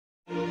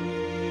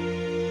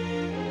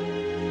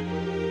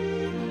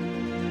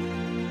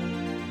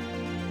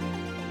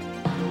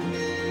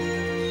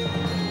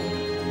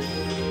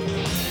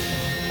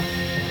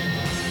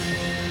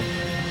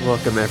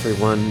welcome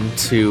everyone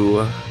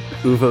to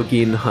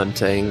Uvogin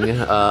Hunting.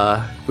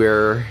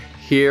 We're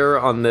here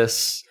on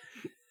this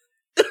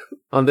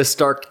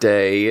dark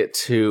day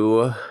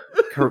to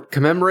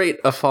commemorate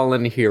a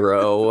fallen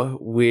hero.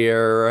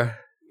 We're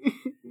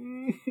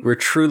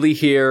truly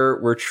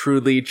here. We're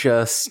truly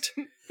just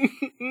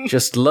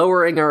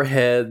lowering our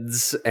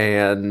heads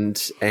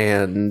and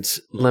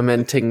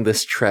lamenting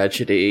this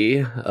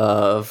tragedy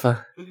of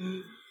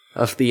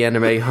the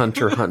anime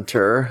Hunter x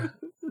Hunter.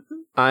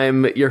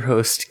 I'm your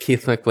host,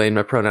 Keith McLean.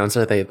 My pronouns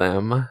are they,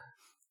 them.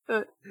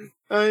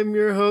 I'm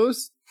your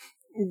host,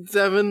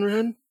 Devin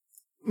Wren.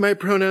 My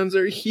pronouns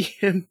are he,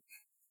 him.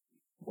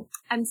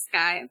 I'm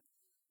Sky.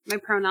 My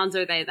pronouns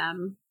are they,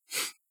 them.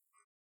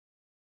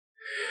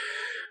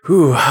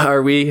 Whew,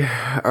 are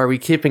we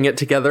keeping it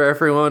together,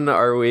 everyone?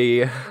 Are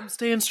we? I'm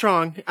staying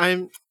strong.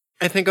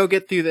 I think I'll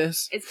get through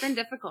this. It's been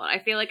difficult. I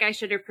feel like I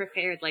should have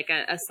prepared like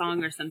a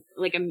song or something,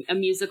 like a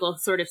musical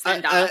sort of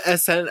send-off.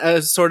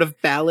 A sort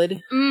of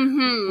ballad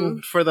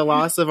for the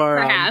loss of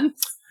our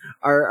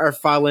our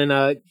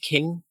fallen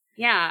king.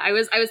 Yeah, I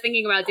was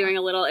thinking about doing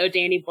a little "Oh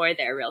Danny Boy"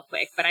 there real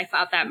quick, but I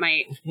thought that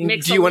might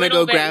mix Do you a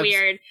little bit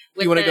weird.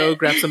 Do you want to go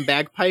grab some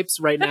bagpipes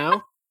right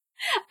now?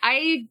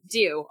 I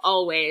do,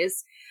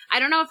 always. I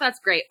don't know if that's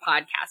great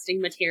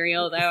podcasting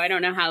material, though. I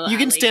don't know how you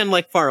can stand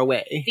like far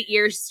away. The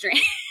ears strain.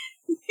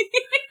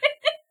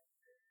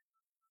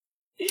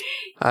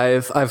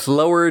 I've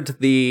lowered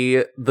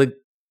the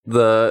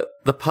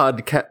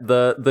podcast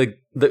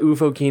the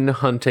Uvogin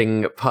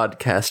Hunting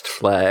podcast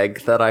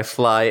flag that I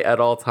fly at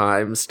all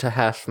times to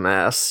half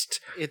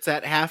mast. It's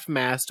at half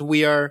mast.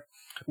 We are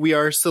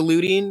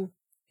saluting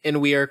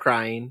and we are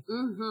crying.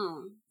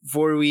 Mm-hmm.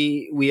 For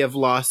we have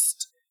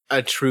lost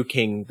a true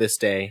king this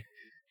day.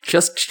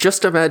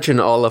 Just imagine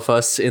all of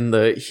us in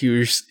the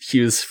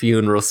Hughes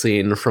funeral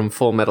scene from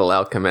Full Metal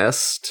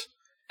Alchemist.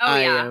 Oh,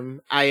 yeah.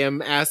 I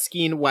am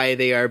asking why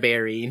they are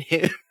burying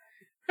him.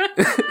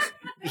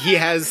 He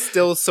has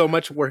still so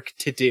much work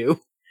to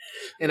do.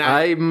 And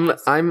I'm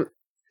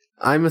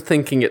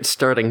thinking it's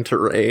starting to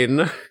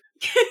rain.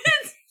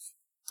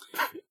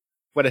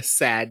 What a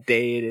sad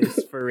day it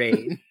is for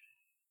rain.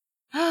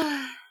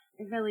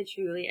 It really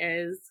truly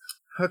is.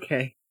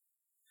 Okay.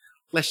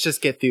 Let's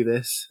just get through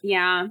this.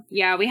 Yeah,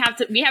 we have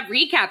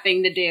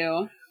recapping to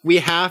do. We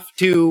have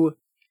to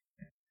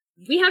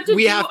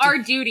our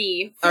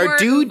duty. Our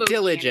due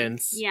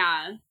diligence.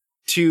 Yeah.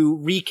 To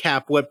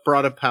recap what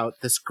brought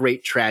about this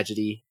great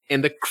tragedy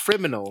and the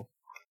criminal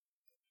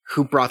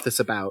who brought this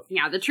about.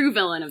 Yeah, the true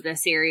villain of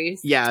this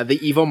series. Yeah, the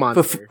evil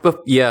monster.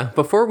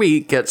 Before we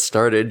get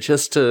started,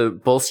 just to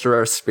bolster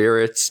our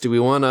spirits, do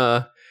we want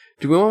to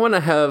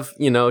have,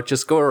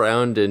 just go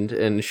around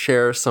and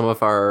share some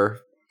of our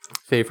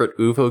favorite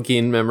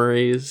Uvogin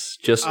memories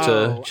just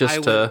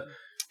to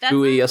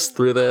buoy us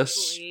through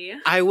this?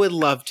 I would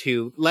love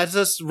to. Let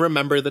us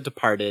remember the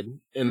departed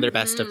in their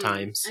best of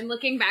times. I'm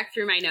looking back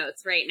through my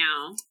notes right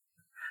now.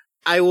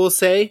 I will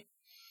say,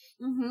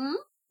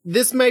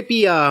 this might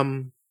be,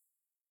 I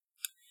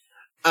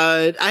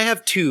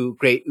have two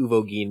great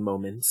Uvogin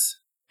moments,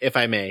 if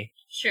I may.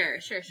 Sure.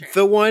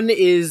 The one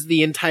is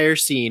the entire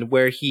scene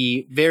where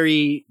he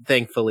very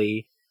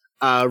thankfully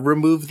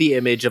removed the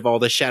image of all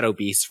the shadow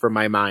beasts from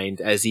my mind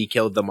as he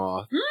killed them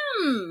all.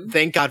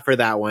 Thank God for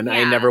that one. Yeah.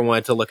 I never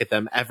wanted to look at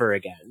them ever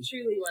again.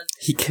 Truly was.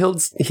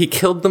 He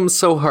killed them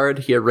so hard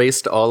he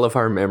erased all of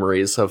our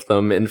memories of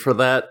them, and for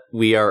that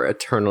we are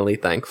eternally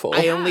thankful.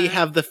 I only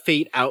have the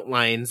fate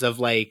outlines of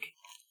like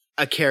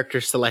a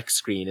character select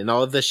screen, and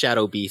all of the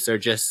shadow beasts are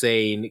just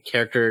saying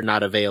character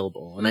not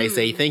available. And I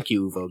say thank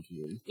you,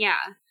 Uvogin. Yeah.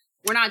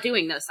 We're not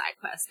doing those side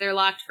quests. They're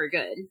locked for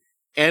good.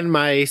 And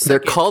they're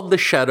called the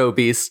Shadow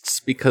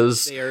Beasts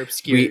because they are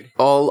obscured.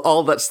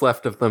 All that's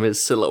left of them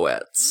is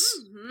silhouettes.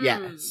 Mm-hmm.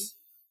 Yes.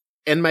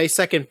 And my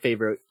second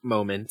favorite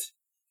moment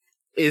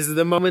is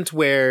the moment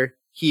where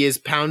he is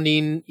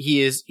pounding,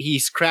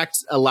 he's cracked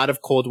a lot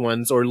of cold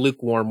ones or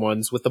lukewarm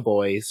ones with the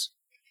boys.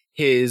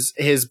 His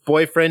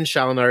boyfriend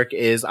Shalnark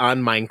is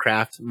on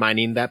Minecraft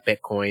mining that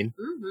Bitcoin.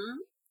 Mm-hmm.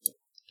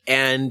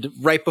 And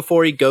right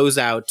before he goes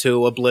out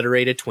to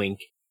obliterate a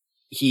twink,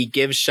 he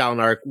gives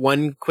Shalnark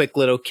one quick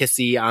little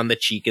kissy on the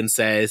cheek and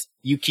says,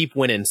 "You keep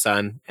winning,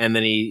 son." And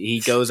then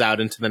he goes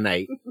out into the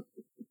night.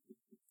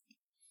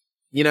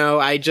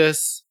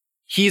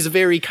 He's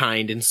very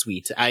kind and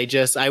sweet.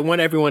 I want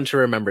everyone to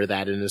remember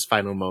that in his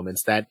final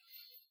moments, that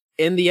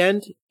in the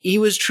end, he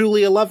was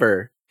truly a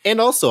lover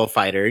and also a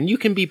fighter, and you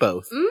can be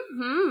both.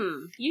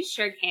 Mm-hmm. You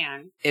sure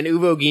can. And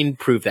Uvogin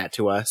proved that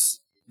to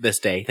us this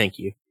day. Thank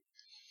you.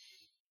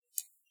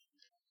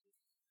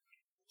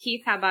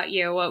 Keith, how about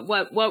you?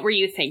 What were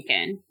you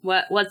thinking?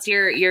 What's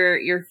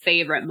your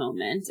favorite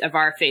moment of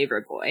our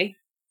favorite boy?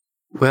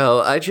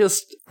 Well,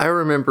 I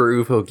remember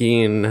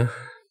Uvogin,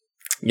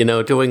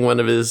 doing one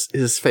of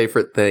his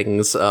favorite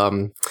things,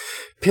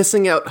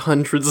 pissing out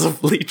hundreds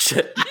of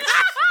leeches.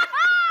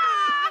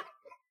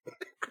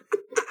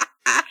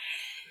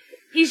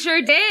 He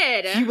sure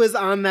did. He was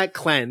on that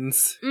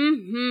cleanse.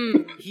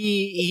 Mm-hmm.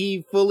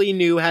 He fully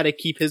knew how to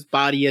keep his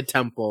body a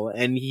temple,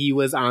 and he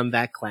was on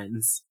that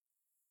cleanse.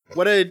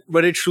 What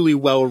a truly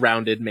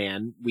well-rounded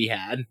man we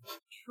had.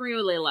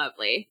 Truly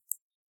lovely.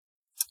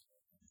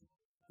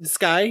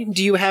 Sky,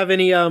 do you have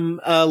any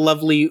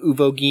lovely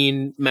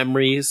Uvogin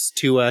memories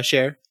to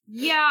share?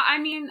 Yeah, I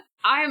mean,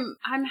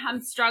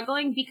 I'm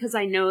struggling because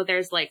I know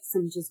there's like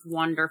some just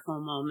wonderful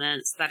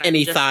moments that are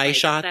Any just, thigh like,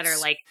 shots? that are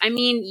like, I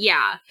mean,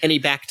 yeah. Any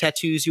back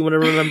tattoos you want to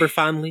remember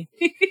fondly?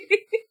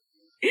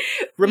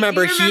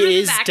 Remember, remember he the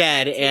is back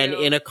dead tattoo. and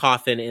in a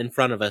coffin in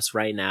front of us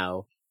right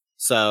now.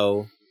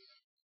 So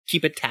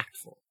keep it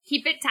tactful.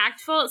 Keep it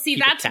tactful. See,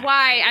 Keep it that's tactful.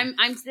 why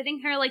I'm sitting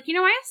here like, I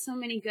have so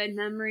many good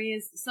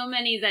memories, so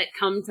many that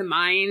come to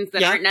mind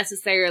that Yeah. aren't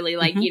necessarily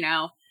like,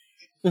 Mhm.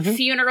 Mhm.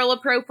 funeral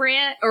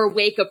appropriate or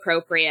wake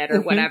appropriate or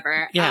Mhm.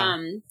 whatever. Yeah.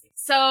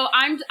 So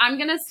I'm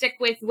gonna stick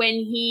with when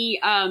he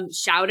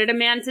shouted a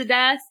man to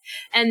death,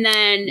 and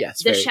then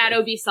Yes, the very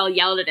Shadow Beast all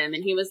yelled at him,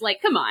 and he was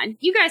like, "Come on,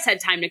 you guys had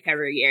time to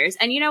cover your ears."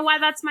 And you know why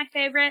that's my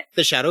favorite?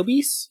 The Shadow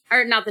Beast?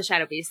 Or not the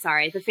Shadow Beast,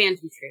 sorry, the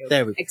Phantom Troop.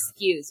 There we go.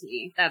 Excuse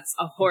me, that's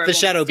a horrible. The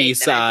Shadow mistake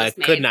Beast that I just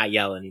could made. not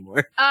yell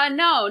anymore.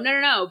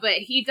 No. But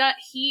he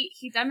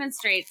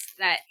demonstrates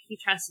that he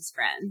trusts his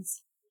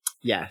friends,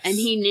 Yes. and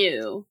he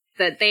knew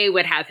that they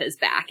would have his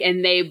back,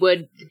 and they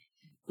would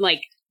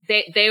like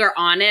they were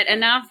on it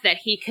enough that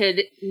he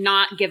could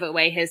not give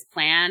away his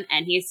plan,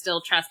 and he still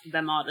trusted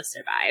them all to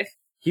survive.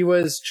 He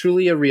was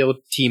truly a real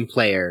team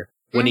player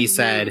when he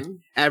said, Mhm.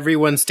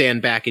 "Everyone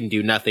stand back and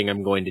do nothing.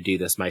 I'm going to do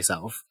this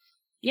myself."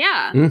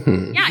 "Yeah,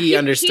 Mm-hmm. yeah." He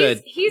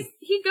understood. He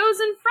goes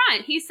in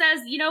front. He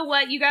says, "You know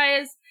what, you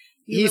guys."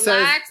 You He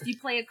relax, you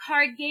play a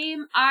card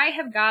game. I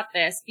have got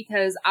this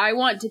because I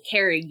want to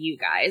carry you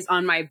guys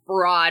on my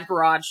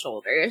broad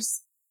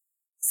shoulders.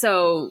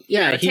 So,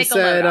 Yeah, he take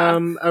said, a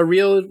load off. a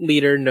real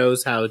leader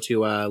knows how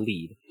to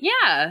lead.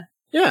 Yeah.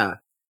 Yeah.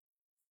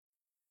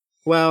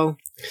 Well,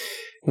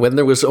 When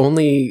there was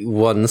only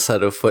one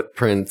set of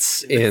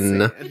footprints in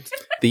sand.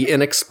 the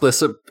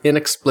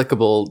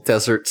inexplicable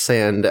desert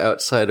sand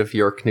outside of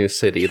York New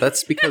City,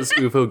 that's because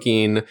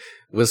Uvogin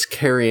was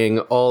carrying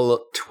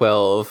all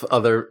 12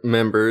 other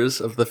members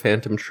of the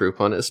Phantom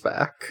Troop on his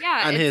back.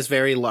 Yeah. on it's- his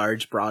very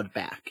large, broad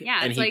back. Yeah,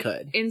 and it's he like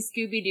could. in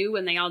Scooby-Doo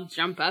when they all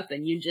jump up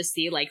and you just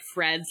see like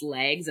Fred's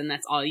legs and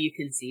that's all you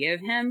can see of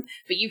him.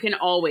 But you can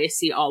always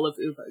see all of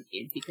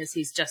Uvogin because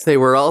he's just They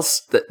were all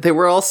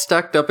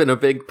stacked up in a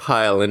big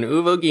pile, and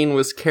Uvogin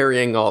was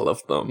carrying all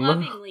of them.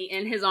 lovingly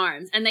in his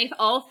arms. And they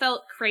all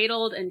felt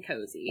cradled and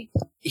cozy.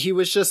 He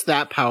was just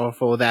that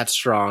powerful, that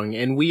strong,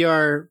 and we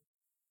are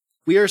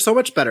so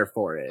much better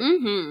for it.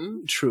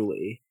 Mm-hmm.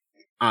 Truly.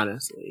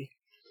 Honestly.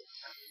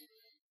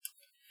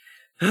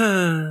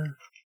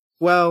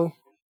 Well,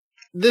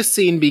 this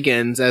scene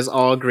begins as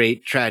all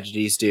great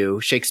tragedies do,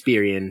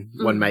 Shakespearean,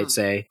 one Mhm. might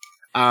say,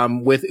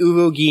 with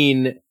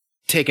Uvogin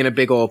taking a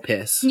big old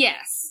piss.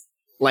 Yes.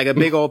 Like a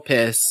big old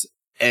piss,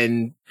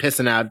 and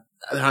pissing out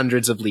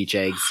hundreds of leech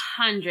eggs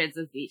Hundreds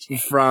of beach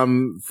eggs.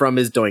 from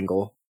his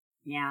doingle.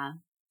 Yeah.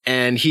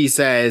 And he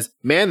says,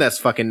 "Man, that's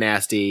fucking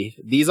nasty.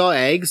 These all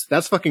eggs?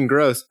 That's fucking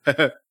gross."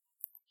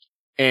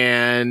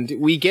 And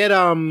we get,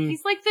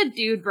 He's like the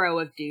dude bro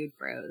of dude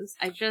bros.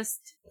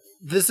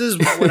 this is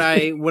what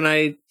when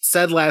I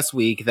said last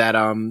week that,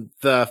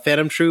 the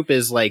Phantom Troop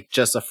is like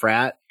just a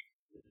frat.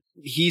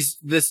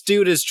 This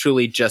dude is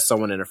truly just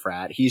someone in a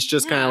frat. He's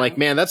just kind Yeah. of like,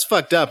 "Man, that's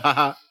fucked up,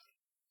 haha."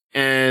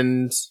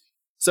 And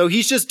so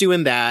he's just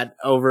doing that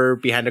over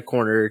behind a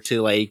corner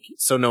to like,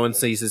 so no one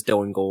sees his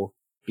doingle,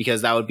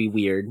 because that would be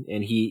weird,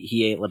 and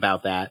he ain't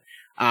about that.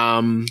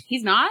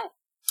 He's not?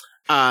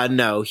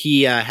 No,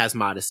 he has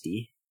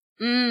modesty.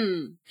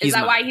 Is He's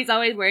that not. why he's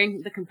always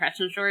wearing the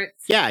compression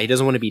shorts? Yeah, he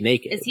doesn't want to be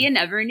naked. Is he a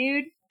never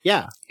nude?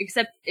 Yeah,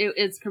 Except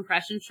it's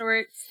compression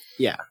shorts?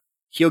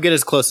 he'll get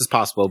as close as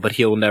possible, but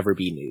he'll never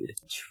be nude.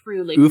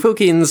 Truly.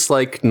 Uvogin's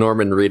like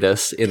Norman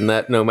Reedus in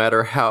that no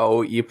matter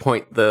how you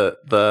point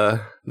the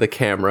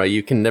camera,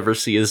 you can never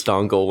see his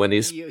dongle when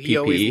he's He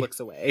always pee-pee. looks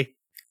away.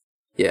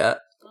 Yeah.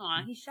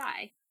 Aw, he's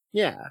shy.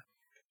 Yeah.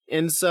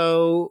 And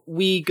so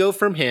we go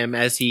from him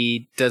as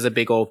he does a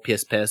big old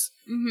piss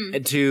Mm-hmm. to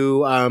It is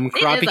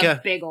a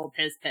Karapika. big old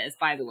piss,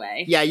 by the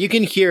way. Yeah, you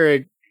can hear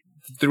it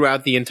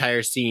throughout the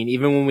entire scene,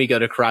 even when we go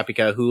to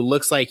Karapika, who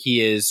looks like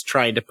he is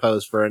trying to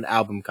pose for an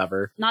album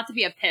cover. Not to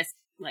be a piss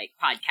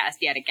podcast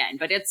yet again,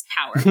 but it's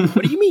powerful.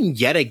 What do you mean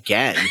yet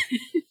again?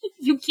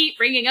 You keep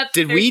bringing up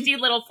Did we- thirsty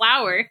little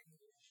flower.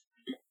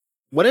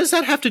 What does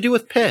that have to do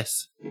with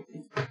piss?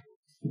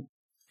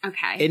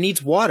 Okay. It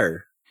needs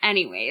water.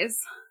 Anyways.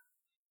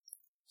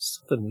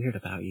 Something weird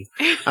about you.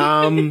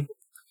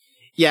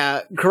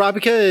 Yeah,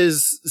 Karapika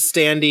is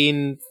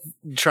standing,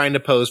 trying to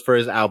pose for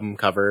his album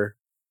cover.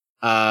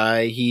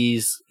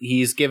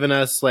 He's given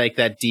us like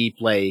that deep,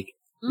 like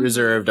Mhm.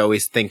 reserved,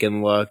 always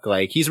thinking look.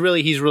 Like he's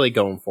really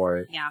going for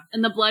it. Yeah.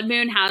 And the blood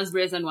moon has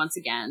risen once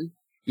again.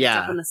 It's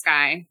Yeah. up in the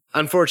sky.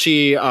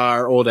 Unfortunately,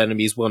 our old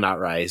enemies will not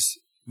rise,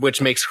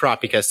 which makes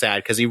Karapika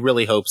sad because he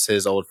really hopes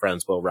his old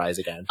friends will rise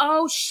again.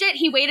 Oh shit,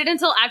 he waited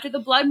until after the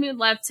blood moon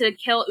left to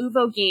kill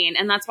Uvogin,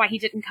 and that's why he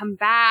didn't come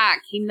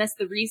back. He missed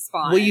the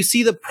respawn. Well, you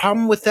see, the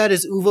problem with that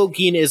is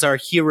Uvogin is our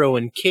hero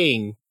and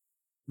king.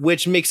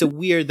 which makes it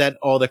weird that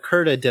all the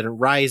Kurta didn't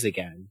rise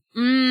again.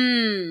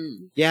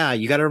 Yeah,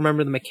 you gotta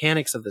remember the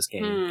mechanics of this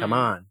game. Come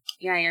on.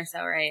 Yeah, you're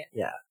so right.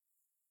 Yeah.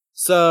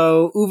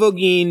 So,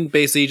 Uvogin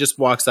basically just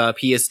walks up.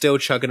 He is still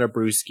chugging a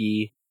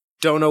brewski.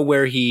 Don't know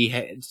where he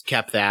had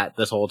kept that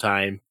this whole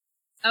time.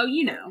 Oh,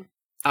 you know.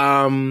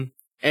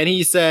 And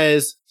he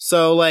says,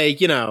 so,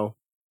 like, you know,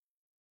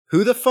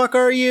 who the fuck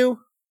are you?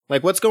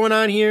 Like, what's going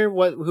on here?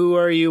 Who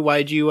are you?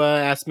 Why'd you,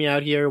 ask me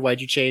out here?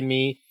 Why'd you chain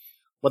me?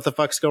 What the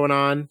fuck's going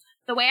on?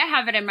 The way I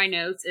have it in my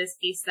notes is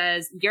he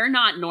says, "You're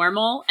not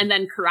normal," and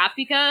then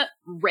Kurapika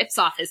rips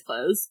off his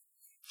clothes.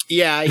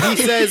 Yeah, he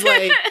says,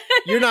 like,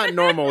 you're not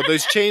normal.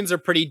 Those chains are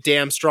pretty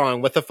damn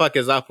strong. What the fuck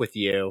is up with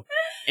you?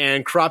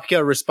 And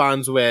Kurapika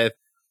responds with,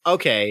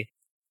 okay,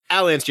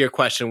 I'll answer your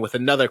question with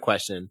another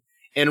question.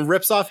 And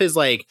rips off his,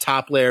 like,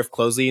 top layer of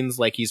clothing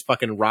like he's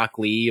fucking Rock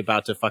Lee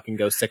about to fucking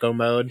go sicko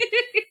mode.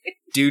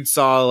 Dude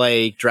saw,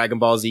 like, Dragon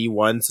Ball Z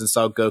once and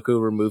saw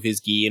Goku remove his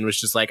gi and was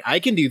just like, I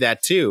can do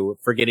that too,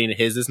 forgetting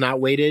his is not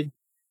weighted.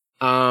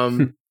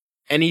 And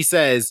he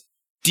says,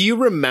 do you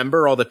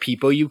remember all the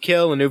people you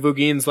kill? And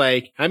Uvogin's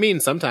like, I mean,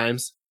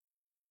 sometimes.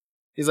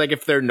 He's like,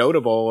 if they're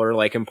notable or,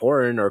 like,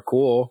 important or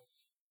cool.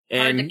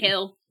 And, Hard to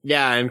kill.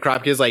 Yeah, and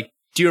Kurapika's like,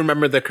 do you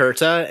remember the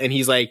Kurta? And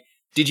he's like,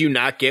 did you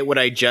not get what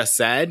I just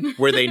said?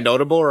 Were they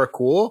notable or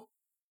cool?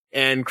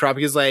 And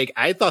Kurapika's like,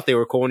 I thought they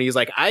were cool. And he's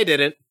like, I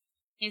didn't.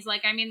 He's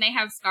like, I mean, they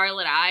have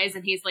scarlet eyes.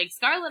 And he's like,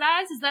 scarlet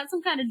eyes? Is that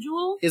some kind of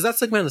jewel? Is that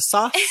some kind of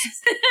sauce?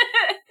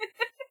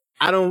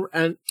 I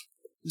don't...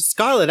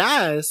 Scarlet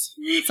eyes?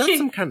 Is that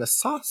some kind of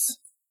sauce?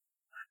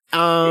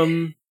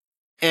 And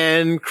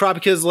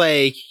Kurapika's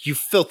like, you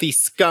filthy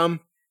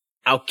scum.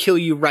 I'll kill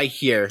you right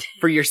here.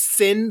 For your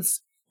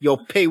sins,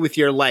 you'll pay with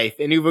your life.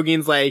 And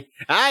Uvogin's like,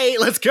 alright,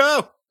 let's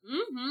go!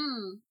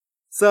 Mm-hmm.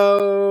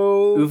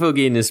 So...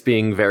 Uvogin is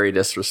being very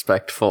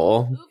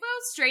disrespectful. Uvo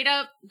straight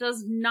up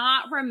does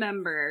not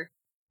remember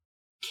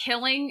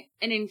killing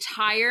an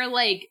entire,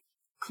 like,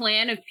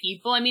 clan of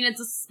people. I mean, it's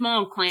a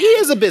small clan. He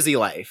has a busy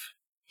life.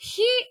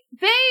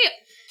 They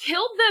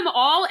killed them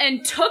all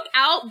and took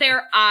out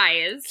their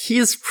eyes.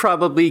 He's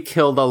probably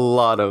killed a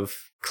lot of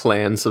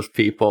clans of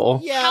people.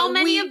 Yeah, How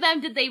many of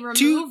them did they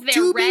remove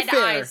their red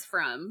eyes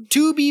from?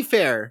 To be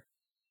fair,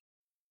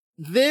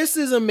 this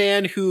is a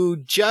man who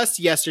just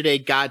yesterday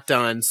got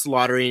done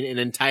slaughtering an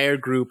entire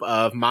group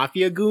of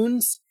mafia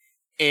goons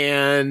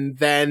and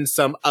then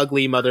some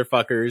ugly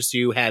motherfuckers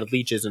who had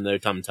leeches in their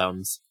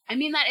tum-tums. I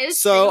mean, that is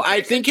So true,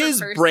 I think person his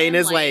for brain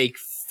person, is like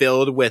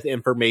filled with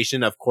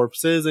information of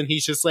corpses, and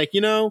he's just like,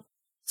 you know,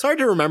 it's hard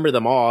to remember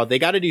them all. They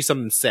got to do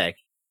something sick.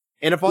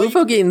 And if all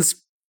Uvogin's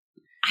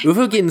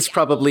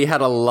probably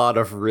had a lot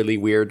of really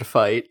weird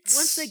fights.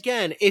 once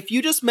again, if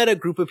you just met a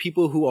group of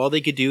people who all they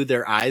could do,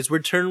 their eyes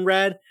would turn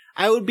red,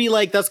 I would be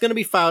like, that's going to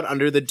be filed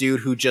under the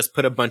dude who just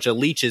put a bunch of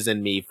leeches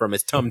in me from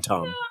his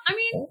tum-tum. I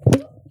mean,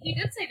 he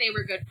did say they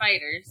were good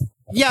fighters.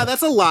 Yeah,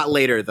 that's a lot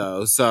later,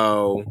 though,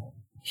 so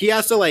he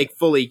has to, like,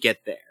 fully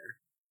get there.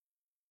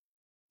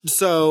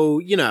 So,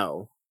 you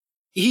know,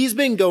 he's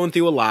been going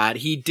through a lot.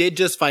 He did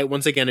just fight,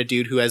 once again, a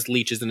dude who has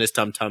leeches in his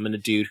tum-tum and a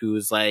dude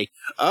who's like,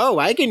 oh,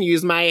 I can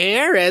use my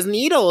hair as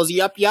needles,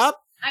 yup.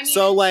 I mean,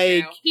 So, it's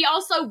like- true. He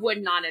also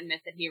would not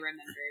admit that he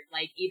remembered,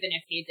 like, even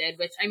if he did,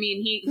 which, I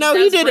mean, he No,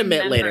 does he did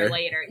admit remember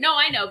later. No,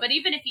 I know, but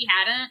even if he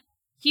hadn't,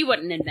 he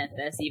wouldn't admit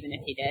this, even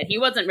if he did. He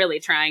wasn't really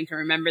trying to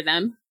remember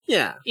them.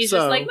 Yeah. He's so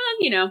just like, well,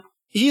 you know.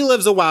 he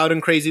lives a wild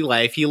and crazy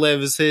life. He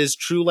lives his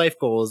true life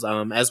goals,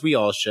 as we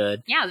all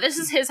should. Yeah, this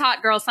is his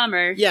hot girl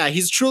summer. Yeah,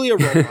 he's truly a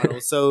role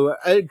model. So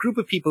a group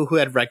of people who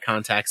had red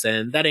contacts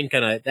in, that ain't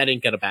gonna bat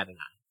an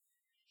eye.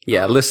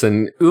 Yeah,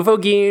 listen,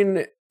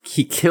 Uvogin,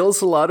 he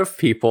kills a lot of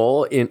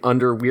people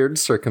under weird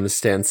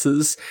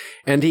circumstances,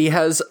 and he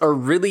has a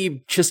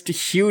really just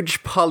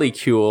huge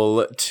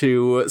polycule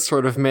to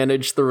sort of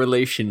manage the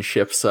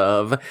relationships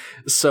of.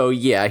 So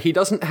yeah, he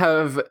doesn't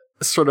have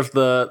sort of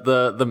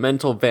the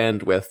mental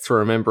bandwidth to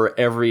remember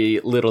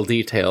every little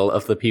detail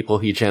of the people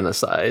he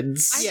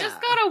genocides. I Yeah.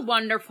 just got a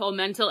wonderful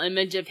mental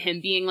image of him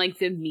being like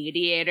the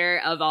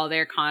mediator of all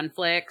their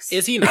conflicts.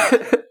 Is he not?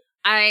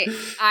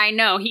 I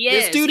know he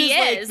This is. dude He is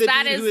like is. the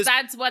That dude who is is-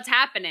 that's what's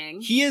happening.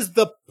 He is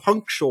the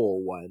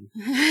punctual one.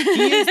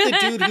 He is the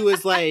dude who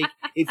is like,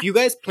 if you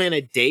guys plan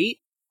a date,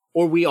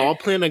 or we all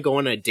plan to go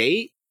on a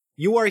date,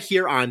 you are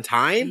here on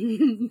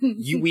time.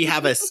 We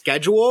have a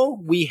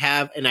schedule. We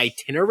have an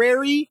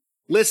itinerary.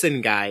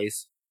 Listen,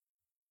 guys,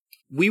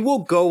 we will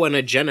go on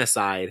a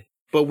genocide,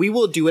 but we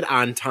will do it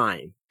on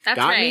time. That's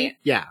Got right. me?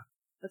 Yeah.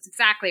 That's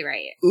exactly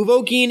right.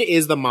 Uvogin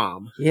is the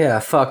mom. Yeah,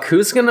 fuck,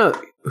 who's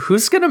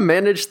gonna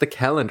manage the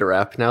calendar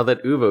app now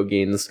that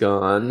Uvogin's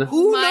gone?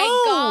 Who My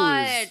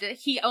knows? God,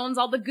 he owns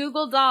all the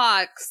Google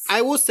Docs.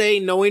 I will say,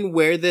 knowing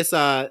where this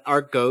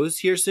arc goes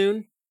here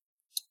soon,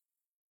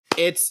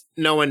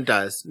 no one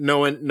does. No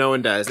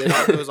one does. It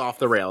all goes off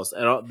the rails.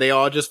 They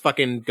all just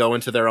fucking go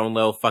into their own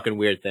little fucking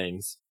weird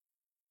things.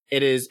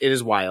 It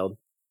is wild.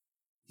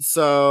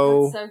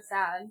 So That's so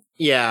sad.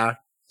 yeah.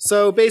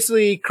 So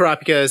basically,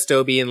 Kurapika is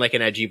still being like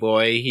an edgy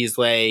boy. He's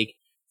like,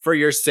 for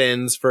your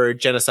sins, for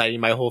genociding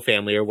my whole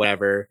family or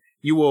whatever.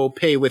 You will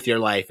pay with your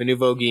life. And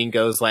Uvogin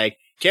goes like,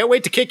 can't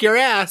wait to kick your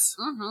ass.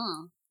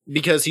 Mm-hmm.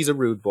 Because he's a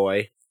rude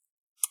boy.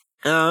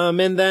 And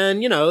then,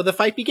 the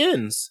fight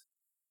begins.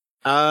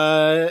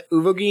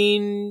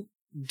 Uvogin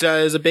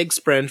does a big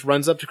sprint,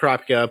 runs up to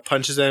Kurapika,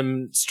 punches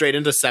him straight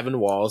into 7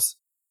 walls.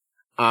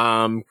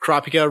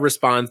 Kurapika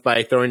responds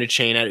by throwing a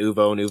chain at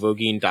Uvo, and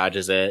Uvogin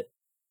dodges it.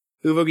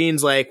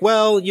 Uvogin's like,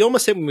 well, you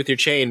almost hit me with your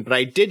chain, but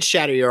I did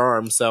shatter your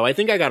arm, so I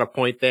think I got a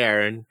point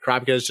there. And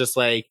Kurapika's just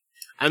like,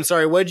 I'm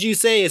sorry, what did you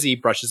say? As he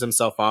brushes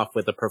himself off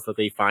with a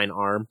perfectly fine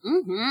arm.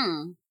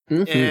 Mm-hmm.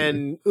 Mm-hmm.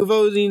 And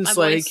Uvogin's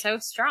My like, boy's so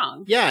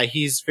strong. yeah,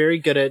 he's very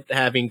good at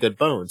having good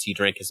bones. He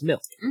drank his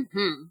milk.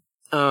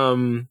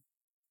 Mm-hmm.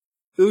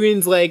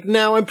 Uvogin's like,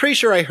 now I'm pretty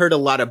sure I heard a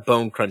lot of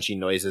bone crunching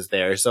noises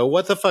there, so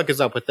what the fuck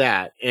is up with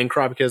that? And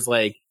Kurapika's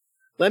like,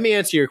 let me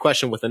answer your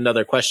question with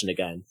another question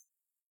again.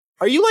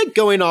 Are you like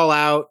going all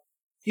out?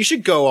 You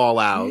should go all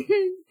out.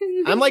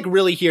 I'm like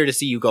really here to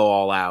see you go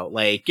all out.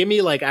 Like, give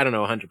me like, I don't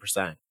know,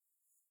 100%.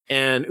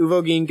 And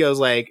Uvogin goes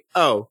like,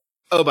 oh,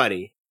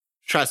 buddy,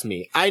 trust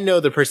me, I know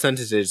the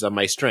percentages of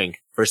my strength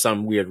for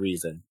some weird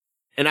reason.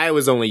 And I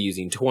was only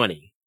using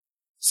 20.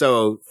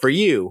 So for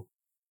you,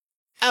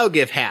 I'll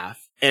give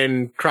half.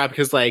 And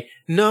Kurapika's like,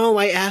 no,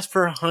 I asked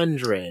for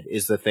 100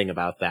 is the thing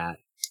about that.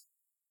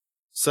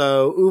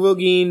 So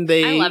Uvogin,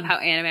 I love how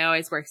anime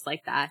always works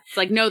like that. It's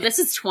like, no, this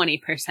is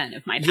 20%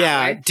 of my power.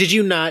 Yeah. Do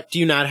you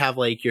not have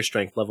like your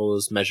strength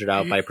levels measured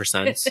out by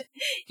percents?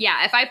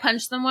 Yeah. If I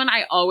punch someone,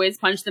 I always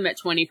punch them at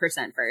 20%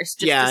 first.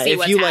 Just yeah. to see If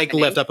what's you happening. like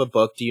lift up a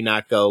book, do you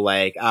not go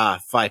like,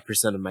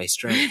 5% of my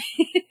strength?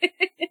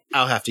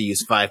 I'll have to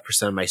use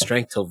 5% of my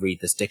strength to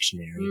read this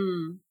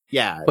dictionary.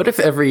 Yeah. What if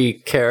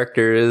every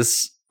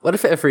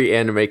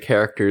anime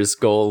character's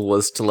goal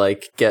was to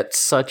like get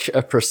such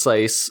a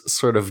precise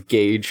sort of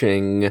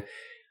gauging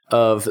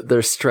of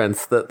their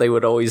strength that they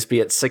would always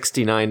be at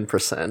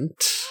 69%?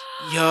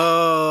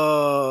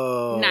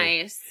 Yo.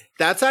 Nice.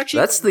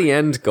 That's the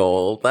end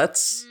goal.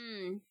 That's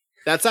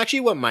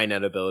actually what my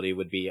net ability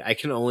would be. I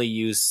can only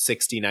use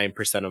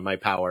 69% of my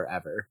power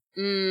ever.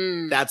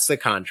 That's the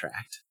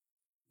contract.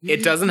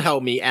 It doesn't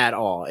help me at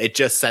all. It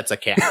just sets a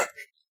cap.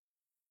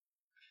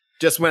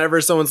 Just whenever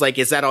someone's like,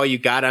 is that all you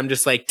got? I'm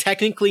just like,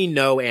 technically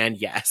no and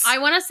yes. I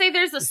want to say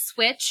there's a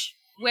switch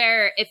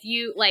where if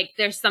you, like,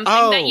 there's something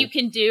that you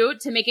can do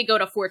to make it go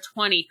to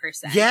 420%.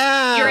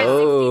 Yeah. You're at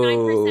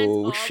 69%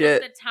 all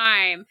shit. of the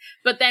time.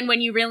 But then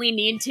when you really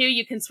need to,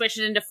 you can switch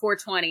it into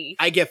 420.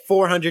 I get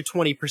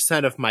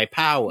 420% of my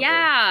power.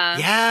 Yeah.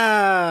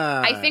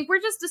 Yeah. I think we're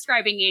just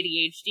describing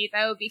ADHD,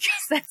 though,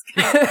 because that's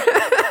kind of...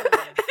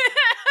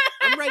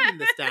 I'm writing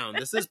this down.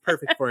 This is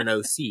perfect for an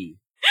OC.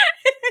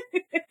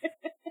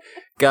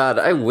 God,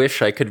 I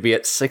wish I could be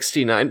at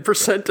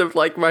 69% of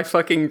like my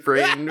fucking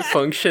brain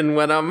function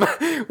when I'm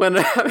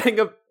having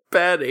a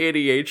bad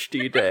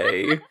ADHD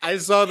day. I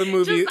saw the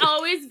movie. Just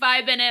always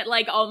vibing at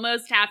like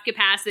almost half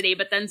capacity,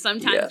 but then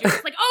sometimes you're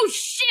just like, oh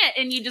shit,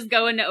 and you just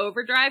go into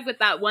overdrive with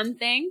that one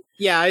thing.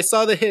 Yeah, I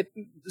saw the hit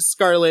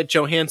Scarlett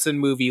Johansson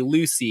movie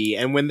Lucy,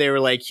 and when they were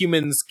like,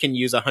 humans can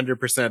use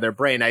 100% of their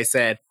brain, I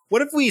said,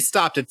 what if we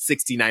stopped at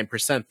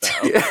 69% though?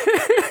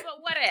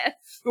 But what if?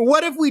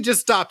 What if we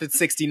just stopped at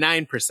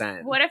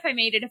 69%? What if I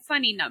made it a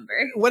funny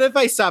number? What if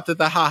I stopped at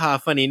the haha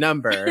funny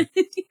number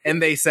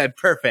and they said,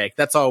 perfect,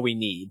 that's all we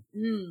need?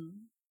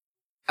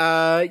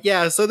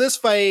 Yeah, so this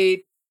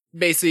fight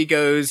basically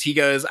he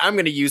goes, I'm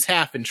going to use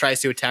half, and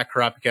tries to attack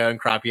Kurapika, and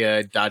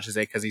Kurapika dodges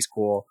it because he's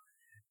cool.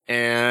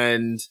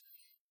 And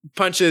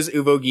punches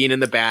Uvogin in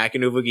the back,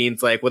 and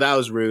Uvogin's like, well, that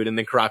was rude. And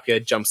then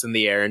Kurapika jumps in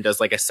the air and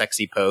does like a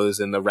sexy pose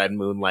in the red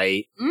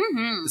moonlight,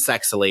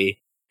 sexily,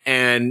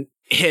 and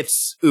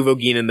hits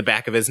Uvogin in the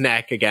back of his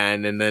neck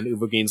again. And then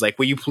Uvogin's like,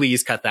 will you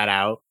please cut that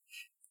out?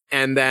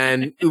 And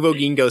then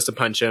Uvogin goes to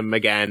punch him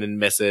again and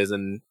misses,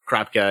 and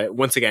Kurapika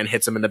once again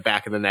hits him in the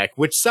back of the neck,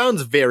 which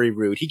sounds very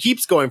rude. He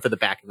keeps going for the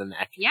back of the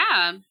neck.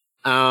 Yeah.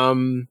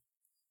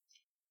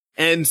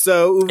 And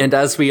so, and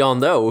as we all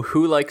know,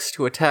 who likes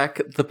to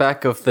attack the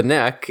back of the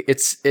neck?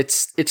 It's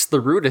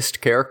the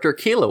rudest character,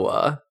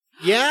 Killua.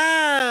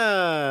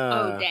 Yeah.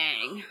 Oh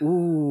dang.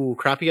 Ooh,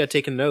 Kurapika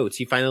taking notes.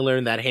 He finally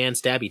learned that hand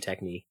stabby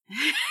technique.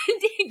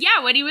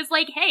 Yeah, when he was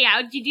like, "Hey,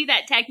 how'd you do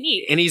that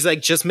technique?" And he's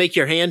like, "Just make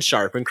your hand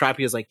sharp." And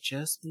Kurapika's like,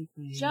 "Just make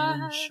my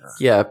hand sharp."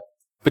 Yeah.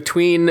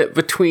 Between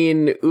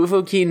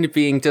Uvogin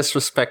being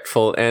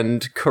disrespectful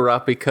and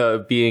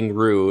Kurapika being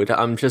rude,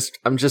 I'm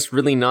just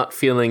really not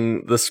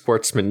feeling the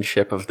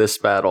sportsmanship of this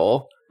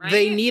battle. Right?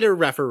 They need a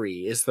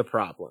referee is the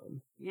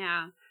problem.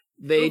 Yeah.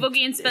 They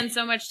Uvogin spends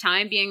so much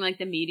time being like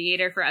the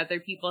mediator for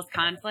other people's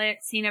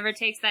conflicts. He never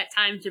takes that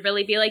time to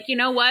really be like, you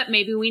know what?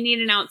 Maybe we need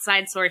an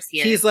outside source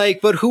here. He's like,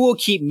 but who will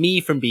keep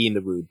me from being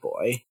the rude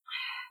boy?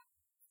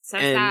 So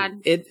and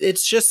sad.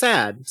 It's just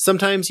sad.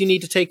 Sometimes you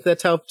need to take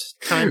that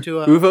time to.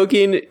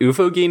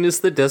 Uvogin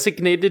is the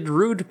designated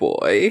rude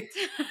boy.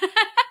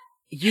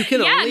 You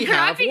can only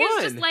have one.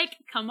 Kurapika's just like,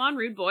 come on,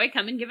 rude boy,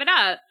 come and give it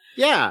up.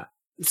 Yeah.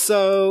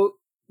 So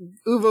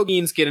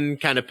Uvogin's getting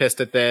kind of pissed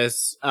at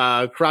this.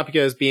 Kurapika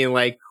is being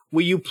like,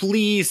 will you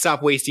please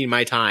stop wasting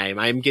my time?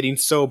 I'm getting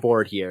so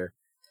bored here.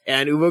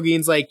 And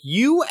Uvogin's like,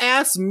 you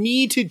asked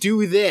me to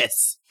do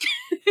this.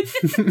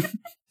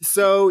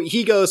 So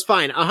he goes,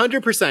 fine,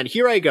 100%.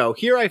 Here I go.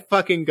 Here I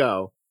fucking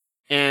go.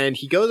 And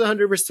he goes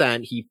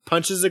 100%. He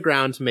punches the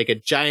ground to make a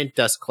giant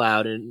dust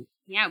cloud. And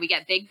Yeah, we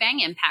get Big Bang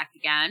Impact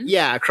again.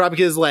 yeah,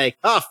 Kurapika's like,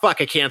 oh, fuck,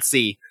 I can't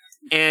see.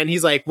 And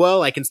he's like,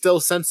 well, I can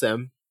still sense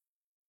him.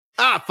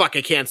 Ah, fuck,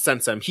 I can't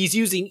sense him. He's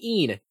using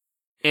Een.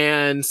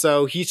 And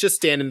so he's just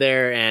standing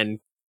there, and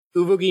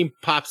Uvogin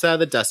pops out of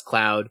the dust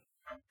cloud.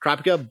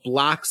 Kurapika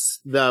blocks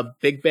the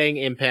Big Bang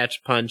Impact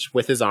punch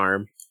with his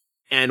arm.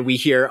 And we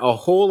hear a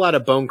whole lot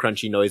of bone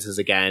crunchy noises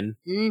again.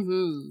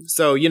 Mm-hmm.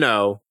 So,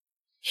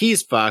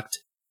 he's fucked.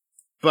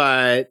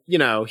 But,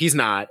 he's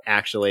not,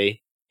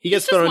 actually. He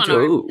gets thrown into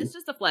Ooh. It's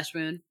just a flesh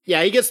wound.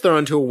 Yeah, he gets thrown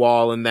into a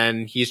wall, and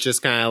then he's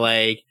just kind of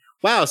like,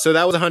 wow, so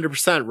that was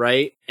 100%,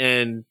 right?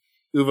 And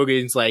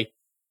Uvogin's like,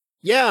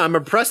 yeah, I'm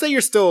impressed that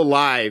you're still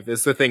alive,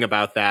 is the thing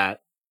about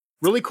that.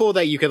 Really cool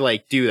that you could,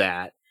 do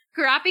that.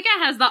 Kurapika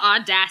has the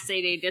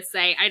audacity to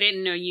say, I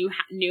didn't know you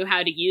knew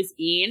how to use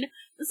Een.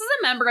 This is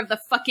a member of the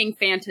fucking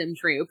Phantom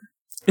Troop.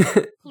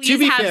 Please To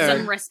be have fair,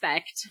 some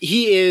respect.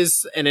 He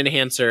is an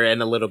enhancer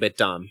and a little bit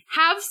dumb.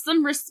 Have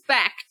some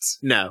respect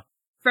No.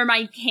 for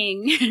my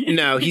king.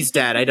 No, he's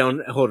dead. I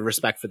don't hold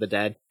respect for the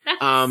dead. That's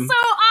so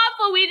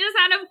awful. We just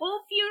had a whole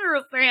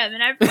funeral for him,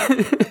 and I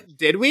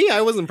Did we? I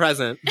wasn't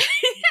present.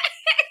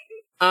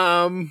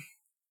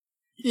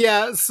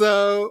 Yeah,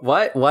 so...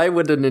 Why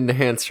would an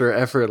enhancer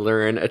ever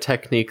learn a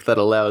technique that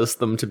allows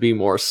them to be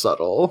more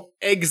subtle?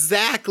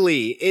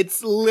 Exactly.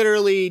 It's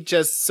literally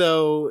just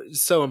so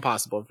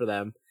impossible for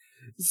them.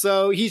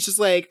 So he's just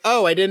like,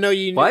 oh, I didn't know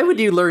you knew. Why would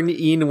you learn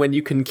Een when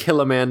you can kill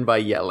a man by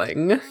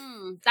yelling?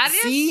 that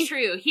is See?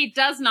 true. He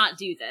does not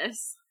do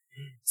this.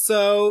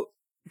 So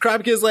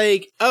Kurapika's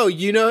like, oh,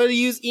 you know how to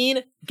use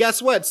Een?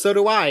 Guess what? So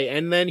do I.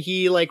 And then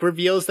he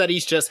reveals that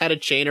he's just had a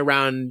chain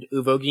around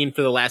Uvogin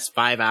for the last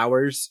 5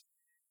 hours.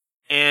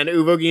 And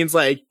Uvogin's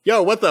like,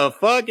 yo, what the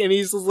fuck? And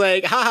he's just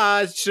like,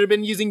 haha, should have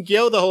been using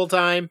Gyo the whole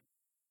time.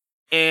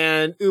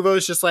 And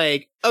Uvo's just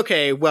like,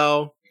 okay,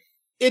 well,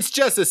 it's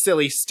just a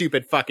silly,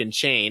 stupid fucking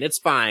chain. It's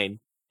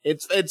fine.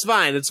 It's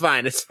fine. It's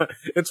fine.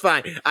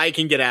 I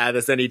can get out of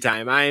this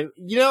anytime. I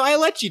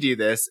let you do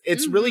this.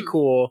 It's really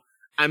cool.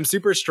 I'm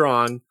super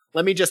strong.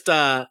 Let me just,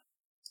 fuck,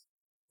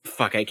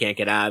 I can't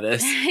get out of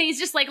this. He's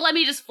just like, let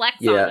me just flex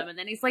on them. And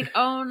then he's like,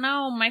 oh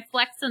no, my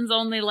flexion's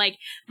only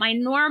my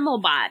normal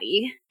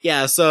body.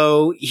 Yeah,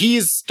 so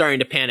he's starting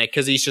to panic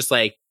because he's just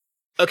like,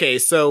 okay,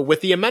 so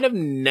with the amount of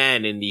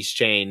Nen in these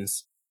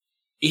chains,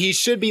 he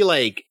should be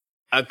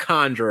a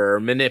conjurer or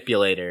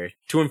manipulator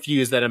to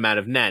infuse that amount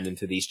of Nen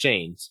into these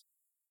chains.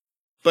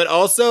 But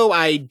also,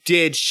 I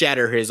did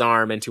shatter his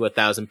arm into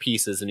 1,000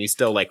 pieces and he's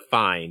still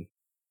fine.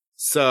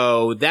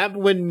 So that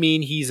would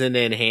mean he's an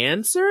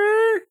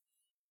enhancer?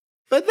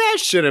 But that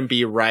shouldn't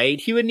be right.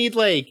 He would need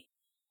 100%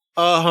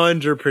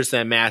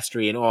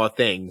 mastery in all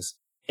things.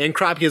 And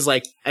Kurapika's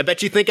like, I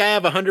bet you think I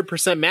have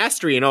 100%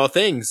 mastery in all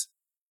things.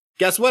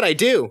 Guess what? I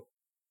do.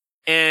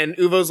 And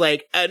Uvo's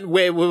like,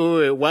 wait,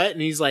 what?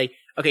 And he's like,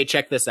 okay,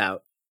 check this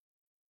out.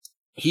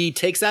 He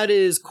takes out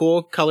his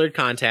cool colored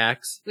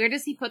contacts. Where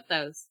does he put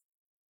those?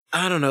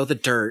 I don't know, the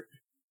dirt.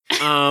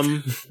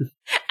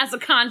 As a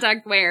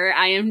contact wearer,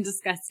 I am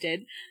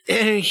disgusted.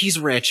 He's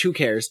rich. Who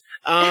cares?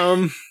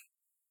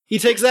 He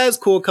takes out his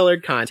cool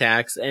colored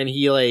contacts and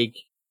he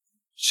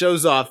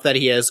shows off that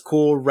he has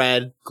cool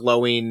red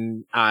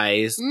glowing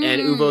eyes.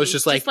 And Uvo's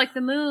just like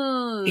the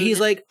moon.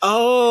 He's like,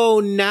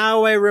 oh,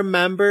 now I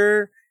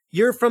remember.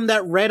 You're from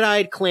that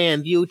red-eyed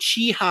clan, the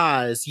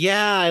Uchihas.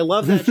 Yeah, I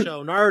love that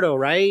show. Naruto,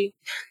 right?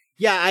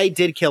 Yeah, I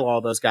did kill all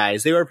those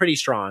guys. They were pretty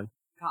strong.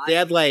 God. They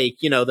had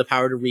the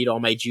power to read all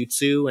my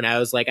jutsu. And I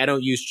was like, I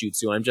don't use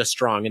jutsu. I'm just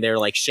strong. And they were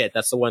like, shit,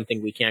 that's the one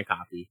thing we can't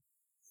copy.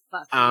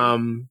 Fuck,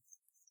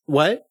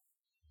 what?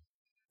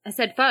 I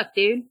said fuck,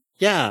 dude.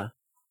 Yeah.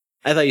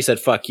 I thought you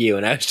said fuck you,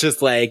 and I was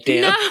just like,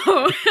 damn.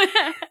 No!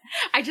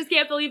 I just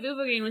can't believe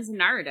Uvogin was in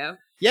Naruto.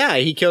 Yeah,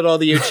 he killed all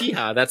the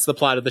Uchiha. That's the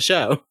plot of the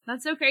show.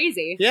 That's so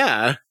crazy.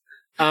 Yeah.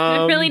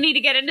 I really need to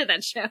get into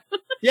that show.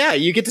 Yeah,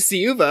 you get to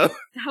see Uvo.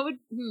 That would,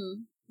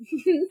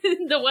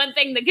 the one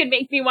thing that could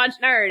make me watch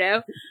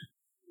Naruto.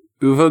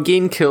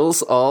 Uvogin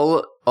kills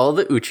all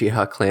the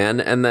Uchiha clan,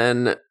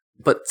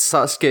 but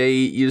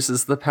Sasuke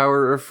uses the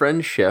power of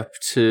friendship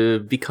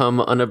to become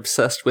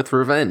unobsessed with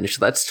revenge.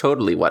 That's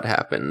totally what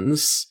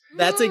happens.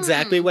 That's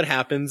exactly what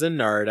happens in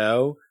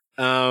Naruto.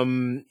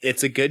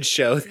 It's a good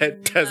show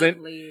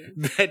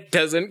that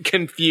doesn't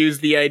confuse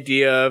the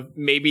idea of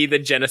maybe the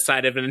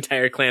genocide of an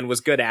entire clan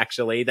was good,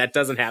 actually. That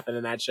doesn't happen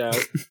in that show.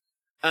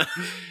 Okay,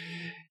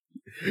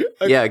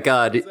 yeah,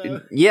 God.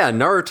 So. Yeah,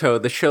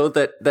 Naruto, the show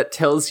that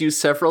tells you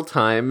several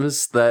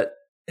times that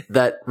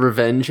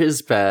revenge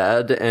is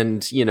bad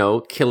and,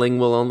 killing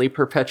will only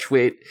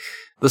perpetuate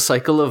the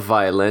cycle of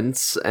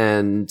violence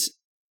and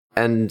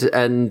then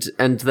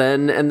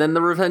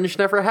the revenge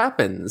never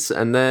happens.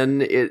 And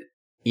then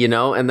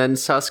and then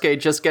Sasuke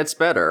just gets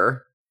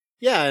better.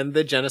 Yeah, and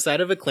the genocide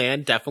of a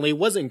clan definitely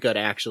wasn't good,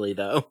 actually,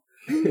 though.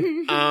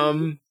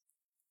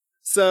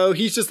 So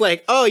he's just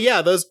like, oh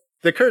yeah, the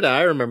Kurta,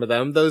 I remember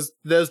them. Those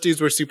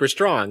dudes were super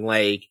strong.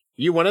 Like,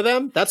 you one of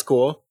them? That's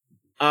cool.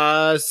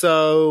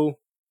 So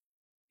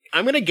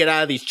I'm gonna get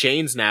out of these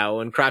chains now.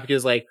 And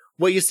Kurapika's like,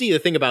 well, you see, the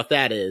thing about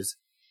that is,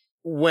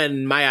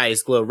 when my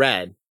eyes glow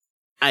red,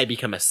 I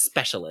become a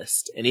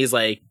specialist. And he's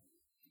like,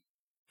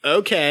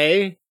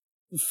 okay,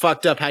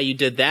 fucked up how you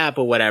did that,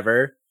 but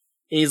whatever.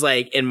 And he's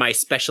like, in my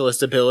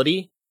specialist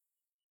ability,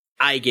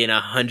 I gain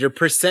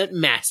 100%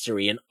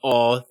 mastery in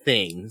all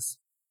things.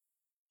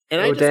 And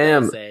I just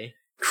gotta say,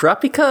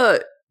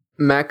 Kurapika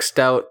maxed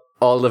out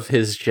all of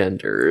his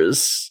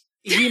genders.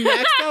 he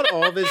maxed out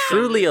all of his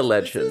Truly genders. a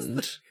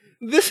legend.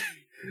 This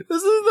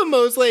is the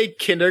most, like,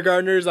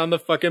 kindergartners on the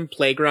fucking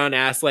playground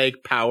ass,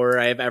 like, power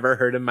I've ever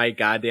heard in my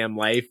goddamn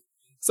life.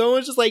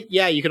 Someone's just like,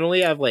 yeah, you can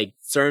only have, like,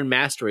 certain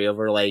mastery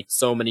over, like,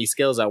 so many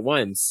skills at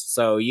once.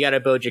 So you gotta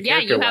build your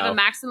character you have well. a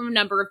maximum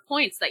number of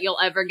points that you'll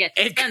ever get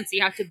to spend, so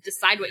you have to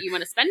decide what you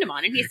want to spend them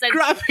on. And he said,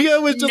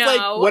 Kurapika was just no.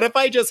 like, what if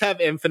I just have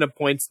infinite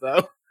points,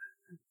 though?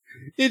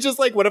 He's just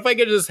like, what if I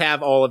could just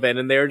have all of it?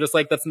 And they were just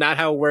like, that's not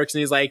how it works.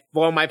 And he's like,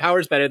 well, my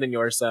power's better than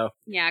yours, so.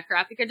 Yeah,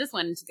 Kurapika just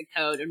went into the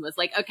code and was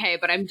like, okay,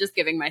 but I'm just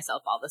giving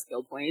myself all the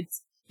skill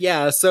points.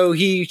 Yeah, so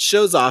he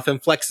shows off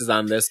and flexes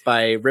on this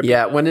by ripping.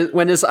 Yeah,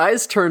 when his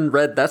eyes turn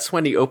red, that's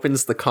when he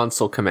opens the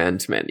console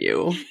command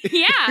menu.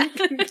 Yeah.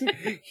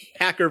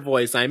 Hacker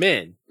voice, I'm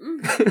in.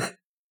 Mhm.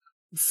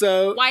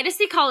 So, Why does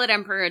he call it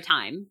Emperor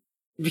Time?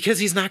 because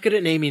he's not good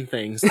at naming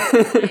things. Why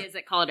is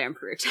it called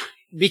Emperor Time?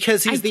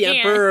 Because he's I the can't.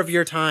 emperor of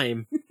your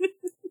time.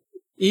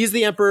 He's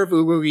the emperor of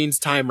Ugugin's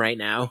time right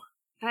now.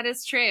 That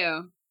is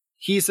true.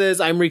 He says,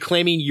 I'm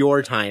reclaiming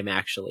your time,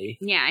 actually.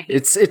 Yeah,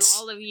 It's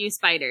all of you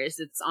spiders.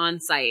 It's on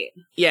site.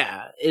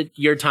 Yeah,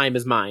 your time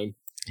is mine.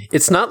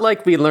 It's not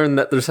like we learned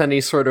that there's any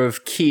sort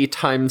of key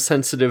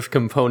time-sensitive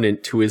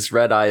component to his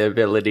red eye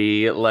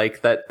ability,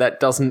 like that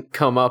doesn't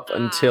come up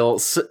until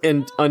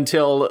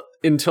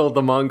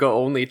the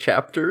manga-only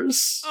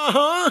chapters.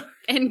 Uh-huh.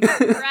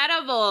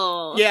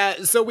 Incredible.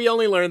 Yeah, so we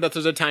only learned that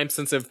there's a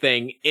time-sensitive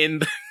thing in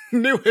the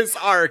newest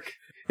arc.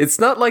 It's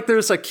not like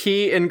there's a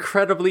key,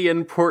 incredibly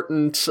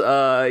important,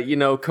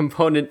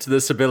 component to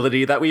this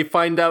ability that we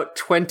find out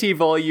 20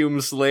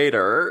 volumes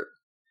later.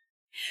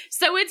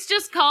 So it's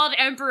just called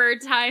Emperor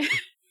Time.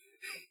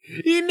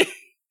 He named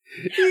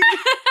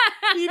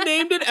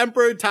it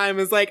Emperor Time.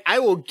 Is like, I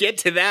will get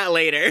to that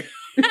later.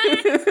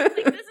 Like, this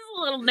is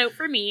a little note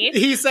for me.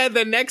 He said,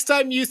 the next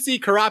time you see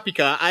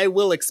Kurapika, I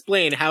will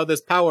explain how this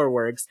power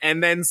works.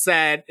 And then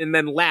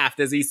laughed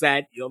as he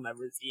said, you'll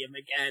never see him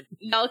again.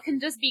 Y'all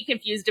can just be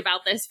confused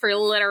about this for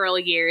literal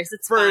years.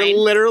 It's For fine.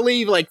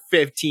 literally like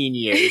 15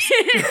 years.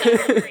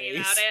 Don't worry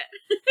about it.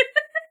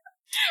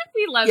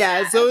 We love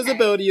Yeah, that. so his Okay.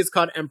 ability is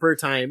called Emperor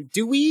Time.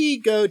 Do we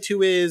go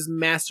to his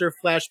master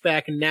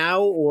flashback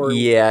now or?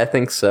 Yeah, I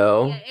think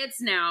so. Yeah,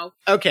 it's now.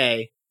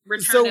 Okay.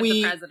 Return So of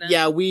the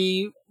president.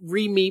 we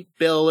re-meet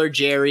Bill or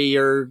Jerry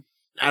or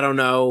I don't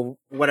know,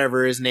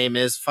 whatever his name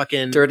is,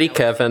 fucking Dirty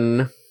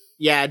Kevin.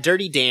 Yeah,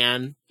 Dirty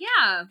Dan.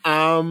 Yeah.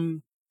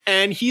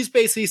 And he's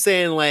basically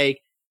saying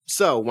like,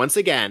 so once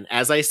again,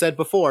 as I said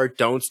before,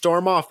 don't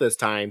storm off this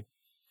time.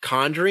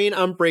 Conjuring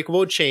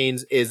unbreakable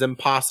chains is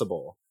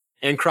impossible.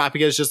 And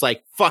Kurapika's just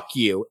like, fuck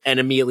you, and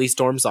immediately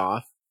storms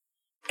off.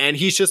 And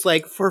he's just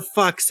like, for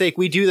fuck's sake,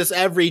 we do this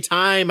every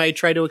time I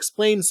try to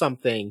explain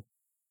something.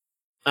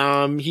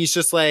 He's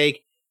just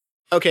like,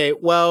 okay,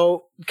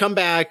 well, come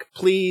back,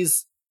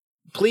 please.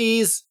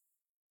 Please.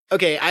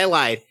 Okay, I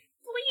lied.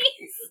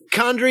 Please.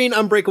 Conjuring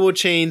unbreakable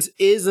chains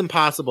is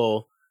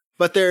impossible,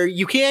 but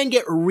you can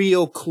get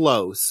real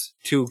close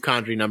to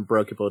conjuring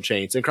unbreakable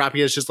chains. And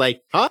Kurapika's just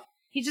like, huh?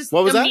 He just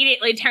What was that?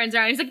 immediately turns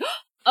around. He's like,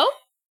 oh.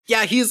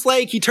 Yeah, he's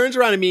like, he turns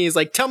around to me. He's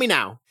like, tell me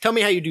now. Tell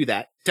me how you do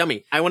that. Tell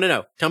me. I want to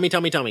know. Tell me.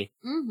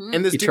 Mm-hmm.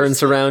 And this He dude's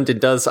turns around and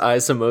does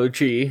eyes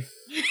emoji.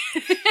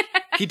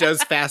 he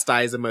does fast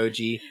eyes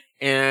emoji.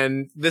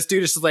 And this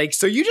dude is just like,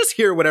 so you just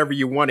hear whatever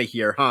you want to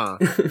hear, huh?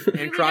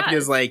 And Kurapika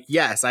is like,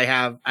 yes, I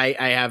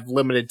have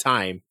limited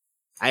time.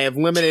 I have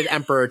limited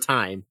emperor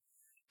time.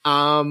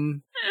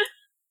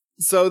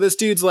 So this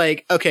dude's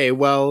like, okay,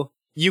 well,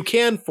 you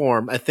can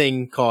form a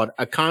thing called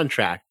a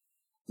contract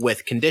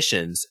with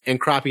conditions.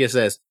 And Kurapika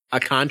says, a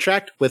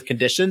contract with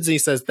conditions? And he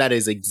says, that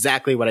is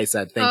exactly what I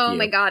said. Thank you. Oh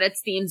my god, it's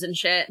themes and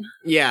shit.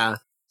 Yeah.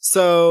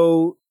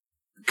 So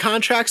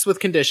contracts with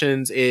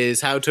conditions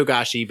is how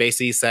Togashi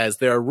basically says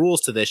there are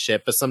rules to this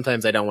shit, but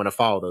sometimes I don't want to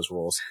follow those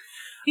rules.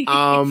 You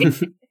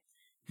can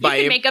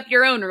make up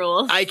your own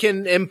rules. I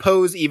can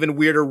impose even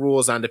weirder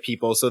rules onto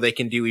people so they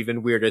can do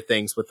even weirder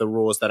things with the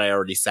rules that I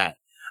already set.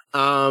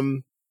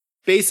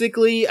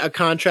 Basically, a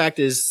contract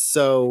is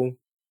so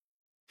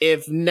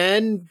if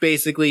Nen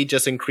basically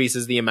just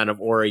increases the amount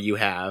of aura you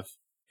have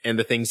and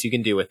the things you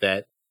can do with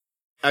it,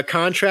 a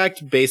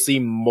contract basically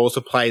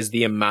multiplies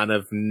the amount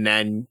of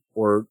Nen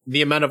or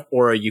the amount of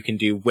aura you can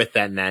do with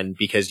that Nen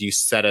because you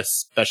set a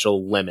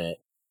special limit.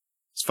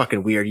 It's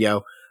fucking weird,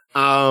 yo.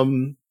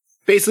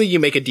 Basically you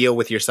make a deal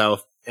with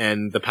yourself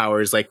And the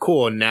power is like,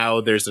 cool, now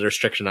there's a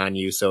restriction on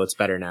you, so it's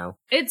better now.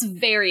 It's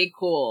very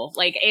cool.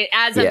 Like, it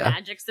as a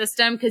magic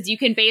system, because you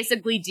can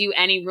basically do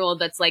any rule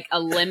that's like a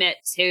limit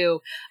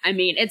to, I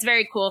mean, it's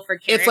very cool for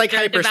character It's like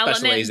hyper development.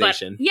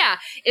 specialization. But yeah,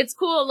 it's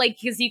cool, like,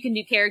 because you can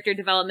do character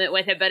development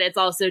with it, but it's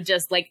also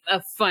just like a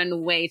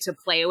fun way to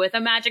play with a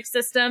magic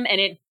system,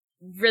 and it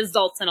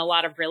results in a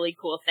lot of really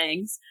cool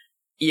things.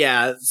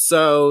 Yeah,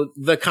 so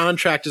the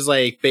contract is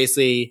like,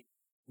 basically,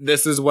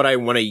 this is what I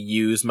want to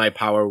use my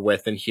power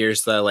with, and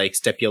here's the, like,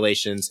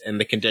 stipulations, and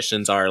the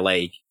conditions are,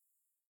 like,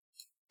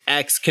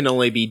 X can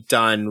only be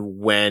done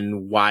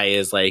when Y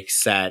is, like,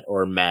 set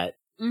or met.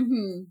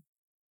 Mm-hmm.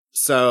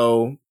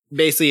 So,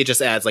 basically, it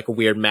just adds, like, a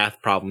weird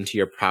math problem to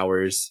your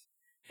powers.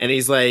 And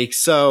he's like,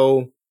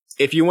 so,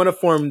 if you want to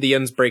form the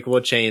unbreakable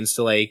chains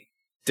to, like,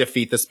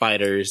 defeat the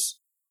spiders,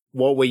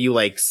 what will you,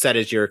 like, set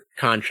as your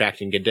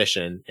contracting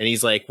condition? And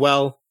he's like,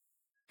 well,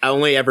 I'll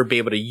only ever be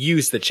able to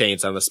use the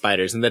chains on the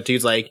spiders. And that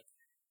dude's like,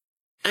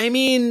 I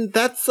mean,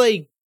 that's,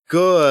 like,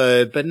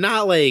 good, but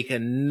not, like,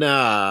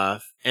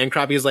 enough. And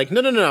Crappie's like,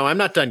 no, I'm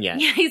not done yet.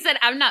 Yeah, he said,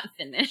 I'm not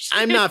finished.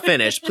 I'm not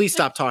finished. Please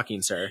stop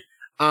talking, sir.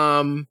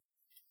 That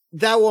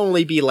will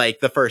only be, like,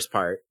 the first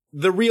part.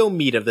 The real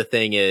meat of the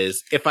thing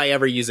is, if I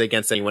ever use it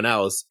against anyone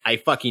else, I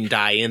fucking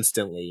die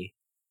instantly.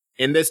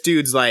 And this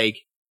dude's like,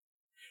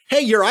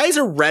 hey, your eyes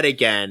are red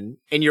again,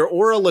 and your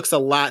aura looks a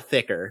lot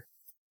thicker.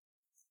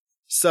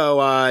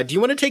 So, do you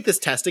want to take this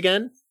test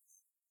again?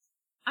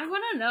 I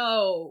want to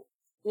know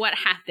what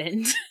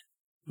happened.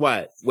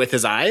 What? With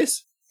his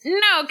eyes?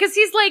 No, because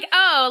he's like,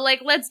 oh,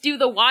 like, let's do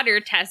the water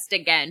test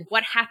again.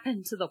 What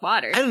happened to the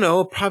water? I don't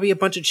know. Probably a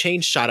bunch of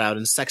chains shot out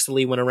and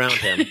sexily went around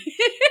him.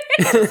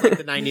 It's like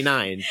the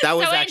 99. That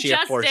was so actually a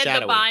foreshadowing.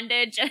 Did the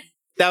bondage.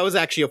 That was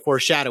actually a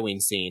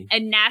foreshadowing scene.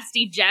 And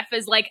Nasty Jeff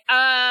is like,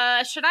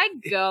 should I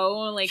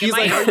go? Like, he's am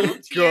like, I are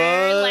you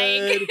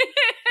good? Like,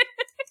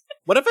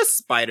 what if a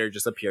spider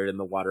just appeared in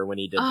the water when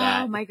he did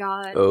that? Oh my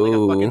god. Oh. Like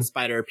a fucking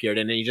spider appeared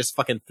and he just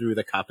fucking threw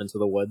the cup into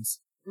the woods.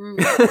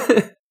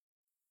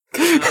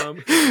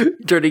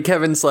 Dirty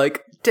Kevin's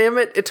like, damn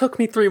it, it took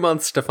me 3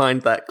 months to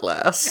find that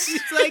glass.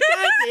 He's like,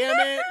 god damn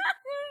it.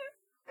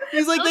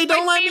 He's like, they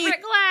don't let me.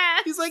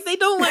 Glass. He's like, they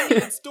don't let me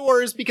in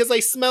stores because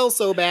I smell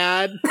so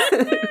bad.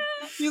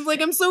 He's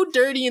like, I'm so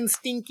dirty and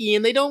stinky,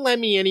 and they don't let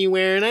me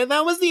anywhere. And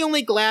that was the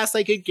only glass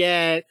I could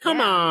get.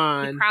 Come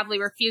on. He probably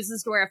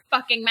refuses to wear a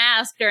fucking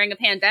mask during a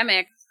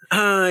pandemic.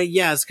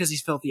 Yeah, it's because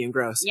he's filthy and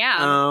gross.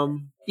 Yeah.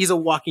 He's a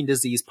walking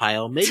disease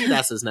pile. Maybe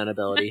that's his net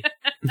ability.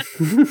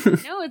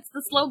 No, it's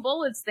the slow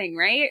bullets thing,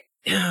 right?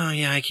 Oh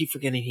yeah, I keep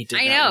forgetting he did.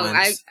 I that know.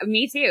 once.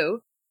 Me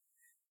too.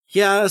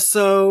 Yeah.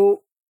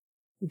 So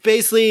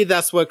basically,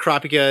 that's what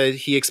Kroppika,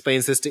 he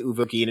explains this to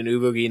Uvogin, and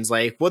Uvogin's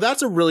like, well,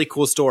 that's a really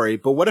cool story,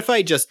 but what if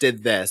I just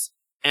did this?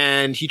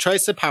 And he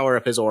tries to power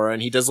up his aura,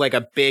 and he does like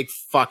a big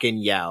fucking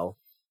yell.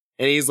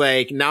 And he's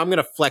like, now I'm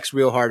gonna flex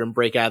real hard and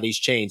break out of these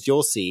chains.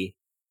 You'll see.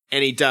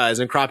 And he does,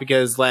 and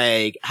Kroppika's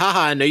like,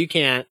 haha, no you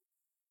can't.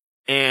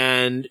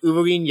 And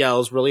Uvogin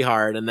yells really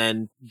hard, and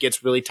then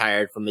gets really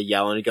tired from the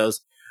yell, and he goes,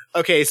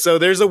 okay, so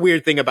there's a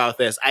weird thing about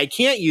this. I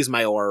can't use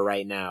my aura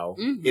right now,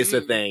 is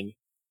the thing.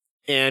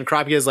 And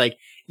Kroppika's like,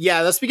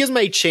 yeah, that's because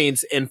my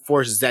chains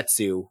enforce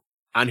Zetsu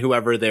on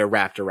whoever they're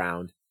wrapped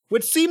around.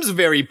 Which seems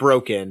very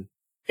broken.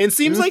 And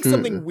seems like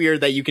something weird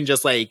that you can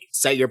just, like,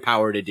 set your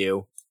power to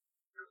do.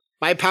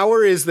 My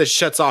power is that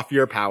shuts off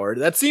your power.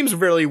 That seems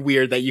really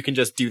weird that you can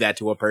just do that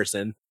to a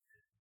person.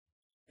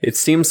 It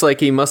seems like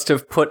he must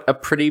have put a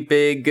pretty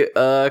big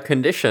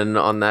condition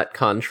on that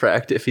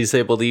contract if he's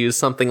able to use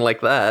something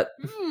like that.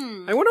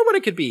 I wonder what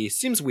it could be.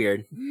 Seems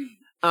weird.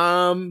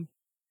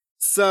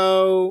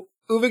 So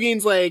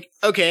Uvogin's like,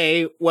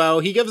 okay, well,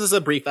 he gives us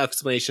a brief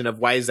explanation of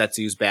why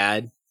Zetsu's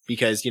bad,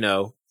 because, you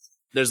know,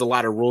 there's a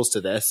lot of rules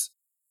to this.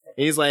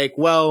 And he's like,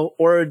 well,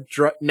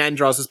 Nen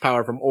draws his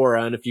power from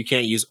aura, and if you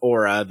can't use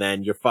aura,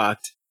 then you're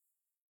fucked.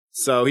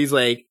 So he's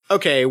like,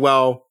 okay,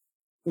 well,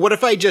 what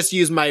if I just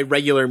use my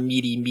regular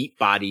meaty meat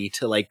body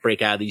to, like,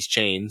 break out of these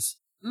chains?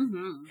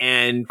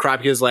 And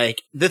Kroppika's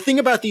like, the thing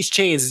about these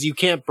chains is you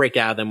can't break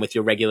out of them with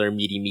your regular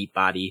meaty meat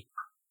body.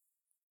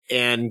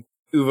 And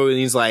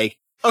Uvogin's like,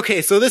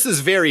 okay, so this is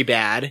very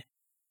bad.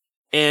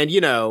 And, you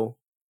know,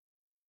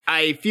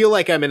 I feel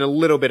like I'm in a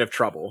little bit of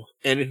trouble.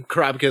 And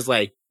Kroppika's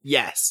like,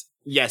 yes,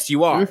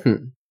 you are.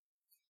 And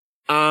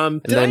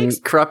then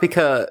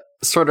Kroppika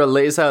sort of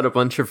lays out a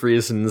bunch of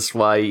reasons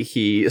why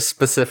he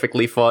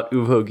specifically fought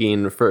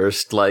Uvogin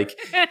first. Like,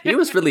 he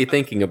was really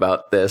thinking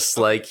about this.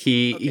 Like,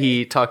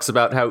 he talks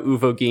about how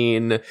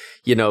Uvogin,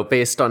 you know,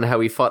 based on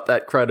how he fought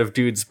that crowd of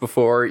dudes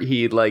before,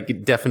 he,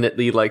 like,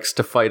 definitely likes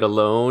to fight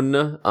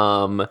alone.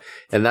 And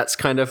that's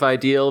kind of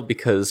ideal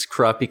because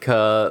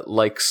Kroppika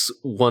likes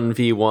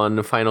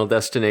 1v1 Final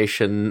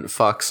Destination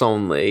Fox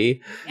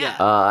only.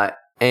 Yeah.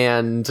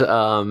 And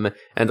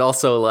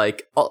also,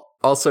 like,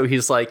 also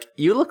he's like,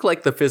 you look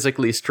like the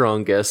physically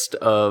strongest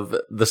of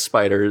the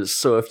spiders,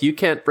 so if you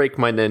can't break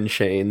my nen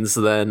chains,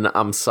 then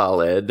I'm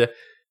solid.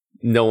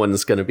 No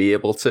one's gonna be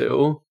able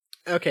to.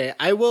 Okay,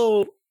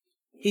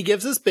 he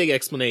gives this big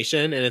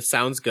explanation, and it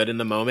sounds good in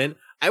the moment.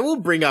 I will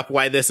bring up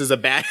why this is a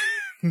bad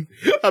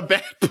a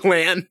bad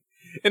plan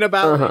in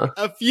about like,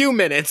 a few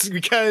minutes,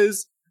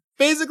 because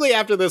basically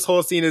after this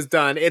whole scene is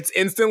done, it's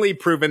instantly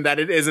proven that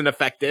it isn't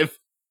effective.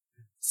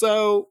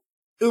 So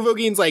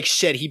Uvogin's like,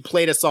 shit, he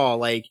played us all.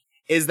 Like,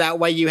 is that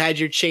why you had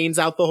your chains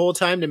out the whole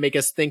time, to make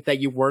us think that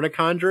you weren't a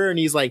conjurer? And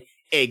he's like,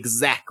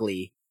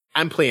 exactly.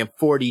 I'm playing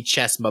 4D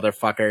chess,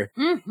 motherfucker.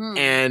 Mm-hmm.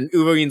 And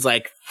Uvogin's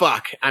like,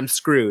 fuck, I'm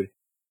screwed.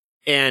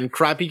 And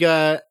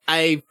Kurapika,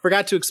 I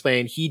forgot to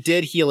explain, he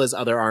did heal his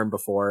other arm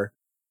before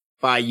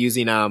by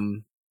using,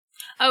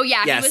 Oh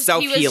yeah, he was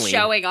self-healing.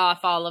 showing off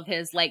all of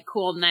his like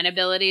cool Nen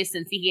abilities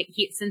since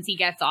he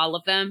gets all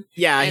of them.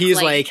 Yeah, It's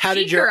he's like, how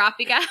did your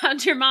Kurapika,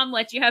 how'd your mom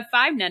let you have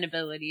 5 Nen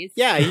abilities?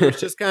 Yeah, he was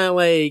just kind of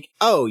like,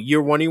 oh,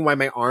 you're wondering why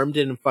my arm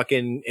didn't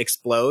fucking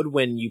explode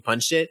when you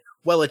punched it?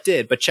 Well, it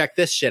did, but check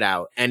this shit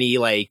out. And he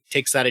like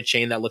takes out a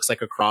chain that looks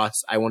like a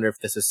cross. I wonder if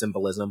this is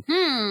symbolism.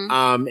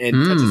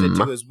 And touches it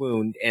to his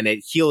wound and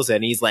it heals it.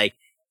 And he's like,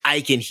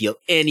 I can heal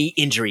any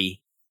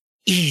injury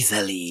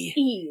easily.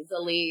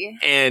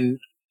 And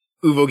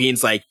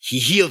Uvogin's like, he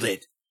healed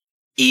it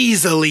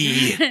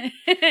easily.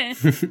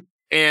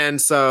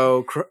 And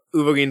so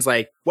Uvogin's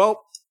like,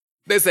 well,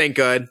 this ain't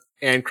good.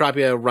 And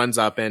Kurapika runs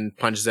up and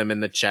punches him in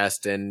the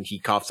chest and he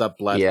coughs up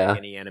blood like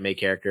any anime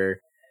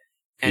character.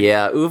 And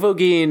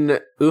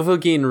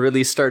Uvogin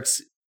really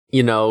starts,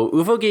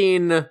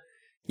 Uvogin,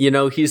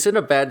 he's in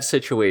a bad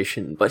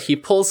situation, but he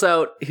pulls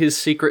out his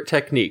secret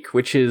technique,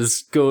 which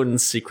is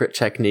Gon's secret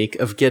technique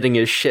of getting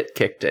his shit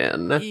kicked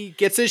in. He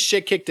gets his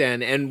shit kicked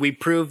in, and we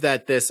prove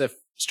that this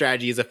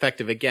strategy is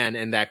effective again,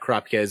 and that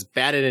Kurapika is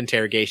bad at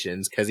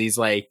interrogations, because he's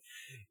like,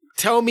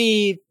 tell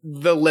me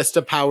the list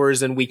of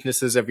powers and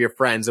weaknesses of your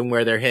friends and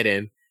where they're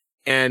hidden.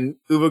 And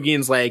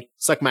Uvogin's like,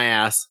 suck my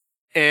ass.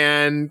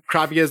 And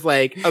Kurapika's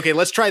like, okay,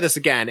 let's try this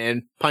again,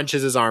 and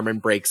punches his arm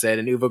and breaks it.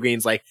 And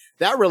Uvogin's like,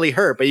 that really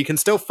hurt, but you can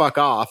still fuck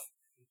off.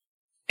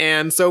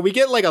 And so we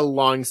get like a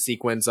long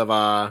sequence of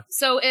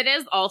So it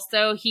is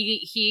also,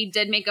 he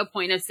did make a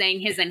point of saying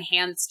his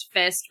enhanced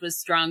fist was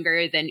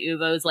stronger than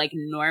Uvo's like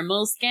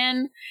normal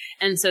skin.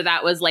 And so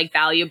that was like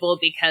valuable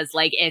because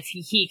like if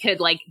he could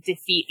like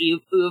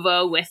defeat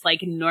Uvo with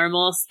like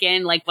normal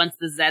skin, like once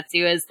the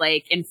Zetsu is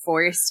like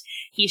enforced,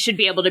 he should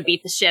be able to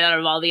beat the shit out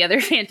of all the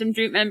other Phantom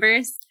Troop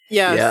members.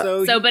 Yeah.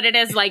 But it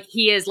is like,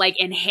 he is like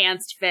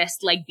enhanced fist,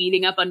 like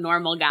beating up a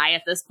normal guy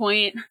at this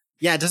point.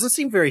 Yeah, it doesn't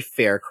seem very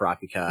fair,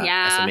 Kurapika,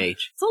 SMH.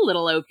 It's a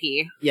little OP.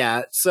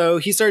 Yeah, so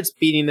he starts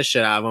beating the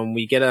shit out of him.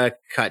 We get a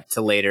cut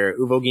to later.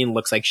 Uvogin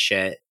looks like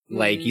shit.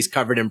 Like, he's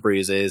covered in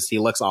bruises. He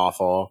looks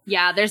awful.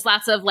 Yeah, there's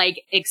lots of,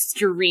 like,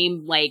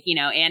 extreme, like,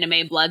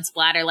 anime blood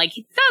splatter. Like,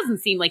 it doesn't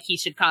seem like he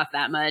should cough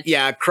that much.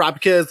 Yeah,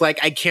 Kurapika is like,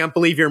 I can't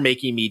believe you're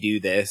making me do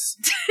this.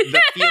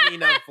 The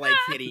feeling of, like,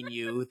 hitting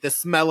you, the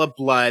smell of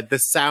blood, the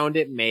sound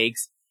it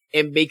makes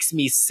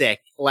me sick.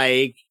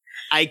 Like,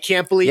 I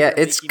can't believe. Yeah,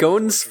 it's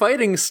Gon's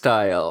fighting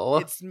style.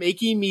 It's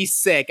making me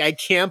sick. I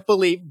can't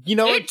believe. You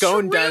know what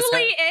Gon does? It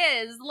truly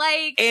is.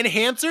 Like,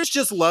 enhancers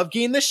just love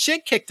getting the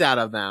shit kicked out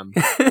of them.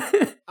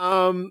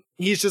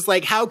 He's just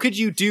like, how could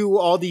you do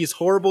all these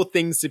horrible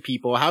things to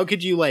people? How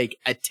could you like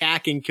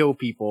attack and kill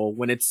people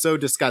when it's so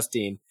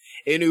disgusting?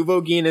 And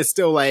Uvogin is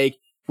still like,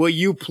 will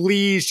you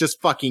please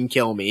just fucking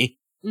kill me?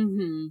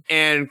 Mm-hmm.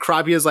 And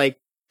Kurapika's like,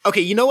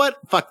 okay, you know what?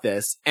 Fuck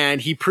this. And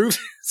he proves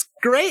his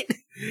great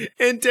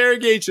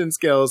interrogation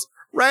skills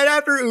right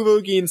after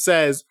Uvogin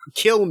says,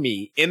 kill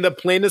me, in the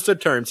plainest of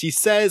terms. He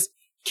says,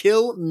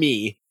 kill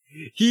me.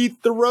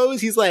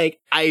 He's like,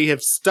 I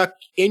have stuck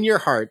in your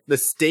heart the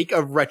stake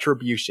of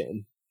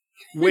retribution,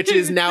 which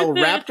is now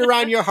wrapped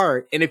around your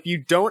heart. And if you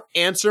don't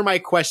answer my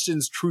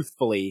questions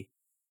truthfully,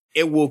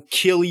 it will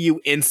kill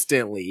you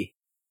instantly.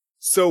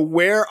 So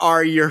where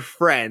are your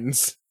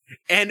friends?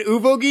 And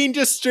Uvogin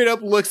just straight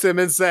up looks at him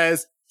and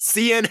says,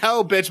 see you in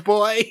hell, bitch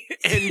boy,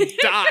 and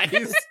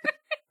dies.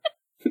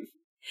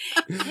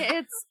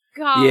 It's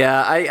gone.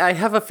 Yeah, I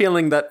have a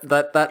feeling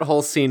that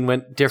whole scene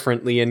went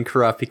differently in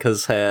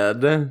Kurapika's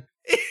head.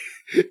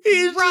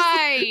 He's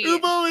right.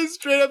 Uvo is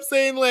straight up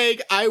saying,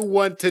 like, I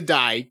want to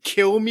die.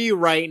 Kill me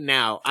right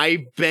now.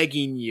 I'm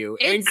begging you.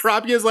 And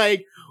Kurapika's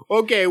like,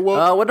 okay,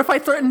 well. What if I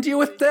threatened you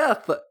with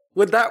death?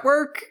 Would that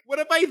work? What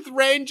if I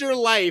threatened your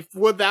life?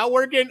 Would that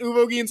work? And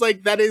Uvogin's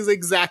like, that is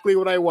exactly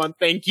what I want.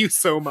 Thank you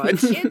so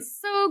much.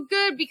 It's so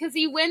good because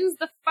he wins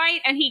the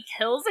fight and he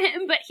kills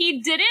him, but he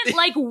didn't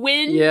like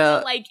win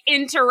Yeah. the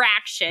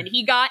interaction.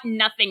 He got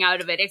nothing out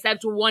of it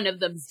except one of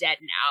them's dead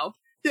now.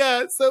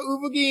 Yeah, so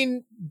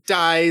Uvogin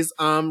dies.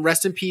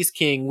 Rest in peace,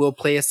 King. Will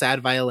play a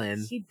sad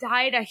violin. He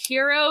died a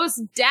hero's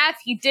death.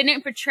 He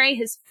didn't betray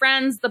his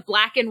friends. The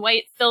black and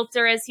white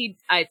filter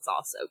it's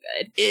also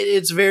good.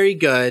 It's very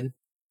good.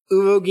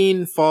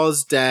 Uvogin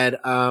falls dead.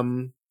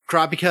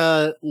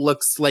 Kurapika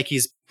looks like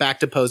he's back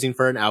to posing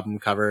for an album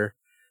cover.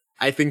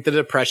 I think the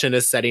depression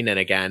is setting in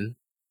again.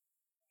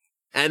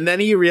 And then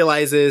he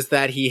realizes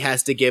that he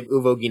has to give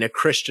Uvogin a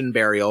Christian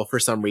burial for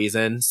some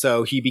reason,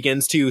 so he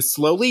begins to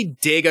slowly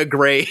dig a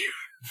grave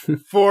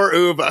for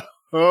Uvo.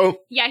 Oh,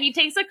 Yeah, he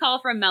takes a call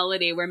from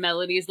Melody where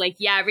Melody's like,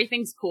 yeah,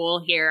 everything's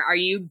cool here. Are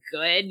you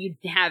good? You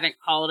haven't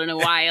called in a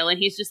while. And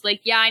he's just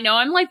like, yeah, I know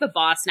I'm like the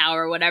boss now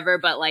or whatever,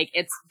 but like,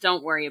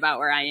 don't worry about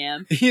where I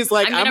am. he's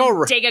like, I'm I'm gonna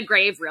alright. dig a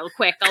grave real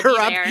quick. I'll be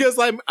there. Karapica's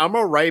like, I'm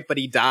alright, but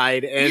he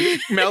died.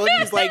 And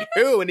Melody's like,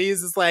 who? And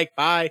he's just like,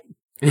 bye.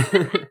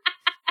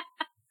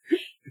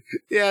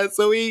 Yeah,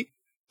 so he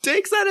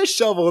takes out a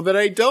shovel that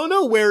I don't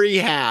know where he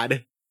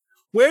had.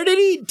 Where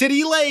did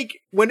he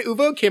like, when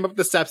Uvo came up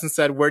the steps and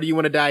said, where do you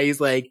want to die?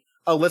 He's like,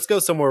 oh, let's go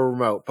somewhere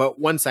remote. But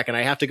 1 second,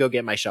 I have to go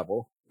get my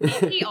shovel.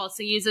 He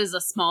also uses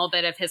a small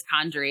bit of his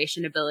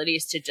conjuration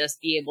abilities to just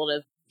be able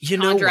to You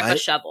know conjure up a what?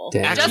 shovel.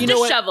 Damn. Just Actually, you know a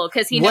what? shovel,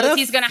 because he What knows a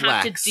he's going to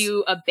have to flex.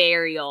 do a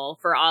burial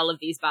for all of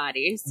these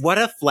bodies. What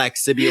a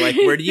flex to be like,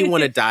 where do you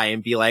want to die?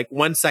 And be like,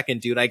 1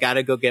 second, dude, I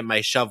gotta go get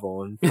my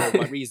shovel. And for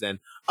what reason?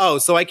 Oh,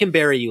 so I can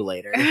bury you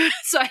later.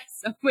 So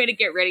it's a way to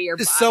get rid of your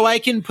body. So I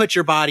can put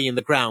your body in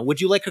the ground. Would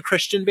you like a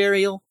Christian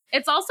burial?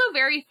 It's also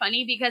very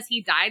funny because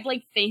he died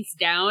like face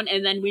down,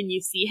 and then when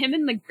you see him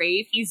in the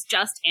grave, he's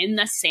just in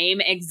the same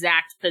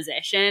exact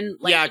position.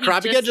 Like, yeah, he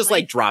Karapica just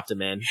like dropped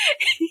him in.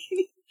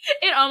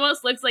 it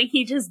almost looks like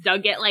he just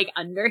dug it like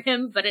under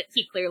him, but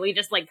he clearly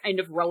just like kind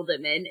of rolled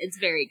him in. It's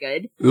very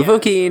good.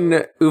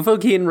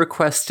 Uvogin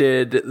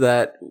requested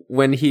that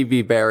when he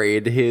be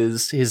buried,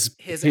 his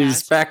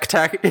ass. back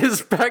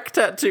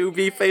tattoo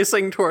be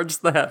facing towards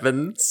the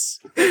heavens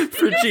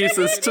for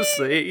Jesus to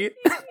see.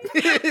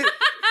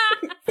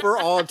 For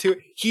all to,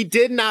 he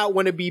did not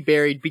want to be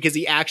buried because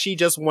he actually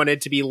just wanted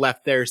to be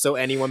left there so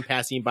anyone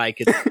passing by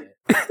could see it.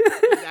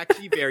 He's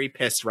actually very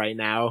pissed right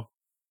now.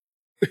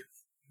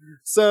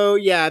 So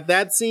yeah,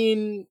 that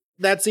scene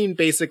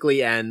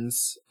basically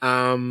ends.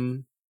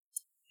 This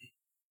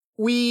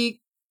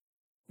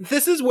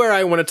is where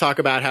I want to talk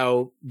about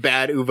how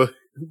bad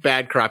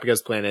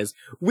Karapica's plan is.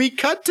 We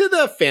cut to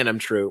the Phantom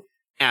Troop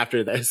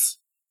after this.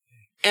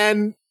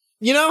 And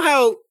you know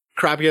how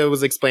Karapica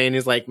was explaining,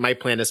 he's like, my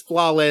plan is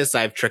flawless.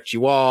 I've tricked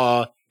you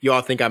all. You all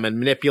think I'm a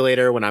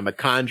manipulator when I'm a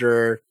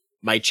conjurer.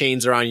 My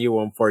chains are on you.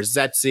 I'm for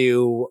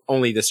Zetsu.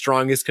 Only the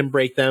strongest can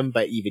break them,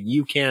 but even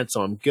you can't,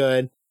 so I'm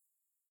good.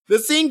 The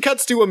scene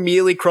cuts to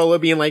immediately Chrollo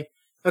being like,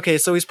 okay,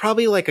 so he's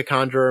probably like a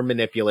conjurer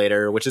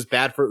manipulator, which is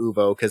bad for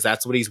Uvo because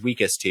that's what he's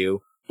weakest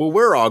to. But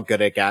we're all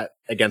good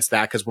against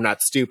that because we're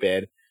not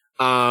stupid.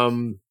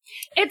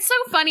 It's so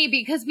funny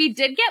because we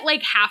did get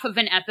like half of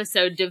an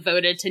episode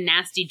devoted to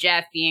Nasty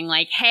Jeff being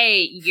like,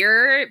 hey,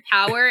 your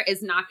power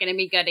is not going to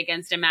be good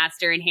against a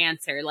master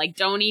enhancer. Like,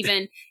 don't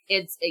even,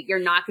 you're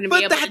not going to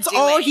be able to do it. But that's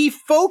all he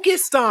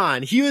focused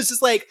on. He was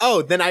just like,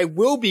 oh, then I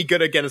will be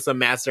good against a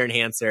master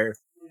enhancer.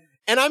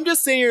 And I'm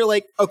just saying, you're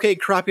like, okay,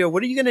 Karapica,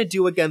 what are you going to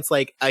do against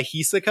like a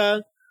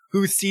Hisoka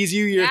who sees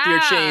you with your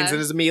chains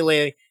and is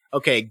immediately like,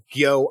 okay,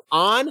 go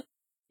on.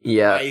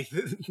 Yeah.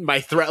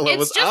 My threat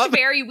level's It's just up.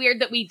 very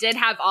weird that we did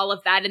have all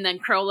of that, and then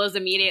Chrollo's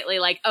immediately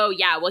like, oh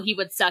yeah, well he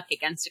would suck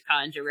against a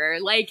conjurer.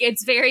 Like,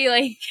 it's very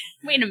like,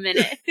 wait a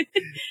minute.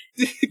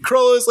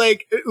 Chrollo's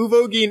like,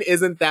 Uvogin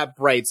isn't that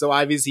bright, so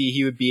obviously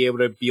he would be able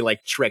to be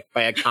like tricked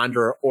by a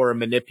conjurer or a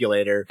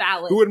manipulator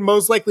Valid. who would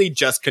most likely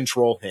just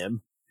control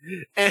him.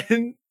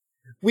 And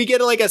we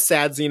get like a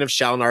sad scene of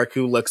Shalnark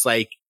who looks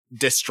like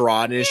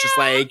distraught and it's just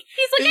like,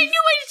 he's like, I knew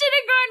I should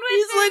have gone with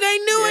he's him. like, I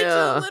knew I should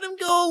have let him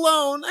go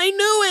alone. I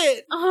knew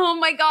it. Oh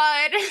my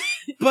god.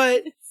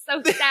 But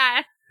So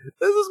sad.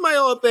 this is my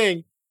whole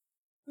thing.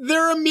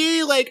 They're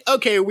immediately like,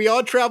 okay, we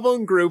all travel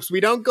in groups. We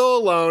don't go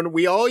alone.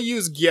 We all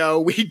use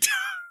Gyo.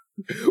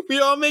 We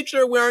all make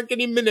sure we aren't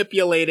getting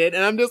manipulated.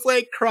 And I'm just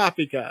like,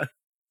 Karapica,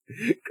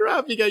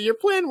 your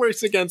plan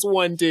works against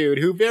one dude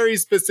who very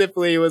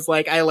specifically was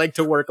like, I like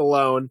to work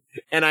alone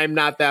and I'm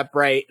not that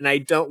bright and I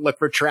don't look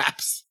for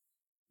traps.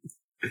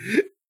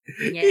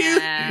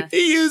 Yeah.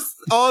 He used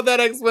all that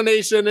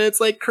explanation and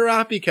it's like,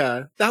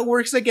 Karapica, that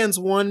works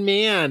against one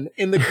man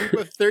in the group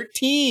of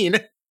 13.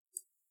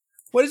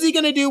 What is he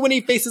gonna do when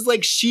he faces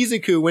like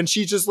Shizuku when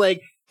she's just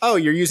like, oh,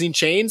 you're using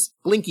chains?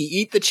 Blinky,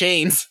 eat the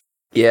chains.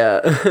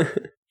 Yeah.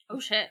 Oh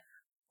shit.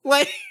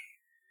 Like,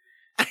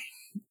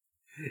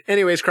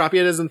 anyways,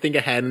 Karapica doesn't think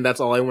ahead, and that's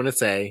all I want to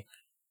say.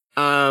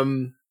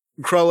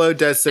 Chrollo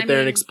does sit there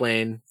and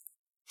explain.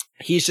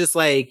 He's just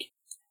like,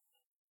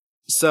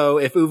 so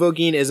if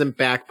Uvogin isn't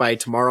back by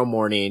tomorrow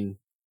morning,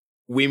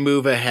 we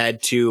move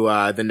ahead to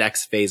the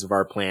next phase of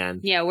our plan.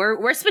 Yeah,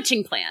 we're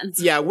switching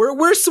plans. Yeah,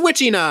 we're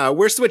switching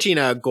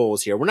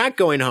goals here. We're not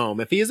going home.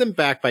 If he isn't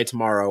back by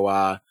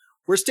tomorrow,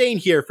 we're staying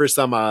here for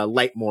some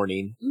light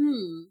mourning.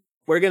 Mm.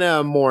 We're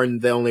gonna mourn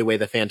the only way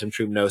the Phantom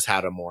Troop knows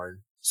how to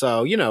mourn.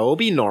 So, it'll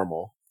be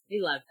normal. We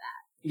love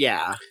that.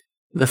 Yeah.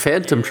 The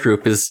Phantom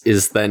Troop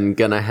is then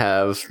gonna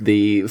have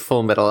the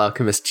Full Metal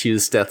Alchemist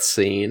choose death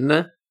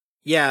scene.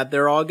 Yeah,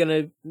 they're all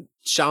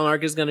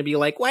Shalnark is gonna be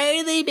like, why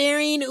are they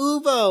burying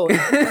Uvo? And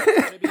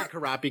it's gonna be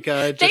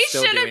Karapica. They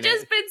should have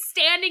just been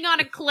standing on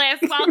a cliff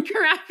while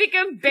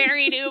Karapica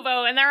buried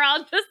Uvo, and they're all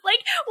just like,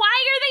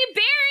 why are they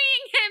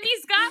burying him?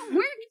 He's got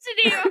work to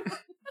do.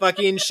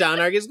 Fucking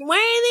Shalnark is, why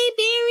are they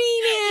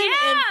burying him?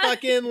 Yeah. And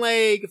fucking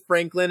like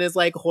Franklin is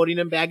like holding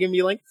him back and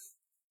be like,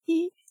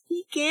 he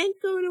he can't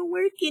go to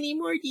work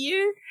anymore,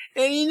 dear.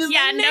 And he's just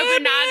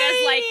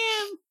Nobunaga's like,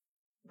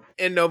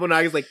 and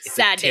Nobunaga's like, it's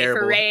sad day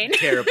for Rain.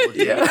 Terrible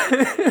day.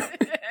 Yeah.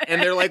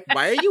 And they're like,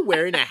 why are you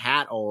wearing a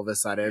hat all of a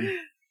sudden?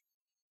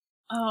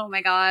 oh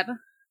my god.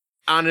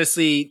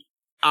 Honestly,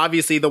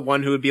 obviously the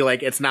one who would be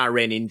like, it's not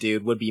raining,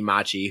 dude, would be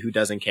Machi, who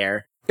doesn't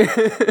care.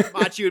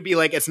 Machi would be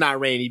like, it's not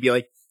raining. He'd be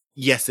like,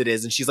 yes, it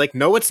is. And she's like,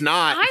 no, it's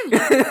not. He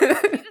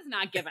does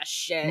not give a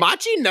shit.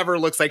 Machi never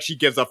looks like she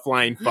gives a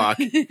flying fuck.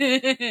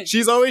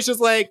 She's always just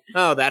like,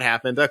 oh, that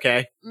happened.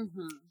 Okay.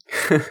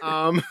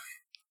 Mm-hmm.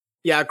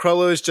 Yeah,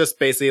 Chrollo is just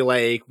basically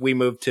like, we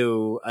move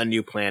to a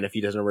new plan if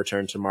he doesn't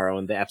return tomorrow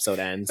and the episode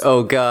ends.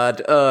 Oh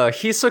god.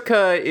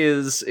 Hisoka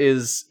is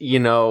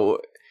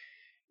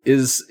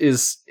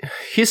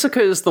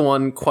Hisoka is the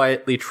one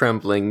quietly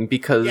trembling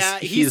because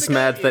he's Hisoka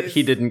mad that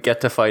he didn't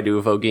get to fight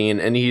Uvogin,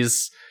 and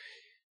he's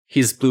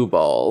blue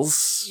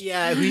balls.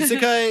 Yeah,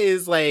 Hisoka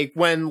is like,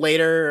 when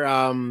later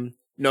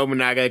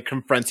Nobunaga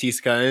confronts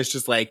Hisoka, and it's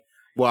just like,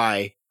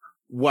 why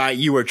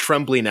you were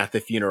trembling at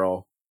the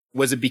funeral?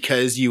 Was it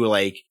because you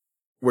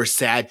were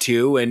sad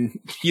too? And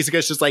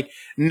Hisoka's just like,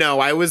 no,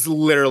 I was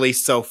literally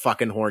so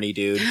fucking horny,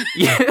 dude.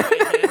 Yeah.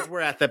 My hands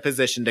were at the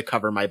position to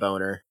cover my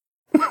boner.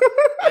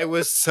 I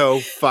was so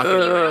fucking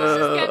This is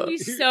gonna be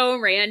so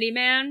randy,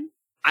 man.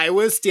 I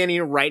was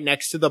standing right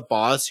next to the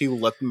boss who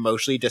looked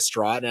emotionally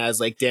distraught, and I was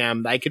like,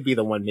 damn, I could be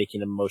the one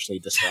making him emotionally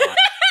distraught.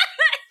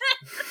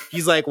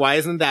 He's like, why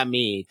isn't that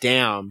me?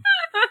 Damn.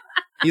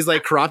 He's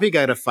like, Karapi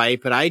got a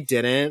fight, but I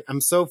didn't.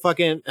 I'm so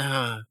fucking...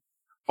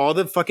 all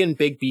the fucking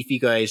big beefy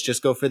guys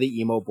just go for the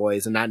emo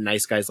boys and not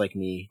nice guys like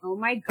me. Oh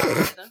my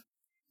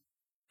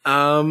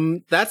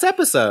god. That's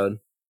episode.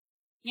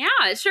 Yeah,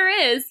 it sure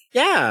is.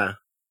 Yeah.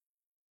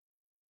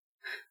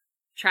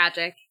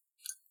 Tragic.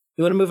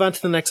 You want to move on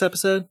to the next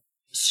episode?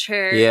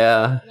 Sure.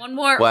 Yeah. One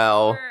more.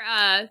 Wow.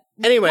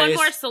 Anyways. One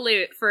more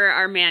salute for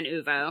our man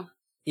Uvo.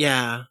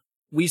 Yeah.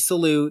 We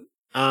salute.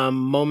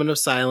 Moment of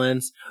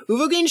silence.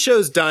 Uvogin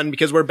show's done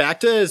because we're back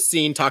to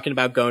scene talking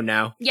about Gon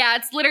now. Yeah,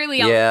 it's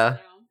literally all Yeah.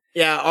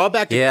 Yeah, all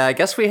back to... Yeah, I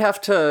guess we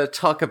have to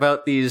talk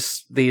about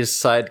these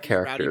side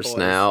characters boys.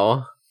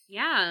 now.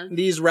 Yeah.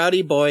 These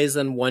rowdy boys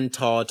and one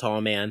tall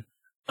man.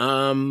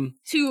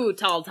 Two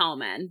tall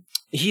men.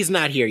 He's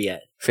not here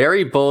yet.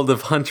 Very bold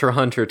of Hunter x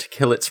Hunter to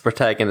kill its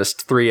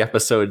protagonist 3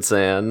 episodes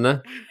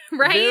in.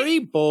 Right? Very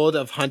bold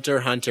of Hunter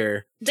x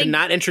Hunter to They-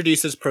 not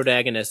introduce his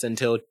protagonist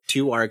until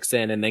 2 arcs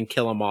in and then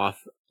kill him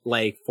off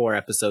 4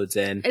 episodes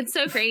in. It's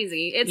so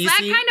crazy. It's You that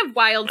see- kind of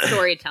wild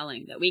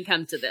storytelling that we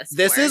come to this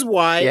This for. is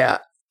why... Yeah.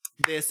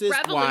 This is why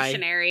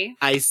revolutionary.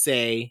 I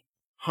say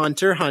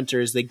Hunter x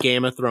Hunter is the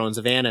Game of Thrones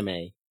of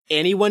anime.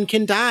 Anyone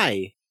can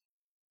die.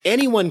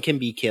 Anyone can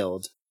be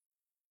killed.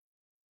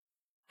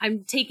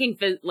 I'm taking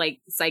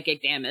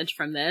psychic damage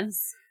from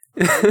this.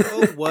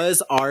 Uvo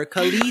was our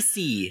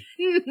Khaleesi.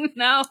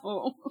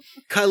 No.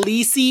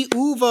 Khaleesi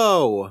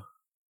Uvo.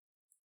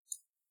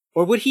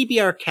 Or would he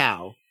be our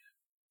cow?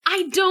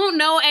 I don't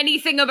know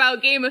anything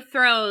about Game of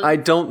Thrones. I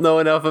don't know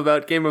enough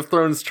about Game of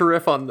Thrones to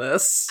riff on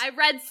this. I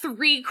read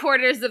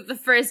 3/4 of the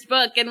first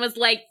book and was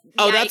like,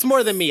 Oh, that's yikes.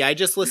 more than me. I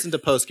just listened to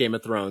post Game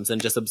of Thrones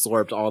and just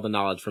absorbed all the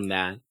knowledge from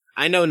that.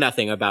 I know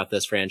nothing about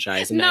this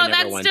franchise, and No, I never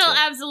that's want still to.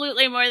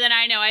 absolutely more than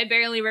I know. I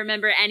barely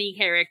remember any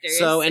characters.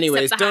 So,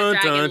 anyways, except the dun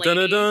hot dun dragon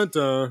dun dun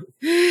lady.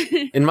 dun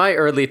dun. In my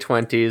early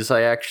 20s,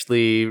 I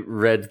actually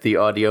read the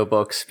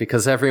audiobooks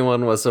because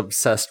everyone was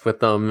obsessed with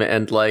them,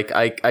 and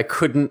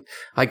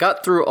I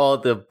got through all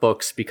the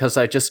books because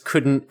I just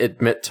couldn't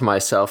admit to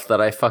myself that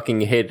I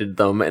fucking hated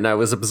them, and I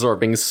was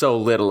absorbing so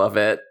little of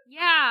it.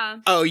 Yeah.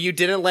 Oh, you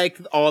didn't like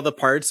all the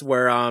parts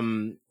where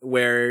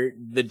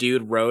the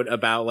dude wrote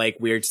about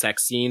weird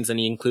sex scenes and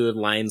he included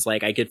lines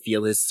like "I could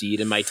feel his seed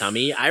in my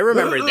tummy." I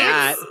remember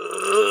that.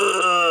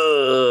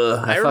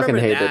 I fucking remember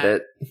hated that.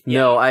 it.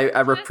 No, I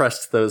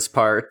repressed those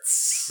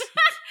parts.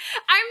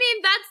 I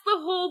mean, that's the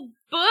whole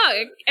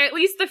book. At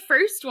least the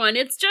first one.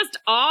 It's just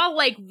all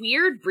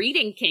weird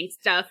breeding kink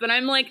stuff. And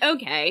I'm like,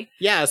 okay.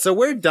 Yeah, so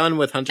we're done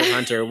with Hunter x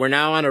Hunter. We're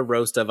now on a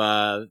roast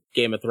of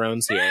Game of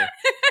Thrones here.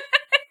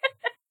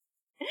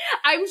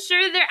 I'm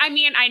sure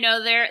I know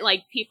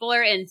people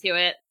are into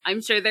it.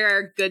 I'm sure there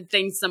are good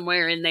things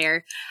somewhere in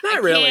there.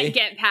 Not really. I can't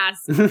get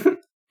past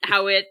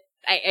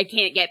I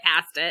can't get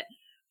past it.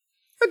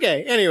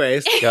 Okay,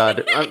 anyways.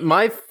 God,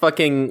 my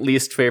fucking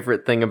least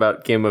favorite thing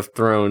about Game of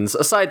Thrones,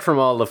 aside from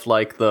all of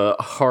the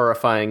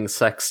horrifying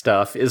sex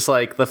stuff, is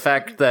the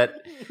fact that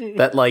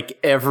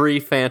every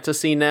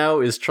fantasy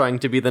now is trying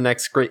to be the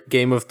next great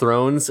Game of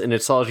Thrones, and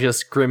it's all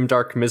just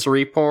grimdark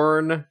misery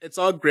porn. It's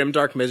all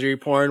grimdark misery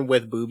porn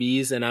with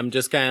boobies, and I'm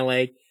just kind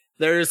of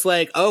there's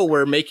oh,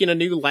 we're making a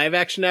new live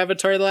action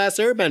Avatar: The Last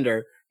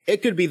Airbender.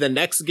 It could be the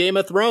next Game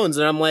of Thrones,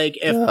 and I'm like,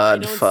 if I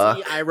don't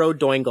see Iroh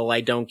Doingle,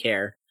 I don't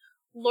care.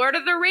 Lord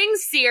of the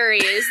Rings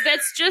series.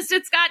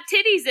 It's got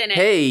titties in it.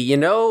 Hey, you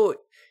know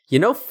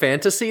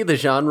fantasy, the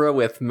genre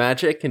with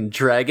magic and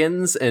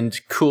dragons and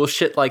cool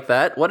shit like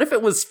that? What if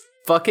it was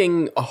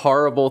fucking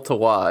horrible to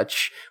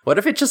watch? What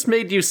if it just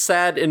made you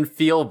sad and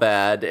feel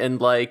bad and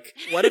like...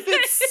 What if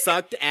it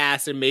sucked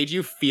ass and made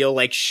you feel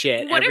like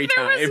shit What every if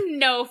there time? was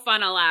no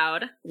fun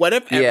allowed? What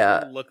if everyone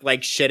Yeah. looked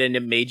like shit and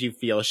it made you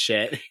feel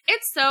shit?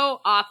 It's so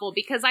awful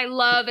because I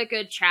love a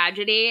good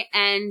tragedy,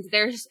 and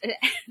there's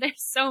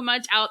so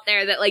much out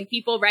there that like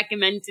people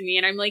recommend to me,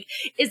 and I'm like,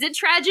 is it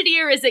tragedy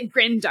or is it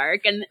grimdark?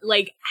 And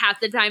like half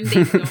the time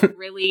they don't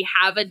really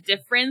have a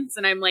difference,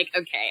 and I'm like,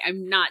 okay,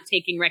 I'm not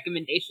taking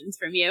recommendations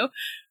from you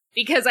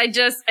because I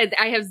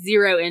have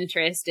zero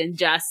interest in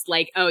just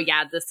like, oh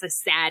yeah, this is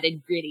sad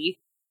and gritty.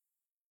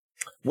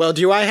 Well,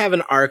 do I have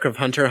an arc of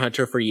Hunter x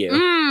Hunter for you?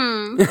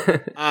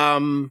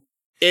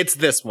 It's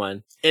this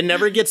one. It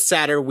never gets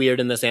sad or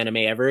weird in this anime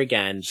ever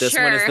again. This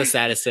one is the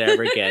saddest it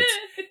ever gets.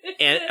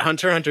 And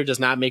Hunter x Hunter does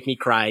not make me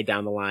cry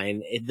down the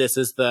line. This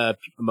is the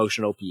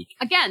emotional peak.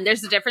 Again,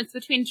 there's a difference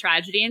between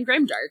tragedy and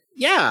grimdark.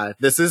 Yeah,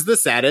 this is the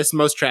saddest,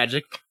 most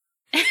tragic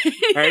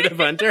part of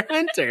Hunter x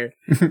Hunter.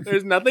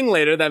 There's nothing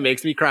later that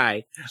makes me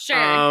cry.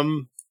 Sure.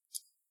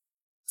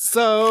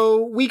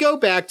 So we go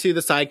back to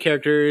the side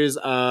characters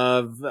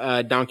of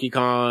Donkey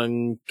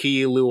Kong,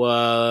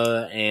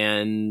 Killua,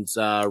 and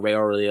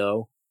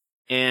Rayleigh,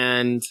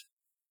 and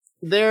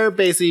they're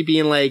basically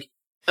being like,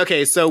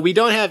 okay, so we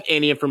don't have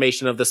any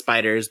information of the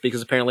spiders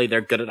because apparently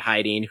they're good at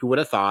hiding. Who would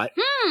have thought?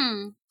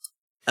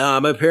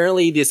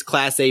 Apparently this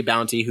Class A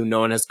bounty, who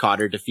no one has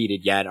caught or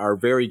defeated yet, are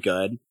very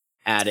good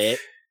at it.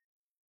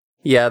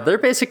 Yeah, they're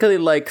basically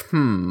like,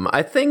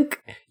 I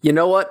think, you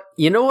know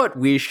what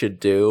we should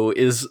do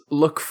is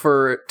look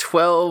for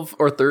 12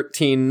 or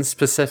 13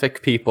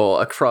 specific people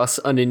across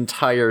an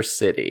entire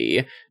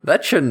city.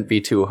 That shouldn't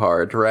be too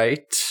hard,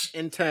 right?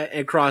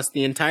 Across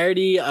the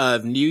entirety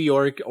of New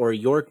York or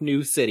York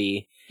New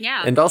City.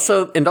 Yeah. And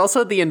also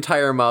the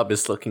entire mob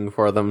is looking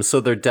for them, so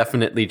they're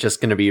definitely just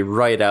going to be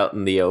right out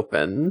in the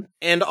open.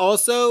 And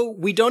also,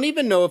 we don't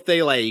even know if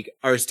they, like,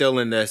 are still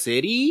in the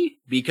city,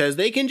 because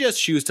they can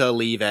just choose to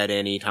leave at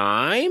any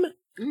time.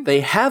 They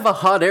have a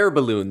hot air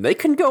balloon. They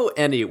can go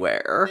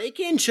anywhere. They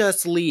can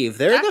just leave.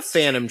 They're the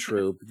Phantom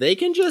Troop. They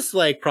can just,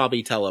 like,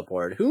 probably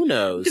teleport. Who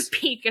knows? The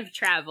peak of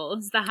travel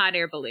is the hot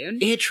air balloon.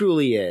 It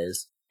truly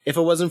is. If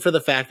it wasn't for the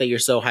fact that you're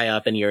so high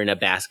up and you're in a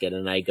basket,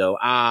 and I go,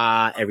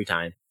 every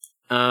time.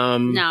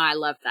 No, I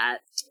love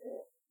that.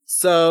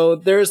 So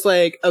there's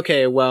like,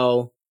 okay,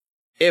 well,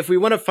 if we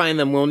want to find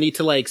them, we'll need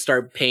to like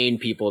start paying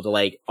people to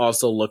like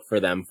also look for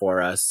them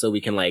for us so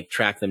we can like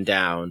track them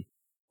down.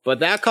 But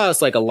that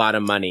costs like a lot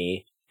of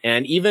money,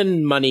 and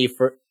even money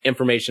for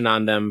information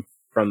on them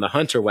from the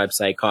Hunter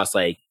website costs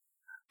like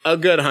a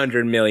good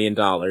 $100 million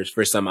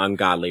for some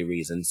ungodly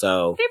reason.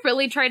 So They've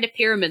really tried to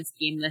pyramid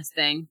scheme this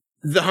thing.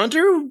 the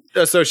Hunter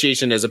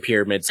Association is a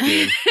pyramid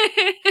scheme.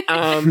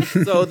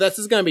 So this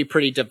is going to be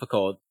pretty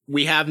difficult.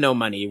 We have no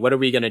money. What are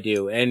we going to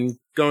do? And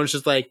Gon's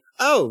just like,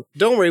 oh,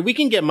 don't worry. We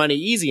can get money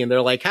easy. And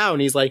they're like, how?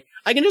 And he's like,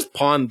 I can just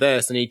pawn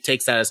this. And he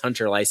takes out his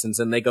Hunter license,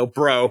 and they go,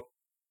 bro.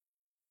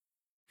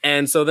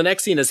 And so the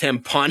next scene is him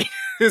pawning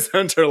his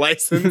Hunter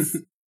license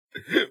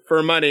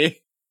for money.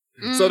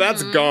 So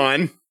that's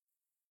gone.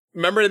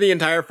 Remember the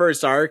entire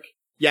first arc?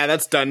 Yeah,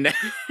 that's done now.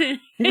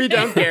 We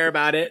don't care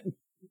about it.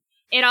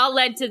 It all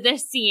led to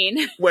this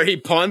scene. Where he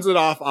pawns it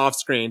off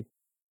screen.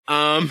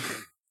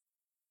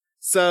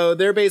 So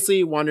they're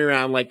basically wandering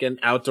around like an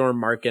outdoor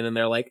market, and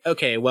they're like,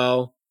 okay,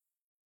 well,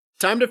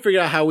 time to figure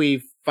out how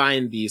we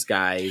find these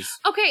guys.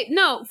 Okay,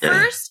 no,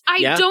 first, I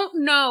Yeah?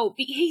 don't know.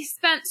 He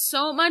spent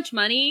so much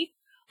money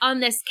on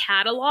this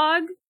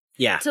catalog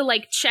Yeah. to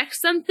like check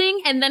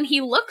something, and then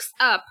he looks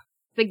up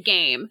the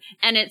game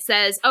and it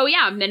says, oh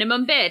yeah,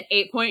 minimum bid,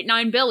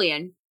 8.9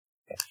 billion.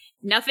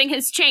 Nothing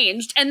has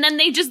changed. And then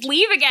they just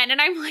leave again. And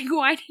I'm like,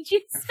 why did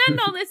you spend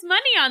all this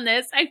money on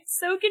this? I'm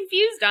so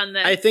confused on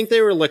this. I think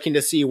they were looking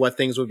to see what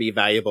things would be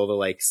valuable to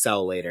like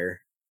sell later,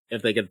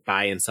 if they could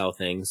buy and sell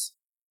things.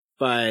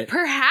 But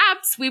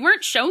Perhaps we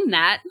weren't shown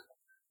that.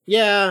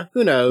 yeah,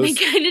 who knows? They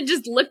kind of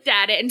just looked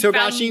at it and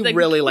Togashi found the...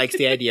 really likes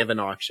the idea of an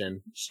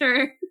auction.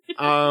 Sure.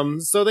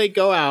 So they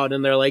go out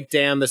and they're like,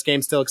 damn, this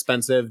game's still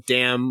expensive.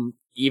 Damn,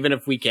 even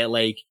if we get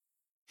like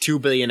 2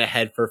 billion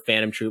ahead for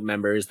Phantom Troop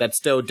members, that's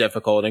still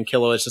difficult. And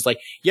Killua is just like,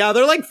 yeah,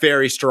 they're like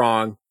very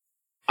strong.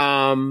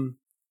 And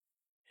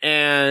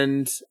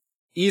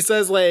he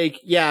says like,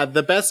 yeah,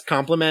 the best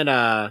compliment,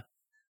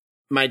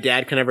 my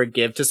dad can ever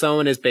give to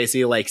someone is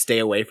basically like, stay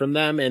away from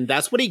them. And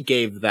that's what he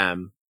gave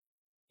them.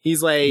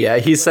 He's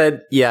like, he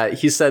said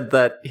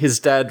that his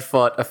dad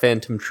fought a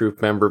Phantom Troop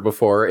member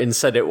before and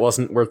said it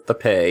wasn't worth the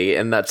pay.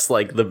 And that's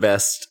like the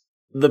best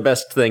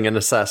thing an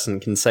assassin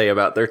can say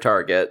about their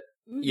target.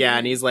 yeah,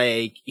 and he's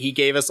like, he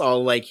gave us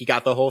all, like, he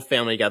got the whole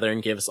family together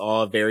and gave us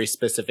all a very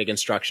specific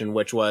instruction,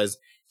 which was,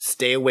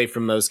 stay away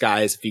from those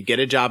guys. If you get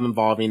a job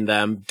involving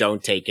them,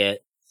 don't take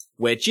it.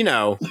 Which, you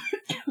know,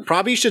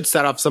 probably should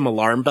set off some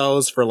alarm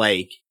bells for,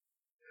 like,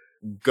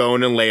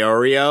 Gon and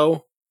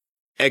Leorio.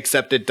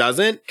 Except it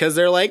doesn't, because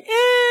they're like,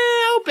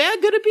 how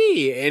bad could it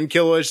be? And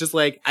Killua is just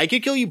like, I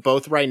could kill you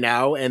both right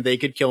now, and they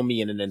could kill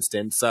me in an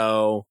instant.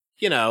 So,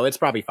 you know, it's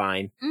probably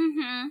fine.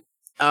 Mm-hmm.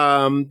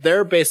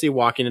 they're basically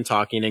walking and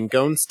talking, and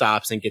Gon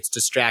stops and gets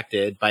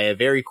distracted by a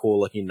very cool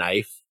looking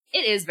knife.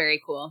 It is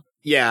very cool.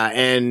 Yeah,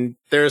 and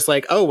there's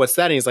like, oh, what's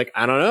that? And he's like,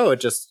 I don't know. It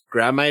just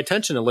grabbed my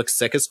attention. It looks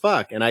sick as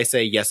fuck. And I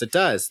say, yes, it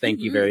does. Thank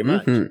you very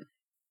much. Mhm.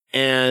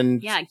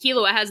 And Yeah,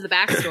 Killua has the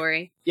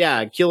backstory.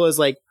 yeah, Killua's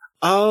like,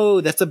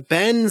 oh, that's a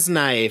Ben's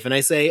knife. And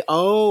I say,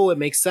 oh, it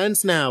makes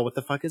sense now. What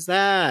the fuck is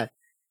that?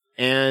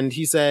 And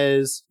he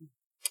says,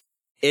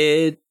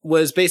 it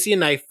was basically a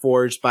knife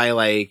forged by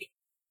like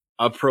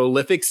a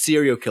prolific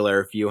serial killer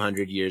a few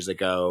hundred years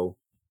ago,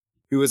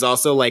 who was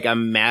also like a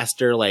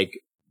master, like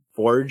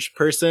forge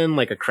person,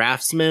 like a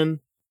craftsman.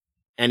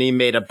 And he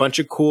made a bunch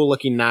of cool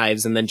looking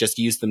knives and then just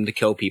used them to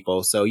kill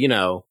people. So, you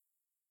know,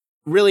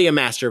 really a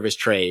master of his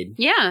trade.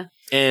 Yeah.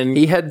 And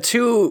He had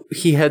two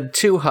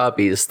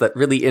hobbies that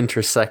really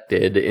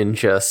intersected in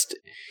just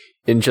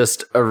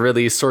a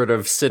really sort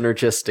of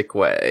synergistic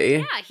way.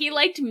 Yeah, he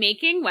liked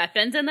making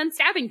weapons and then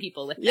stabbing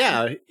people with them.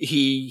 yeah,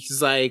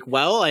 he's like,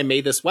 well, I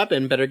made this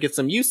weapon, better get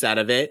some use out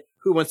of it.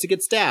 Who wants to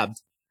get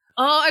stabbed?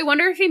 Oh, I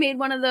wonder if he made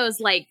one of those,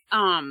 like,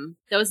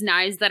 those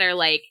knives that are,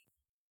 like,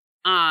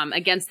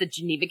 against the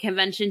Geneva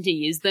Convention to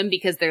use them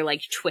because they're,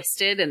 like,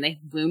 twisted and the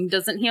wound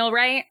doesn't heal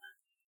right.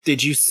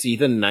 Did you see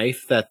the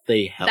knife that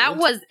they held? That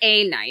was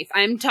a knife.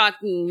 I'm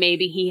talking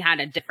maybe he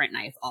had a different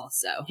knife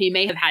also. He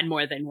may have had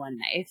more than one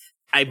knife.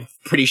 I'm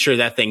pretty sure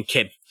that thing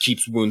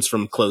keeps wounds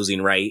from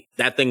closing right.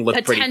 That thing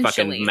looked pretty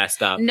Potentially. fucking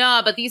messed up.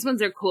 No, but these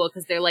ones are cool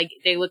because they're like,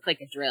 they look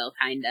like a drill,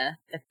 kinda.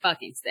 They're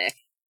fucking sick.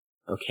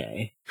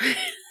 Okay.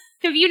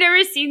 Have you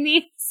never seen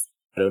these?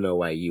 I don't know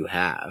why you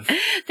have.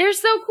 They're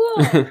so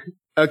cool.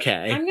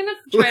 Okay. I'm gonna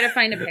try to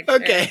find a picture.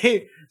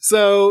 Okay.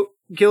 So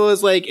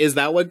Killua's like, is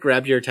that what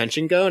grabbed your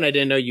attention, Go? And I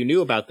didn't know you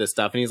knew about this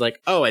stuff. And he's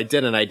like, oh, I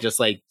didn't. I just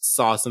like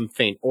saw some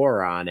faint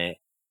aura on it.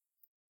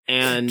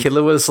 And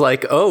Killa was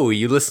like, oh,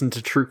 you listen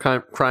to true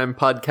crime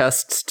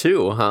podcasts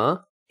too, huh?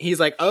 he's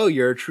like, oh,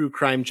 you're a true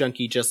crime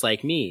junkie just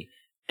like me.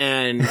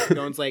 And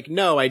Gon's like,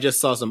 no, I just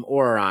saw some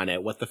aura on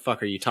it. What the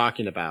fuck are you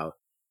talking about?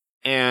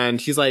 And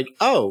he's like,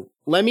 oh,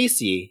 let me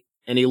see.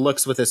 And he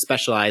looks with his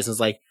special eyes and is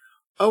like,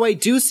 oh, I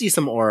do see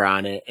some aura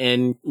on it.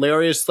 And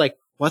Leoria's like,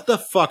 what the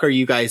fuck are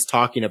you guys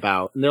talking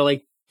about? And they're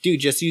like, dude,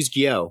 just use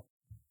Gyo.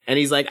 And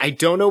he's like, I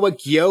don't know what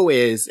Gyo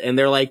is. And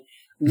they're like,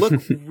 look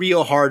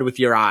real hard with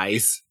your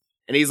eyes.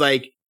 And he's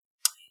like,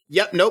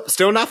 yep, nope,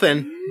 still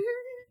nothing.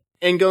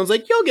 And Gon's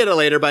like, you'll get it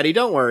later, buddy.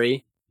 Don't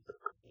worry.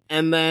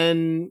 And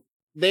then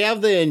they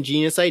have the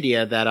ingenious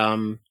idea that,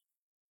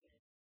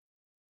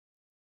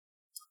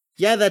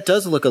 yeah, that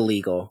does look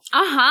illegal.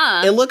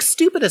 Uh-huh. It looks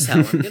stupid as hell.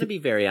 I'm gonna be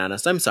very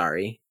honest. I'm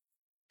sorry.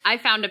 I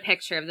found a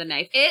picture of the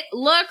knife. It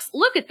looks,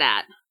 look at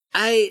that.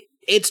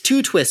 It's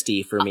too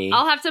twisty for me.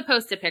 I'll have to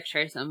post a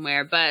picture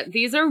somewhere, but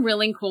these are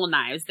really cool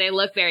knives. They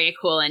look very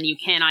cool and you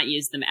cannot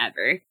use them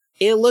ever.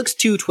 It looks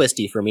too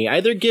twisty for me.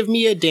 Either give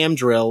me a damn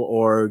drill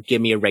or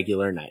give me a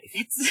regular knife.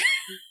 It's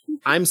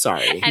I'm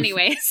sorry.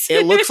 anyways.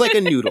 It looks like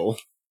a noodle.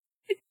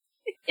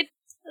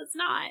 It's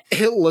not.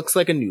 It looks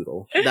like a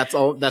noodle. That's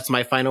all. That's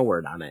my final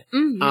word on it.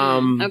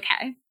 Mm-hmm.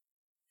 Okay.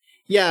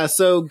 Yeah,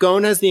 so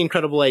Gon has the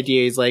incredible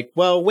idea. He's like,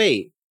 well,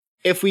 wait.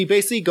 If we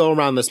basically go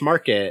around this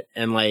market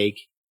and, like,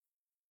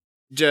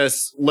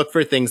 just look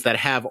for things that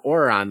have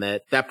aura on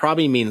it, that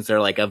probably means they're,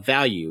 like, of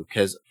value,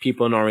 because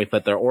people normally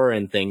put their aura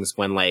in things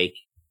when, like,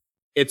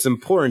 it's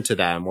important to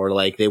them, or,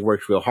 like, they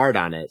worked real hard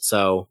on it.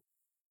 So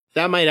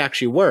that might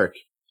actually work.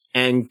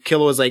 And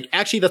Killua was like,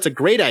 actually, that's a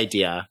great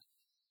idea.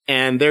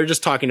 And they're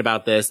just talking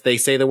about this. They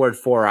say the word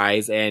Four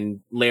Eyes, and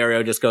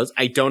Leorio just goes,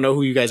 I don't know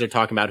who you guys are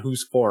talking about.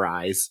 Who's Four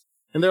Eyes?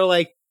 And they're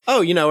like,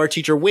 oh, you know, our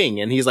teacher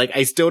Wing. And he's like,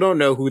 I still don't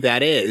know who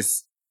that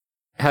is.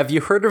 Have you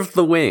heard of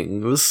the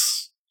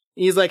Wings?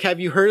 He's like,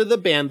 have you heard of the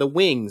band The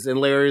Wings? And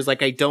Larry's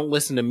like, I don't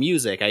listen to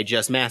music. I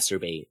just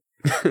masturbate.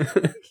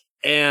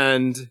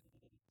 And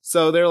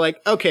so they're like,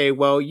 okay,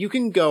 well, you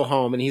can go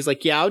home. And he's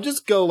like, yeah, I'll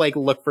just go like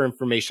look for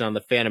information on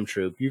the Phantom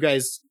Troop. You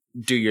guys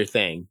do your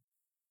thing.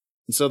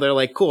 And so they're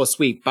like, cool,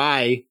 sweet,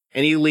 bye.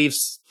 And he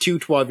leaves two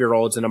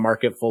 12-year-olds in a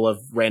market full of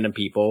random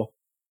people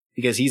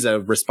because he's a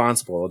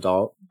responsible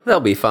adult. They'll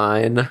be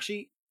fine.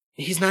 Actually,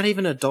 he's not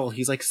even an adult.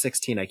 He's like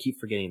 16. I keep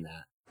forgetting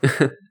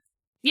that.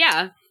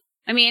 Yeah.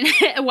 I mean,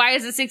 why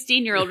is a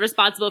 16-year-old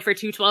responsible for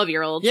two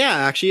 12-year-olds? Yeah,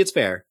 actually, it's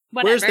fair.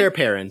 Whatever. Where's their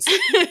parents?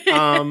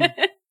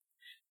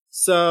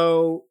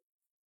 So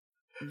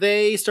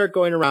they start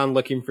going around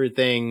looking for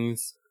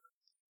things.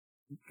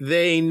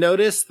 They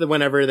notice that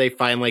whenever they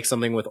find like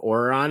something with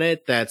aura on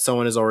it, that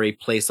someone has already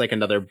placed like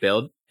another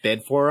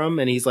bid for him.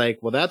 And he's like,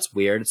 well, that's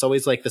weird. It's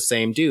always like the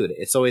same dude.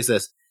 It's always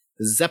this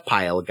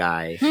Zepile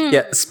guy.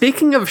 Yeah,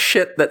 speaking of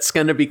shit that's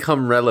going to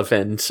become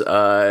relevant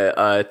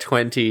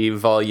 20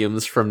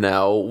 volumes from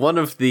now, one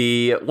of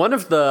the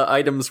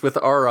items with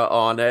aura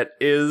on it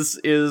is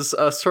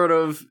a sort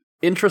of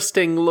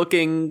interesting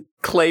looking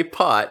clay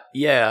pot.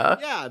 Yeah.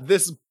 Yeah,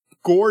 this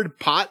gourd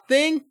pot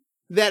thing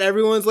that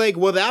everyone's like,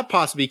 well, that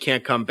possibly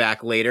can't come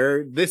back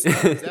later. This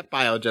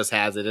Zepile just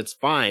has it. It's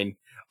fine.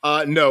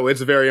 No,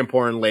 it's very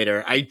important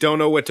later. I don't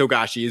know what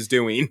Togashi is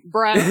doing.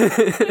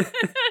 Bruh.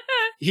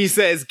 He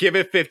says, give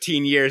it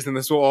 15 years and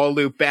this will all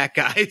loop back,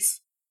 guys.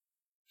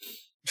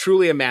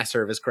 Truly a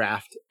master of his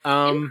craft.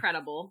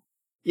 Incredible.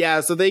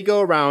 Yeah, so they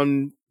go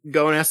around,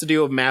 Gon has to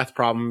do a math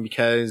problem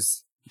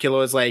because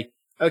Killua's like,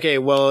 okay,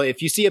 well,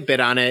 if you see a bid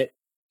on it,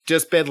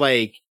 just bid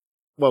like,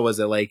 what was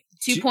it, like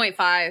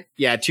 2.5.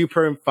 Yeah,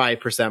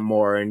 2.5%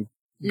 more. And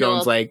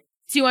Gon's like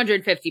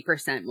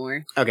 250%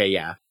 more. Okay,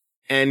 yeah.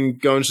 And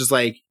Gon's just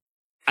like,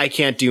 I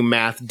can't do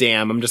math,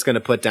 damn, I'm just gonna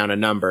put down a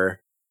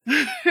number.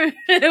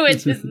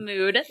 Which is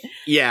mood.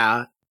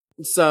 Yeah.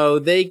 So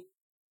they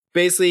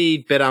basically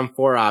bid on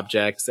 4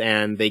 objects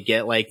and they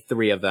get like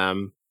 3 of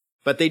them.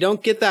 But they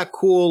don't get that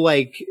cool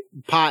like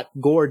pot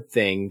gourd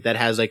thing that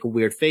has like a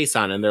weird face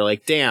on it. And they're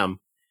like, damn,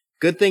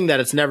 good thing that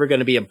it's never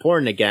gonna be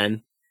important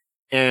again.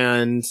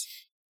 And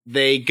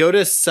they go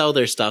to sell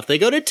their stuff. They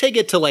go to take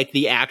it to like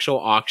the actual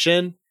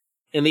auction.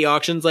 And the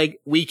auction's like,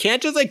 we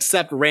can't just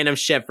accept random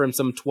shit from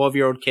some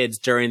 12-year-old kids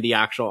during the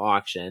actual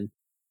auction.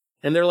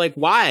 And they're like,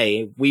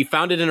 why? We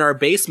found it in our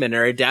basement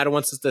and our dad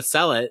wants us to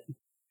sell it.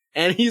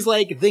 And he's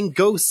like, then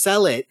go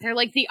sell it. They're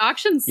like, the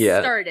auction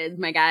started,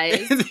 my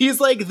guys. He's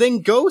like,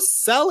 then go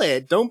sell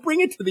it. Don't bring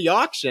it to the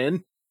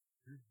auction.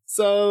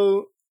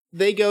 So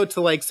they go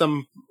to like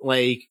some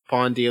like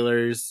pawn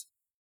dealers.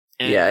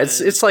 And yeah,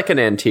 it's like an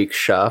antique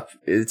shop.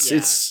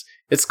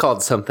 It's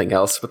called something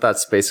else, but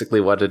that's basically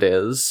what it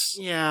is.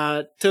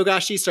 Yeah,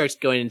 Togashi starts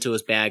going into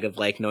his bag of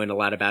like knowing a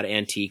lot about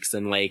antiques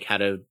and like how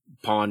to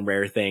pawn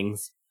rare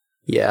things.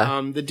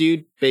 Yeah. The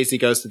dude basically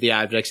goes to the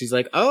objects. He's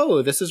like,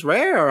 "Oh, this is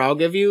rare. I'll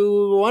give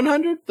you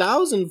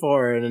 100,000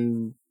 for it."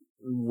 And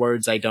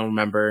words I don't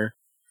remember.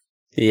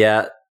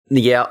 Yeah.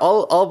 Yeah,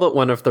 all but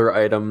one of their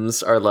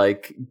items are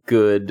like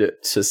good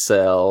to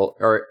sell,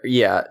 or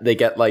yeah, they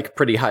get like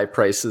pretty high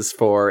prices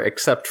for,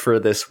 except for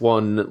this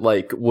one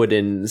like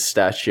wooden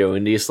statue,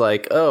 and he's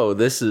like, "Oh,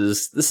 this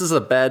is a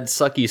bad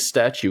sucky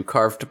statue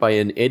carved by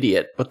an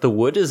idiot, but the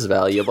wood is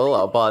valuable.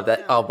 I'll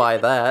buy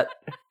that."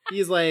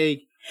 He's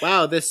like,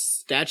 "Wow, this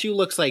statue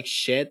looks like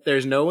shit.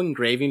 There's no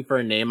engraving for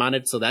a name on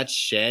it, so that's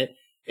shit.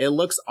 It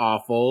looks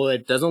awful.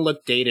 It doesn't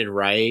look dated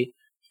right.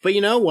 But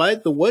you know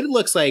what? The wood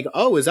looks like,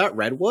 oh, is that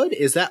redwood?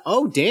 Is that,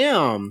 oh,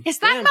 damn. Is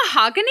that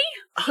mahogany?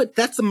 Oh,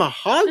 that's a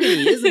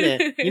mahogany, isn't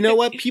it? You know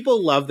what?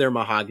 People love their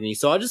mahogany.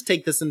 So I'll just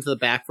take this into the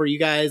back for you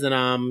guys and,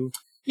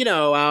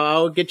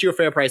 I'll get you a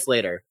fair price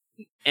later."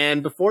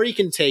 And before you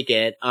can take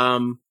it, a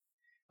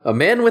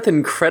man with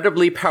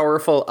incredibly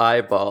powerful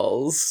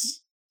eyebrows.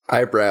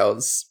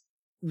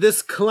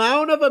 This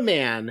clown of a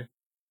man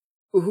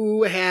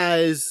who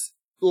has,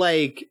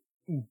 like,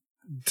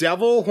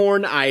 devil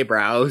horn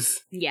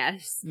eyebrows.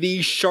 Yes.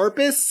 The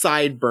sharpest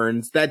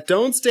sideburns that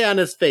don't stay on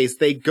his face.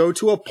 They go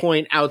to a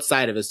point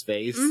outside of his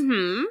face.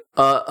 Mm-hmm.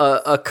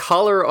 A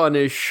collar on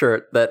his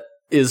shirt that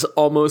is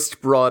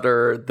almost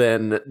broader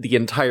than the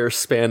entire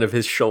span of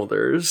his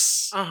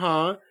shoulders.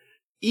 Uh-huh.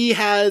 He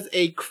has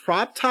a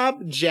crop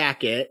top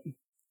jacket,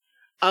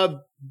 a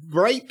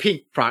bright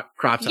pink crop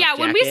top jacket. Yeah,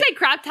 when we say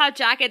crop top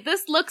jacket,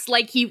 this looks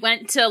like he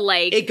went to,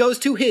 like... It goes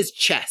to his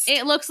chest.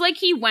 It looks like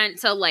he went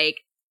to, like...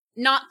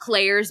 Not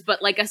Claire's,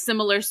 but like a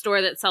similar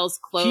store that sells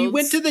clothes. He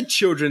went to the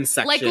children's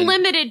section. Like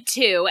Limited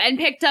Too, and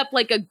picked up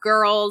like a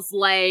girl's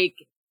like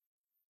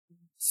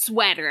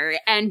sweater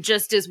and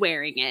just is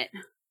wearing it.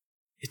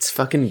 It's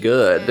fucking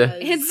good.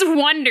 It's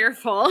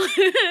wonderful.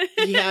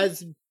 He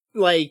has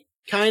like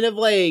kind of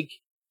like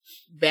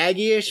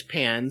baggy-ish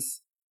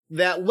pants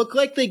that look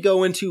like they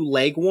go into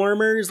leg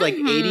warmers, like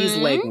 80s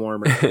leg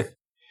warmers.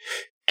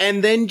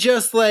 And then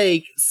just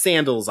like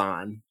sandals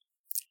on.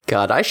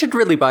 God, I should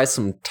really buy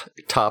some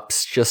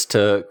tops just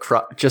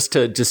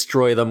to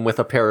destroy them with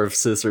a pair of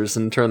scissors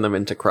and turn them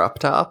into crop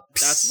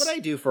tops. That's what I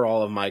do for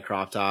all of my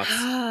crop tops.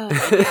 I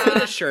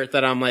get a shirt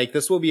that I'm like,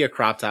 this will be a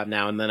crop top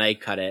now, and then I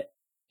cut it.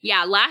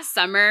 Yeah, last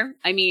summer,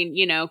 I mean,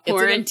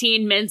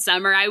 quarantine,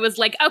 midsummer, I was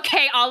like,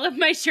 okay, all of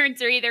my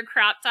shirts are either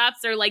crop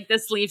tops or like the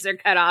sleeves are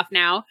cut off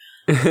now.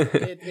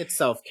 It's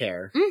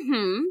self-care.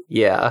 Mm-hmm.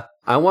 Yeah.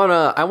 I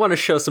wanna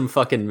show some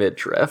fucking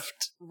midriff.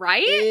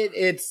 Right?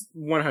 It's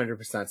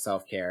 100%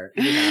 self-care.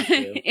 You have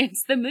to.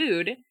 It's the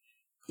mood.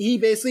 He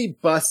basically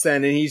busts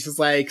in and he's just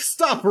like,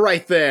 "Stop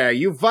right there!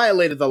 You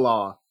violated the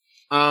law!"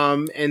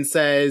 And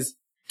says,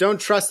 "Don't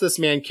trust this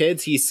man,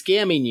 kids. He's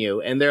scamming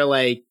you." And they're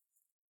like,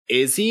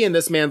 "Is he?" And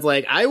this man's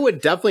like, "I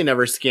would definitely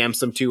never scam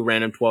some 2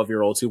 random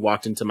 12-year-olds who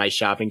walked into my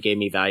shop and gave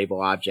me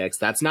valuable objects.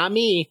 That's not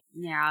me."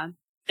 Yeah.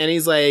 And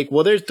he's like,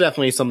 "Well, there's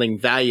definitely something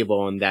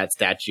valuable in that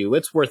statue.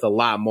 It's worth a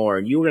lot more.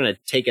 And you were going to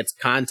take its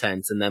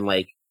contents and then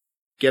like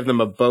give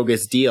them a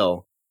bogus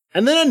deal."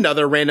 And then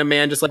another random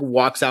man just like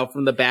walks out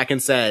from the back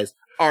and says,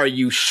 Are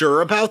you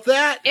sure about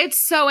that?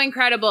 It's so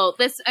incredible.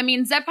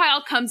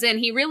 Zepile comes in,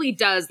 he really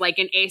does like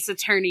an Ace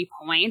Attorney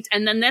point,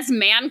 and then this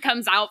man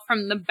comes out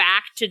from the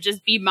back to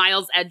just be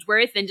Miles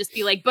Edgeworth and just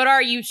be like, but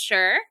are you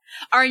sure?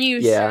 Are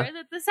you sure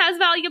that this has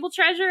valuable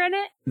treasure in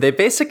it? They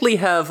basically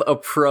have a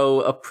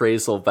pro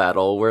appraisal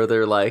battle where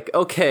they're like,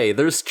 okay,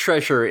 there's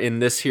treasure in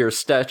this here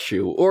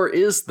statue. Or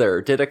is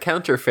there? Did a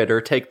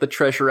counterfeiter take the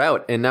treasure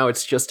out and now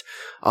it's just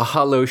a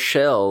hollow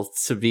shell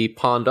to be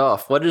pawned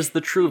off? What is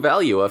the true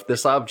value of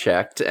this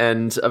object?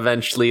 And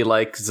eventually,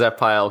 like,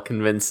 Zepile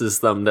convinces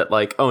them that,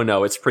 like, oh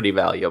no, it's pretty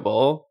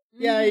valuable.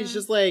 Yeah, he's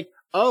just like,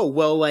 oh,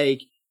 well,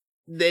 like,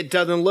 it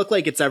doesn't look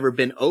like it's ever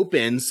been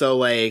opened, so,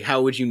 like,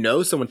 how would you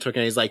know someone took it?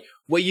 And he's like,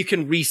 well, you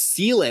can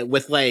reseal it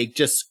with, like,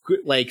 just,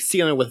 like,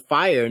 sealing it with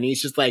fire. And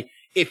he's just like,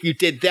 if you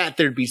did that,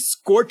 there'd be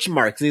scorch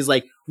marks. And he's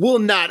like, well,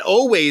 not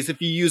always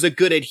if you use a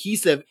good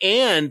adhesive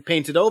and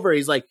paint it over.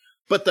 He's like,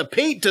 but the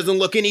paint doesn't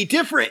look any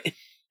different.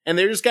 And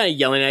they're just kind of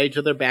yelling at each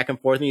other back and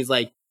forth. And he's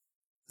like,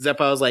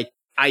 Zepile's like,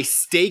 I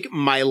stake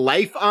my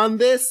life on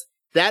this.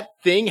 That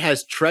thing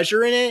has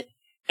treasure in it.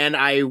 And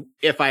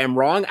if I am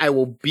wrong, I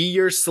will be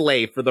your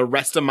slave for the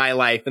rest of my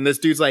life. And this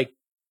dude's like,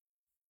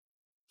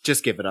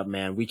 just give it up,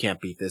 man. We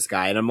can't beat this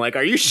guy. And I'm like,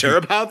 are you sure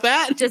about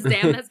that? Just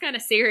damn, that's kind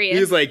of serious.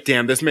 He's like,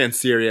 damn, this man's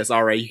serious.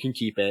 All right, you can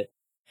keep it.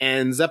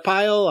 And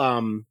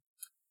Zepile,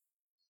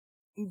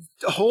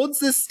 holds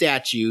this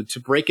statue to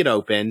break it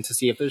open to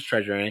see if there's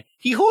treasure in it.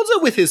 He holds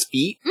it with his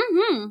feet.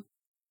 Mm-hmm.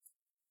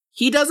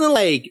 He doesn't,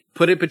 like,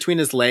 put it between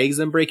his legs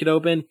and break it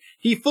open.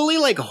 He fully,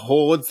 like,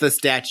 holds the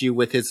statue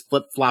with his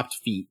flip-flopped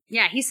feet.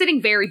 Yeah, he's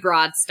sitting very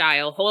broad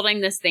style,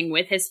 holding this thing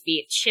with his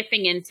feet,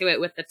 chipping into it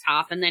with the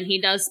top, and then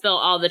he does spill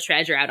all the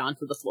treasure out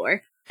onto the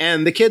floor.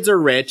 And the kids are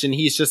rich, and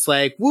he's just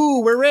like,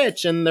 woo, we're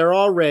rich, and they're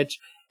all rich.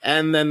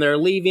 And then they're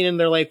leaving, and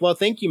they're like, well,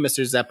 thank you,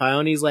 Mr. Zepile.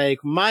 And he's like,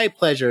 my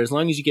pleasure, as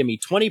long as you give me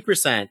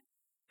 20%.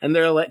 And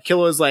they're like,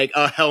 Killua's like,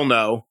 hell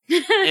no.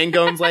 And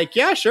Gon's like,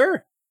 yeah,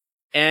 sure.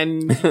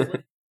 And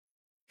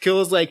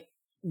Killua's like,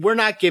 we're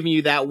not giving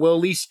you that. We'll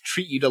at least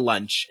treat you to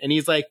lunch. And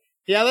he's like,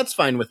 yeah, that's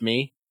fine with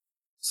me.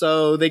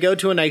 So they go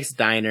to a nice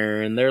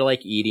diner and they're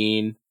like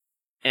eating.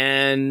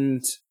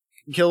 And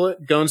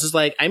Gon's is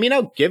like, I mean,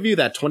 I'll give you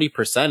that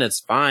 20%. It's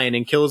fine.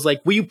 And Killua's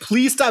like, will you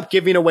please stop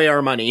giving away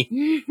our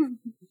money?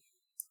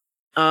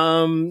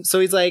 So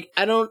he's like,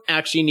 I don't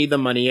actually need the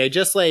money. I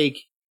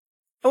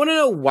want to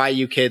know why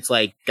you kids,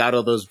 like, got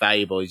all those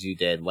valuables you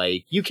did.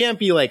 Like, you can't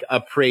be, like,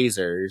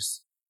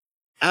 appraisers.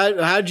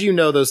 How'd you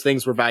know those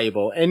things were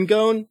valuable? And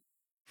Gon,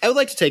 I would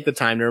like to take the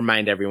time to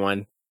remind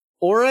everyone,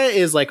 Aura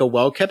is like a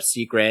well-kept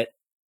secret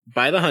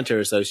by the Hunter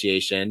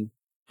Association.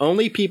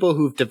 Only people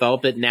who've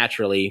developed it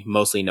naturally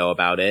mostly know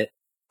about it,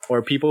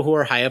 or people who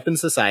are high up in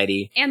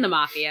society. And the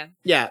Mafia.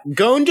 Yeah,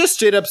 Gon just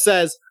straight up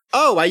says,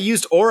 oh, I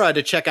used Aura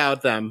to check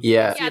out them.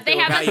 Yeah. Yeah, they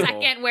have a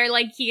second where,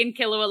 like, he and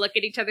Killua look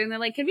at each other and they're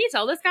like, can we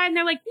tell this guy? And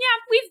they're like,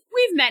 yeah,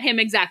 we've met him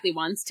exactly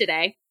once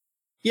today.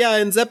 Yeah,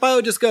 and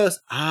Zepile just goes,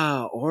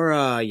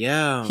 Aura,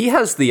 yeah. He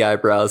has the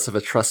eyebrows of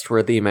a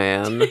trustworthy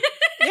man.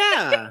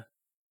 Yeah.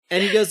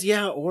 And he goes,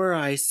 yeah, Aura,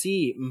 I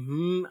see.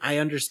 I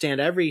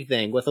understand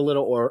everything, with a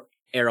little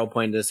arrow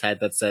pointed at his head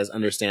that says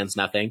understands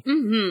nothing.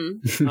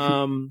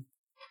 Mm-hmm.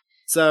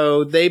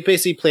 So they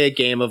basically play a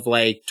game of,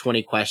 like,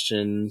 20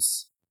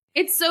 questions.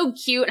 It's so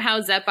cute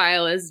how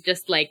Zepile is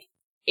just like,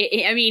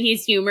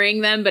 he's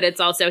humoring them, but it's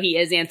also he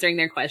is answering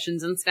their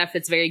questions and stuff.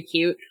 It's very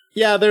cute.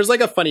 Yeah, there's,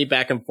 like, a funny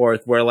back and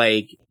forth where,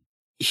 like,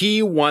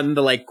 he won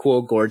the, like,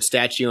 cool gourd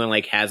statue and,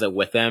 like, has it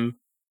with him.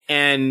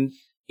 And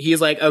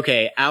he's like,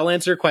 okay, I'll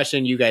answer a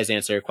question, you guys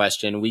answer a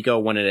question, we go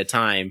one at a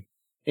time.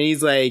 And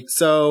he's like,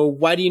 so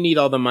why do you need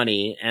all the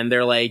money? And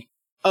they're like,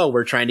 oh,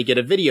 we're trying to get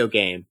a video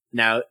game.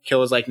 Now,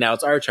 Killua's like, now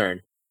it's our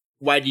turn.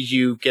 Why did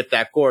you get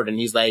that gourd? And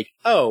he's like,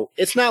 oh,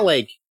 it's not,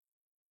 like,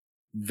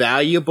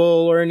 valuable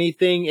or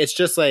anything. It's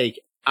just, like,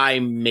 I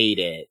made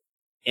it.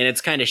 And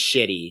it's kind of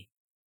shitty.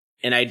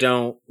 And I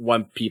don't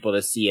want people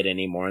to see it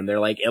anymore. And they're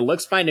like, it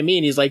looks fine to me.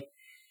 And he's like,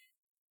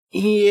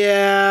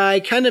 yeah, I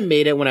kind of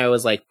made it when I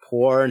was, like,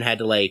 poor and had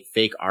to, like,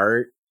 fake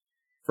art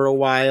for a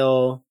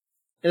while.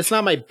 And it's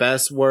not my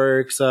best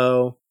work,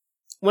 so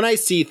when I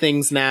see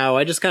things now,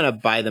 I just kind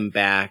of buy them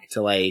back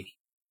to, like,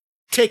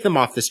 take them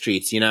off the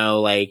streets, you know?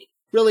 Like,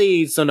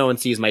 really, so no one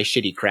sees my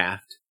shitty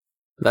craft.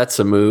 That's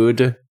a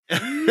mood.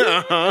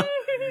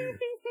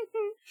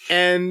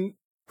 And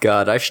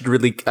God, I should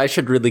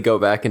really go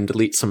back and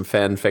delete some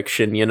fan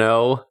fiction, you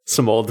know?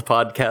 Some old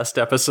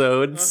podcast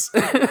episodes.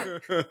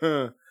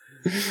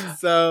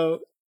 So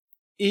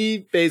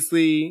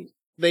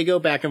they go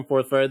back and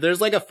forth for it. There's,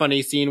 like, a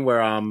funny scene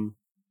where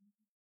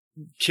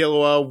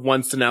Killua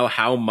wants to know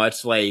how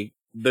much, like,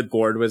 the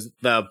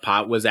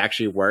pot was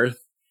actually worth.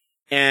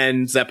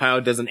 And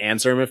Zepile doesn't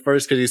answer him at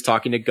first because he's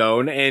talking to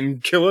Gon,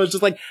 and Killua's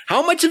just like,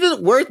 how much of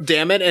it worth,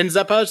 damn it? And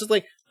Zepile's just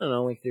like, I don't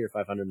know, like 300 or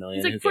 500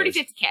 million. He's like 40,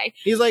 50K.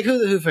 He's like,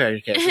 who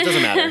cares? It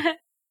doesn't matter.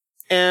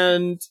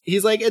 And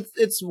he's like,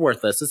 it's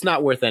worthless. It's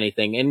not worth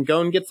anything. And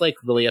Gon gets, like,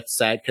 really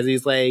upset because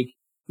he's like,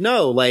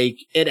 no, like,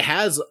 it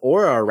has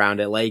aura around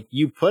it. Like,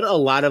 you put a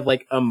lot of,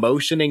 like,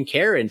 emotion and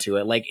care into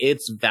it. Like,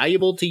 it's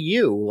valuable to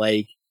you.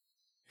 Like,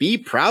 be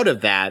proud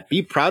of that.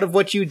 Be proud of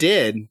what you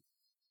did.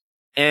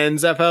 And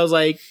Zeppo's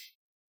like,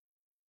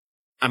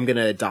 I'm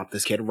gonna adopt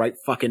this kid right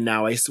fucking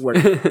now, I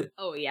swear.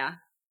 Oh, yeah.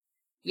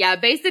 Yeah,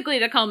 basically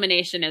the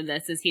culmination of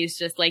this is he's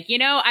just like,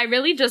 I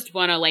really just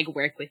want to, like,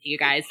 work with you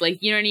guys. Like,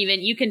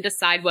 you can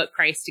decide what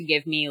price to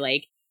give me,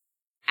 like,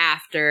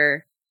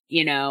 after,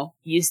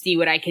 you see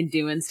what I can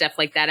do and stuff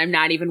like that. I'm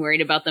not even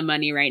worried about the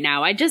money right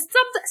now. I just,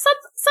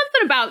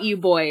 something about you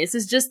boys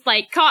is just,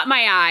 like, caught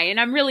my eye, and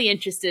I'm really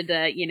interested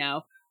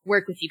to,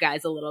 work with you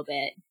guys a little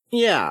bit.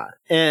 Yeah,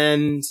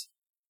 and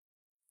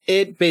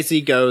it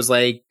basically goes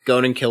like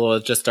Gon and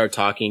Killua just start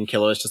talking.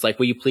 Killua is just like,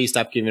 will you please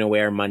stop giving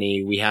away our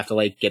money? We have to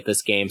like get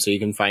this game so you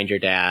can find your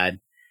dad.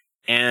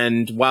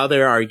 And while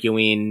they're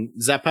arguing,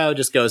 Zeppo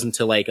just goes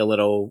into like a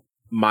little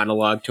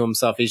monologue to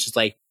himself. He's just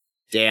like,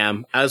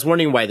 damn, I was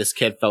wondering why this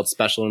kid felt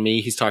special to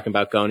me. He's talking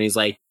about Gon. He's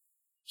like,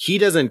 he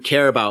doesn't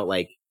care about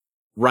like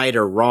right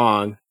or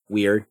wrong.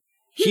 Weird.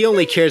 He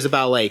only cares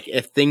about like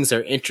if things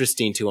are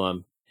interesting to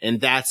him. And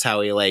that's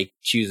how he like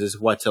chooses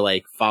what to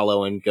like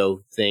follow and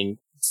go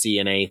see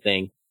in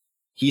anything.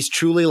 He's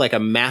truly like a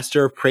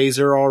master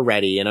appraiser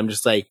already. And I'm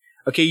just like,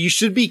 okay, you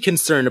should be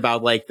concerned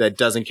about like the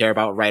doesn't care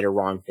about right or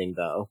wrong thing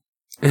though.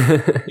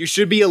 You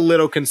should be a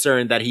little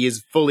concerned that he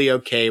is fully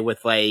okay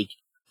with like,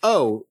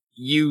 oh,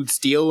 you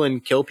steal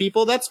and kill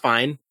people? That's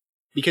fine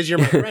because you're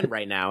my friend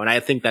right now. And I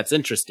think that's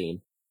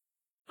interesting.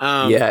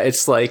 Yeah,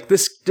 it's like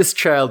this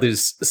child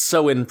is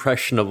so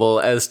impressionable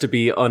as to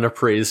be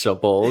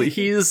unappraisable.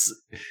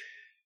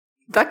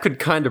 That could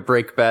kind of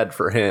break bad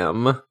for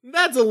him.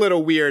 That's a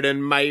little weird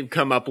and might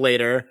come up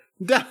later.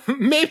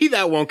 Maybe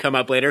that won't come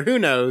up later. Who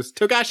knows?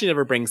 Togashi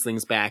never brings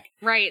things back.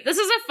 Right. This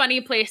is a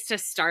funny place to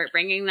start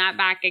bringing that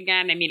back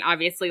again. I mean,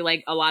 obviously,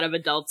 like, a lot of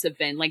adults have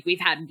been, like, we've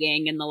had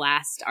Gang in the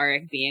last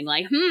arc being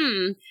like,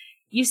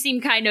 you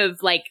seem kind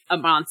of like a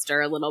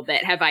monster a little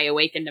bit. Have I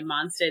awakened a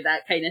monster?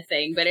 That kind of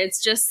thing. But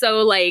it's just so,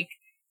 like,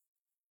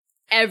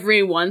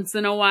 every once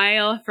in a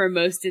while for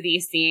most of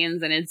these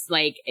scenes. And it's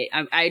like,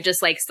 I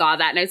just, like, saw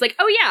that and I was like,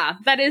 oh, yeah,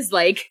 that is,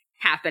 like,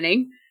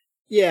 happening.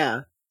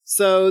 Yeah.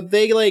 So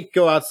they, like,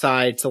 go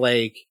outside to,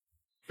 like,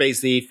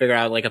 basically figure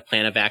out, like, a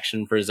plan of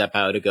action for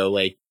Zeppo to go,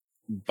 like,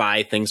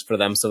 buy things for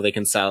them so they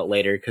can sell it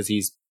later because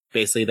he's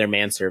basically their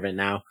manservant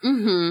now.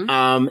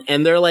 Mm-hmm.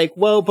 And they're like,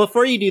 well,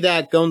 before you do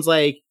that, Gon's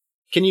like,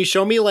 can you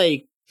show me,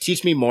 like,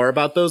 teach me more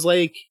about those,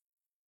 like,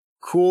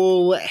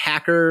 cool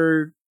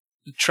hacker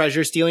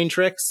treasure stealing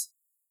tricks?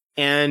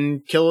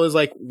 And Killua's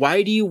like,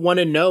 why do you want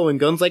to know? And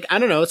Gon's like, I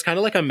don't know. It's kind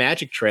of like a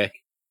magic trick,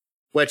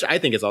 which I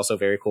think is also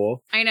very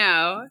cool. I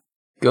know.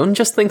 Gon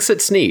just thinks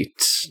it's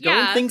neat.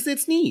 Gon thinks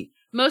it's neat.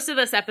 Most of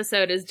this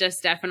episode is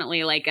just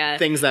definitely like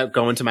things that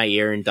go into my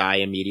ear and die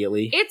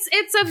immediately.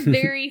 It's a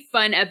very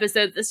fun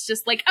episode that's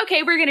just like,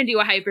 okay, we're gonna do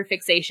a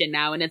hyperfixation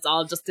now, and it's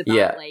all just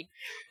about like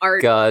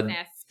art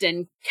theft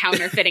and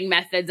counterfeiting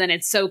methods, and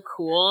it's so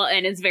cool,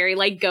 and it's very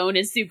like Gon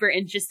is super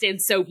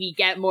interested, so we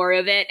get more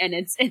of it, and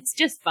it's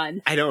just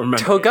fun. I don't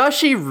remember.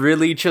 Togashi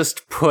really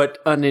just put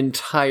an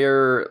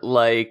entire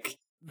like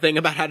thing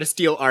about how to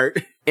steal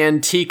art,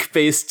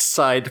 antique-based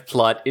side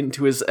plot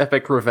into his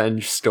epic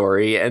revenge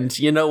story, and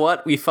you know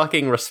what? We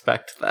fucking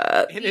respect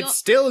that. And it's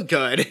still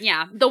good.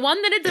 Yeah. The one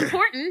that is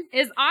important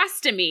is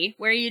ostomy,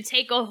 where you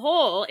take a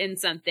hole in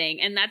something,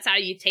 and that's how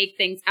you take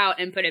things out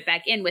and put it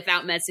back in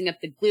without messing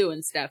up the glue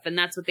and stuff, and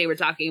that's what they were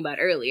talking about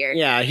earlier.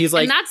 Yeah, he's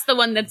like... And that's the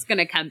one that's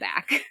gonna come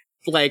back.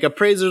 Like,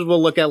 appraisers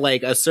will look at,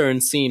 like, a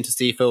certain scene to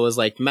see if it was,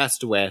 like,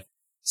 messed with.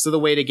 So the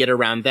way to get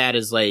around that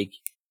is, like,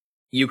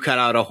 you cut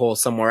out a hole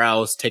somewhere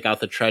else, take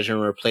out the treasure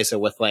and replace it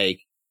with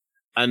like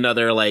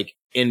another like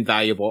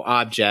invaluable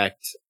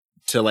object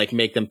to like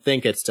make them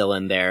think it's still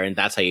in there. And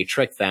that's how you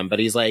trick them. But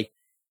he's like,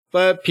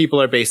 but people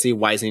are basically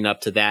wising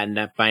up to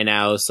that by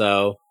now.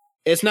 So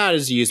it's not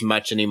as used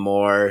much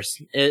anymore.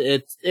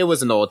 It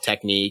was an old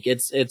technique.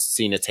 It's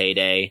seen its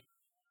heyday.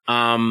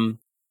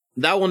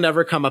 That will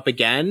never come up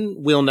again.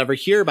 We'll never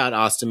hear about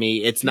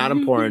ostomy. It's not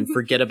important.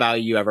 Forget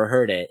about you ever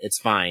heard it. It's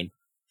fine.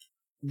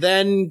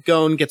 Then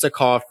Gon gets a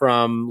call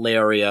from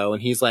Leorio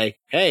and he's like,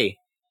 hey,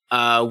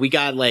 we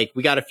got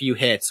a few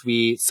hits.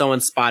 Someone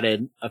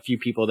spotted a few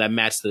people that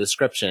matched the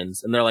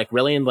descriptions. And they're like,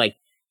 really? And like,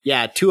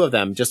 yeah, 2 of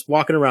them just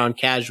walking around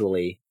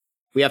casually.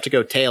 We have to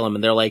go tail them.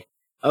 And they're like,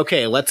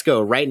 okay, let's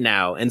go right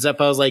now. And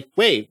Zeppo's like,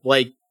 wait,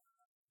 like,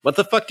 what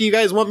the fuck do you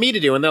guys want me to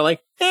do? And they're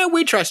like,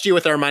 we trust you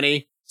with our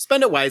money.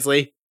 Spend it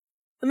wisely.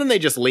 And then they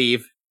just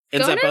leave.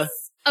 And Gon Zeppo,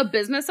 is a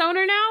business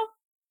owner now?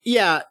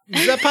 Yeah,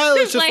 Zeppo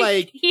is just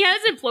like... He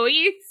has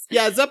employees?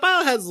 Yeah,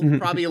 Zeppo has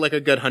probably like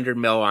a good 100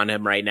 mil on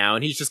him right now.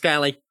 And he's just kind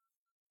of like,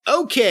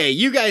 okay,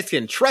 you guys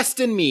can trust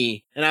in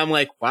me. And I'm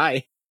like,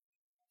 why?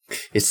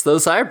 It's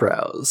those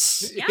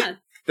eyebrows. Yeah.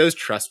 Those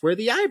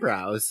trustworthy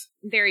eyebrows.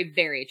 Very,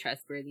 very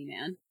trustworthy,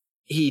 man.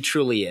 He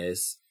truly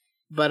is.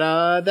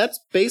 But that's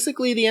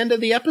basically the end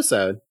of the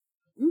episode.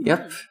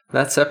 Yep,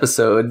 that's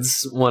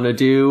episodes. Want to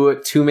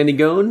do too many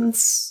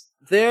Gons?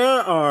 There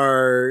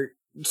are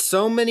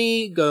So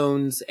many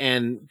Gones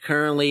and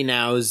currently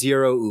now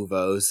 0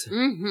 Uvos.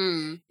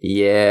 Mm-hmm.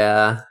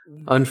 Yeah,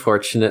 The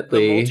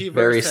unfortunately, multiverse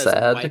very has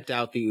sad. wiped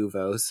out the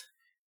Uvos.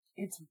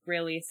 It's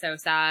really so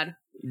sad.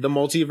 The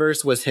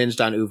multiverse was hinged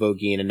on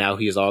Uvogin, and now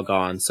he's all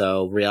gone,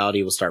 so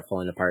reality will start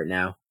falling apart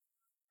now.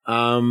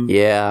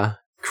 Yeah.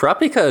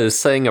 Kurapika is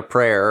saying a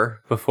prayer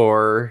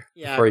before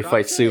he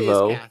fights Kurapika is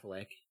Suvo.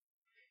 Catholic.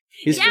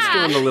 He's just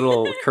Yeah. doing the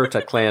little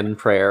Kurta clan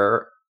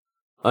prayer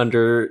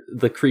under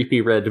the creepy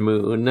red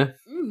moon.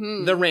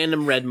 Mm-hmm. The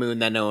random red moon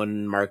that no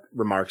one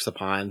remarks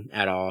upon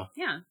at all.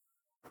 Yeah.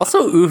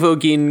 Also,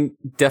 Uvogin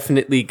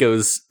definitely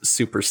goes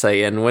Super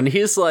Saiyan. When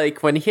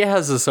he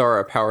has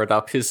Azara powered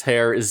up, his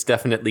hair is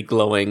definitely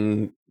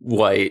glowing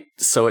white.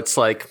 So it's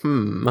like,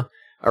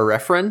 a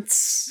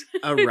reference?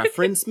 A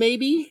reference,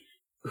 maybe?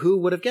 Who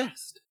would have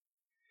guessed?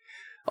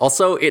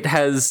 Also, it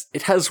has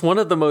one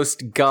of the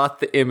most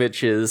goth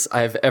images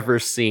I've ever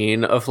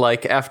seen of,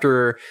 like,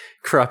 after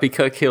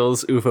Kurapika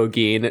kills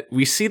Uvogin,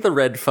 we see the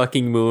red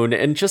fucking moon,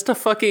 and just a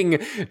fucking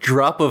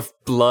drop of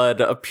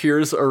blood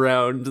appears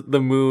around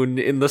the moon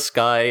in the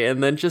sky,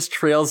 and then just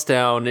trails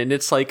down, and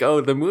it's like,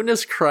 oh, the moon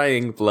is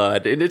crying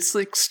blood, and it's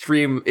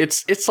extreme,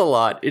 it's a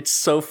lot. It's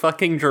so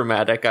fucking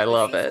dramatic, I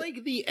love This it. is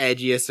like the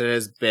edgiest it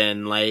has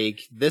been.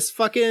 Like, this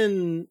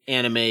fucking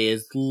anime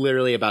is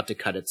literally about to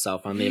cut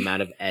itself on the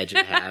amount of edge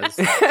it has.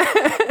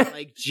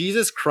 Like,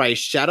 Jesus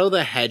Christ, Shadow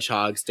the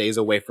Hedgehog stays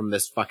away from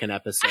this fucking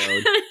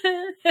episode.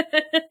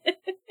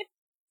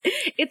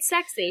 It's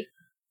sexy.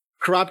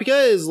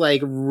 Kurapika is,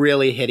 like,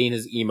 really hitting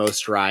his emo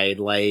stride.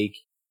 Like,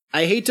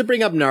 I hate to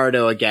bring up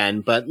Naruto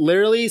again, but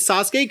literally,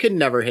 Sasuke could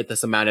never hit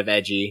this amount of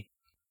edgy.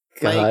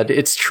 God,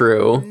 it's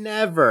true.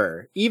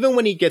 Never. Even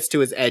when he gets to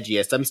his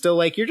edgiest, I'm still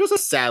like, you're just a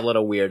sad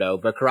little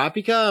weirdo. But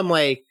Kurapika, I'm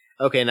like,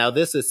 okay, now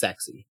this is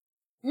sexy.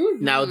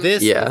 Mm-hmm. Now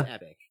this is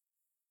epic.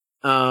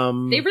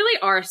 They really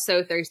are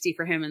so thirsty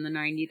for him in the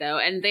 90, though,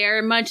 and they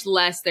are much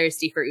less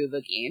thirsty for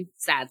Uvogin,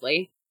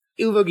 sadly.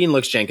 Uvogin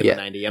looks jank in the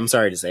 90. I'm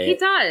sorry to say He it.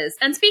 does.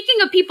 And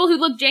speaking of people who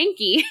look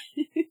janky,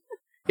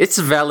 It's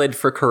valid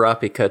for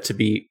Kurapika to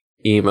be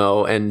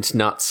emo and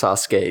not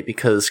Sasuke,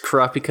 because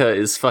Kurapika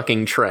is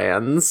fucking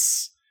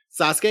trans.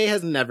 Sasuke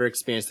has never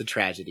experienced a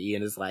tragedy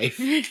in his life.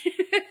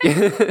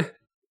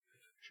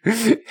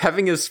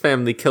 Having his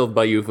family killed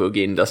by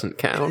Uvogin doesn't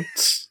count.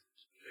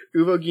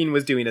 Uvogin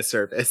was doing a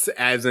service,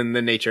 as in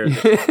the nature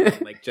of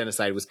it. Like,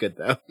 genocide was good,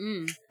 though.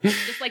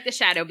 just like the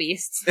Shadow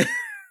Beasts.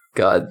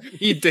 God.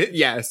 He did,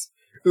 yes.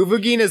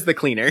 Uvogin is the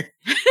cleaner.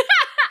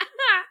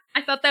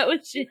 I thought that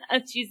was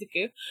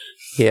Shizuku.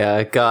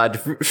 Yeah, God.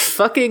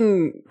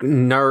 Fucking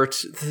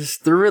Naruto.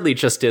 There really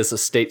just is a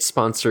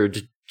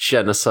state-sponsored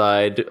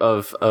genocide in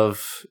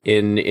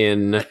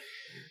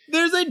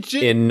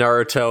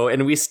Naruto,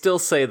 and we still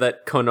say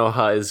that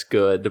Konoha is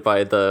good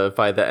by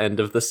the end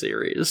of the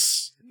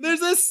series.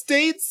 There's a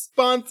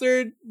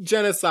state-sponsored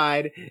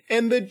genocide,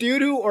 and the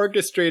dude who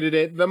orchestrated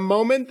it, the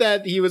moment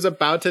that he was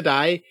about to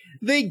die,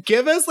 they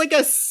give us like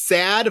a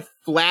sad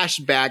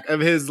flashback of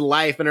his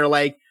life and are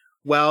like,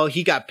 well,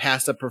 he got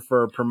passed up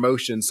for a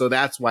promotion, so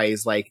that's why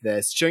he's like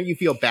this. Shouldn't you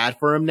feel bad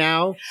for him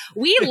now?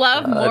 We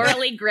love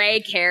morally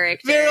gray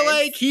characters. They're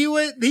like,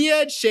 he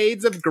had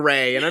shades of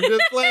gray, and I'm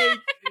just like,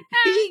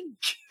 he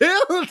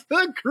killed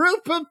a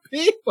group of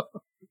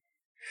people.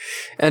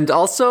 And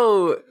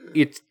also,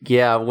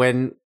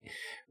 when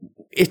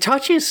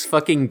Itachi's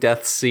fucking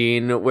death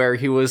scene where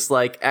he was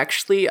like,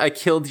 actually, I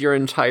killed your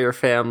entire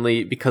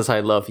family because I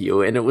love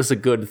you, and it was a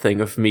good thing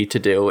of me to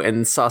do.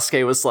 And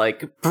Sasuke was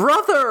like,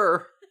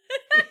 brother!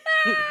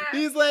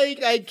 He's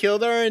like, I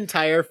killed our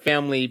entire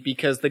family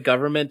because the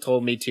government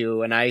told me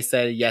to, and I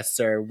said, yes,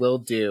 sir, will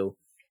do.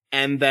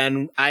 And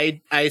then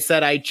I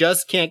said, I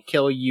just can't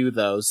kill you,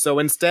 though. So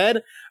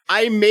instead,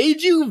 I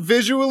made you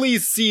visually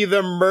see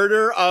the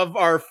murder of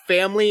our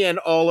family and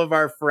all of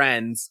our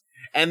friends.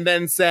 And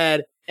then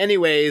said,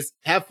 anyways,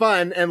 have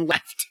fun, and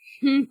left.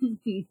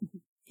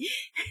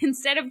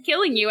 Instead of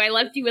killing you, I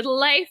left you with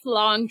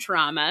lifelong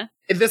trauma.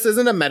 This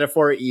isn't a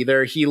metaphor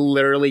either. He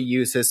literally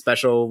used his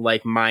special,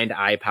 like,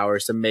 mind-eye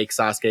powers to make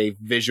Sasuke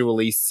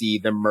visually see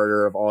the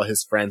murder of all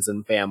his friends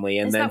and family,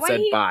 and then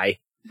said bye.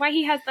 Why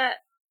he has that?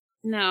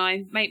 No,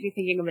 I might be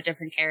thinking of a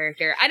different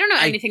character. I don't know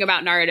anything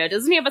about Naruto.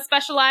 Doesn't he have a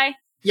special eye?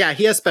 Yeah,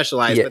 he has special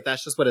eyes, but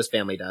that's just what his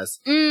family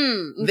does.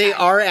 Okay. They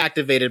are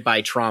activated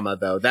by trauma,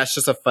 though. That's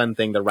just a fun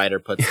thing the writer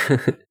puts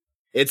in.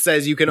 It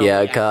says you can only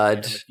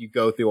activate them if you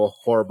go through a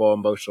horrible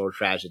emotional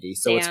tragedy,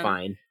 so it's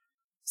fine.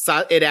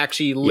 It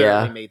actually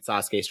literally made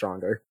Sasuke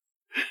stronger.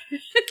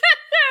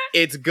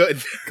 It's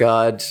good.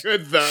 God.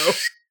 Good, though.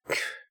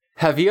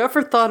 Have you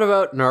ever thought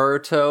about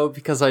Naruto?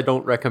 Because I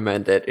don't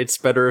recommend it. It's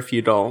better if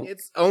you don't.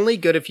 It's only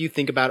good if you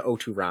think about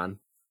Oturan.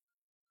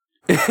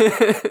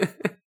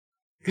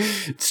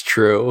 It's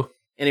true.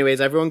 Anyways,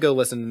 everyone go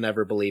listen to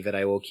Never Believe It.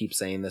 I will keep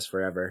saying this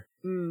forever.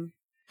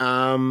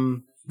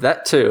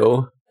 That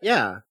too.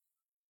 Yeah.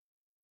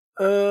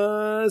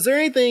 Is there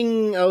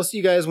anything else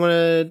you guys want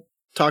to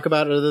talk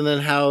about other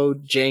than how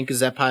jank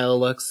Zepile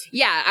looks?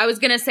 Yeah, I was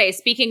gonna say,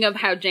 speaking of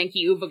how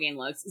janky Uvogin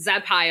looks,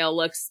 Zepile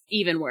looks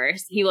even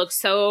worse. He looks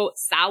so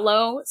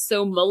sallow,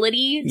 so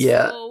mullety,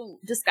 so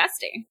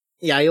disgusting.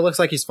 Yeah, he looks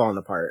like he's falling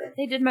apart.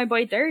 They did my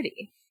boy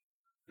dirty.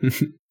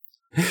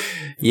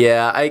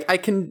 Yeah, I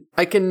can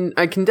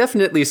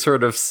definitely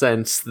sort of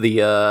sense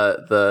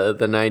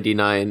the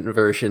 99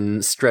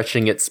 version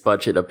stretching its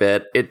budget a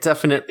bit. It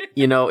definitely,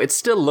 it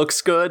still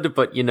looks good,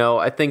 but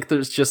I think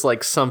there's just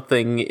like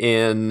something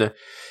in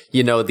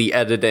the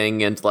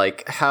editing and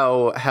like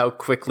how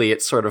quickly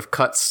it sort of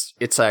cuts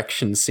its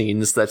action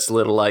scenes that's a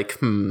little like,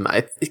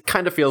 it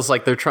kind of feels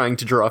like they're trying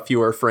to draw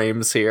fewer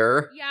frames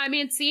here. Yeah, I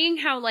mean, seeing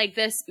how like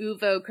this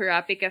Uvo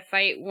Kurapika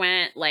fight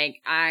went,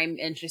 like I'm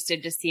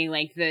interested to see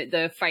like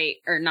the fight,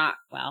 or not,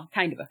 well,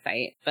 kind of a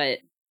fight, but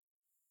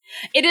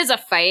it is a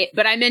fight,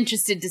 but I'm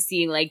interested to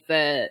see like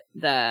the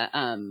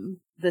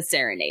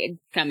serenade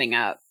coming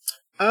up.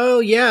 Oh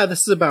yeah,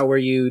 this is about where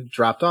you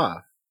dropped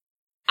off.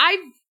 I've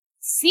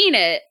seen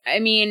it. I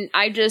mean,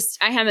 I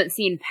haven't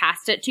seen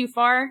past it too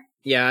far.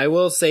 Yeah, I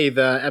will say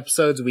the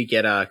episodes we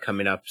get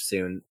coming up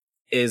soon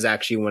is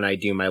actually when I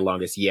do my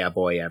longest yeah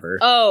boy ever.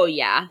 Oh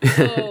yeah.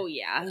 Oh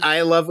yeah.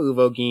 I love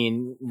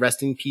Uvogin,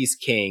 rest in peace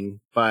king,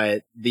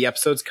 but the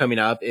episodes coming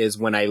up is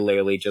when I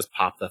literally just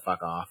pop the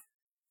fuck off.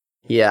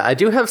 Yeah, I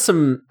do have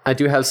some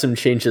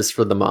changes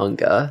for the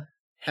manga.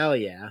 Hell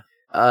yeah.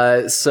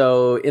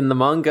 So in the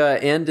manga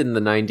and in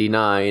the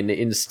 99,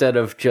 instead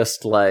of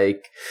just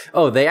like,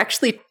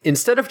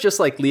 instead of just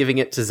like leaving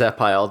it to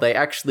Zepile, they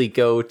actually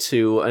go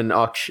to an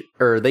auction,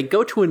 or they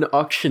go to an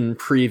auction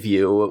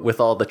preview with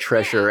all the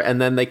treasure,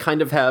 and then they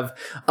kind of have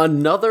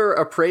another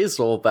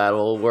appraisal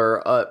battle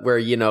where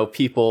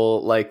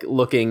people like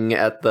looking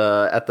at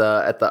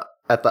the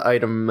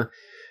item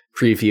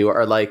preview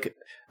are like,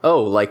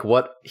 oh, like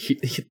what?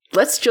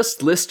 Let's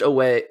just list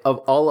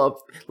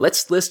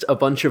let's list a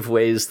bunch of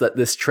ways that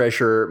this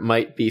treasure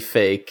might be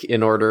fake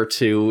in order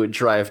to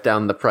drive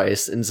down the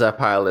price. And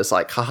Zepile is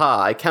like,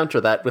 haha, I counter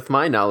that with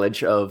my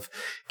knowledge of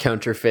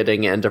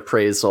counterfeiting and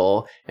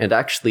appraisal. And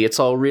actually, it's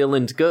all real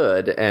and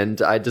good. And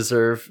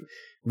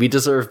we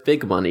deserve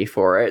big money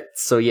for it.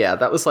 So yeah,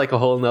 that was like a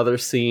whole nother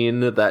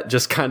scene that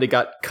just kind of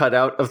got cut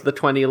out of the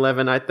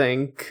 2011, I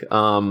think.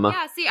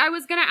 Yeah, see, I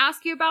was gonna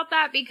ask you about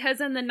that because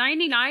in the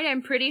 99,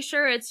 I'm pretty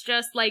sure it's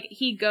just like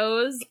he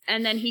goes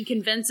and then he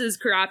convinces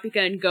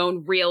Kurapika and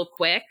Gon real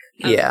quick.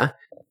 Yeah.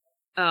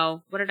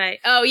 Oh,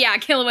 yeah,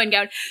 Killua and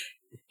Gon.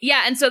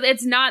 Yeah, and so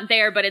it's not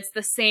there, but it's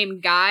the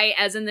same guy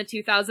as in the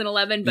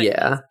 2011, but he's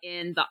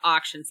in the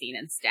auction scene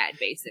instead,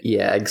 basically.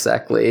 Yeah,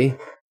 exactly.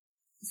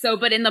 So,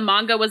 but in the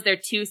manga, was there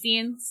 2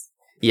 scenes?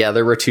 Yeah,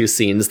 there were 2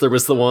 scenes. There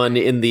was the one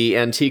in the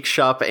antique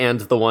shop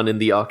and the one in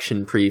the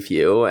auction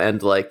preview.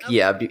 And like,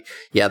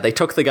 they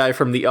took the guy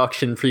from the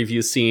auction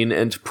preview scene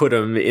and put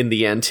him in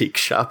the antique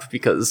shop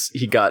because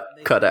he got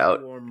cut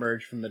out. Or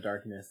emerged from the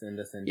darkness in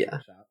this antique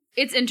shop.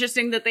 It's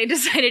interesting that they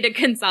decided to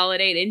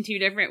consolidate in 2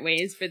 different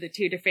ways for the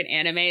 2 different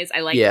animes.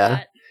 I like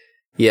that.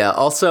 Yeah,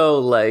 also,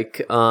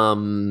 like,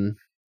 I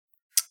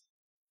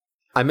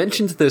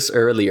mentioned this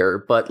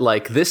earlier, but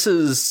like, this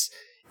is...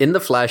 In the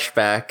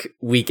flashback,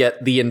 we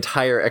get the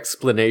entire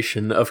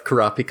explanation of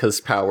Kurapika's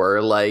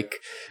power. Like,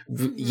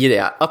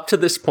 up to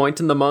this point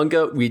in the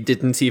manga, we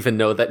didn't even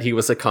know that he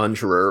was a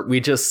conjurer. We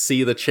just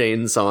see the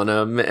chains on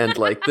him, and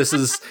like, this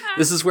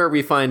is where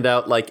we find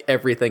out like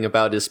everything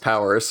about his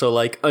power. So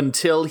like,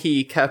 until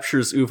he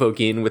captures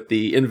Uvogin with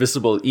the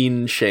invisible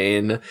In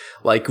chain,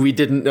 like, we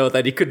didn't know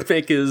that he could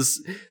make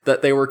that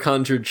they were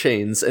conjured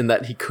chains and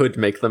that he could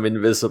make them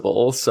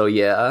invisible. So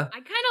yeah, I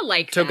kind of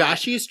like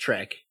Togashi's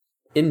trick.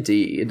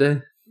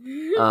 Indeed.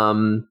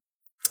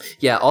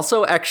 Yeah,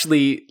 also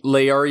actually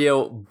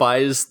Leorio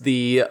buys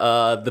the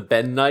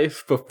Ben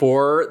knife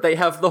before they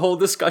have the whole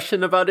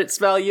discussion about its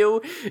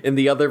value. In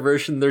the other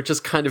version, they're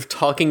just kind of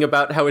talking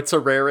about how it's a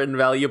rare and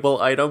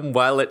valuable item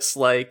while it's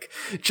like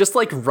just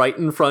like right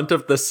in front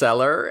of the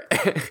seller.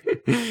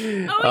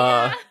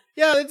 Yeah,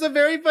 it's a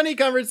very funny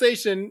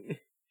conversation.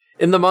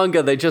 In the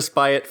manga, they just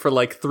buy it for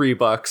like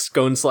 $3.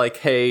 Gon's like,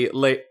 hey,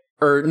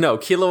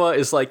 Killua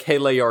is like, hey,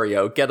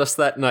 Leorio, get us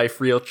that knife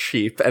real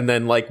cheap. And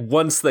then, like,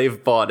 once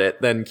they've bought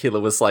it, then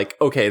Killua's like,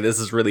 okay, this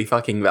is really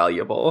fucking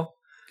valuable.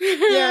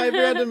 Yeah, I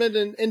forgot to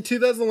mention, in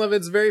 2011,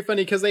 it's very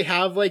funny because they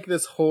have, like,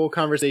 this whole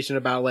conversation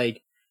about,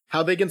 like,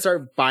 how they can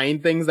start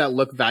buying things that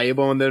look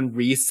valuable and then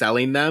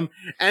reselling them.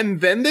 And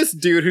then this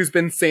dude who's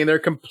been saying there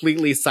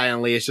completely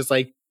silently is just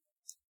like,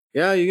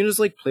 yeah, you can just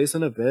like place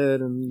in a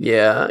bid and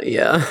yeah.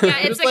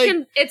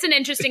 It's an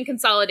interesting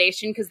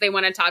consolidation because they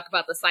want to talk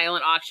about the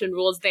silent auction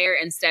rules there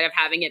instead of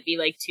having it be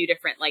like 2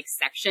 different like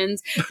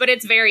sections. But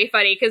it's very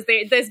funny because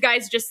this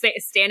guy's just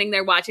standing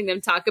there watching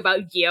them talk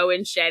about Gyo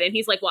and Shed, and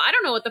he's like, "Well, I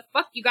don't know what the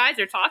fuck you guys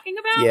are talking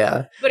about.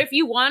 Yeah, but if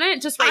you want it,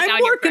 just write down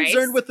your price." I'm more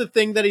concerned with the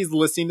thing that he's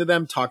listening to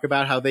them talk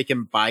about how they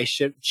can buy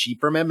shit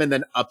cheap from him and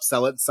then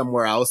upsell it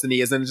somewhere else, and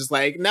he isn't just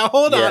like, "Now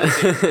hold on."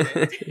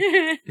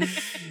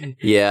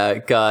 Yeah,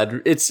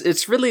 God,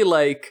 it's really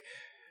like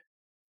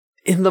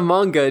in the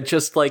manga,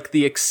 just like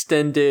the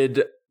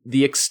extended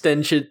the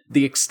extended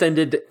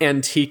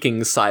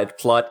antiquing side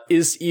plot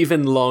is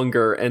even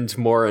longer and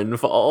more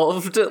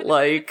involved.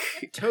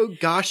 Like,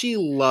 Togashi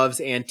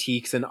loves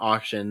antiques and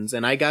auctions,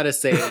 and I gotta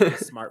say,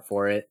 he's smart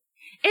for it.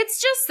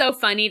 It's just so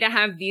funny to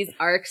have these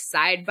arcs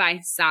side by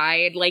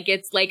side. Like,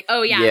 it's like,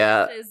 oh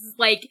yeah, this is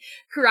like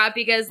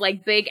Kurapika's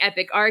like big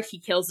epic arc. He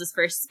kills his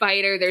first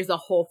spider. There's a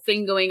whole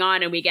thing going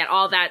on, and we get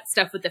all that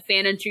stuff with the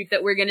Phantom Troop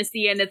that we're gonna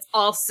see. And it's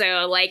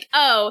also like,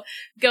 oh,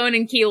 Gon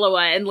and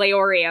Killua and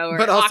Leorio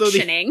are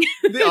auctioning.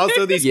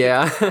 Also these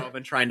kids have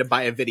been trying to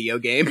buy a video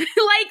game.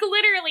 Like,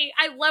 literally,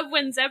 I love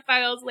when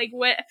Zephyr's like,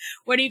 what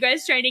are you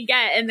guys trying to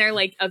get? And they're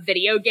like, a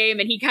video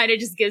game. And he kind of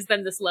just gives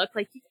them this look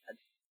like,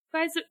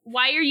 guys,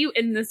 why are you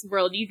in this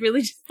world? You really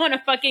just want a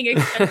fucking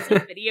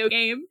expensive video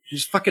game? You're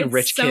just fucking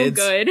rich so kids.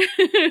 Good.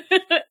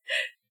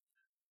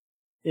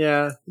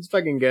 Yeah, it's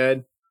fucking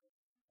good.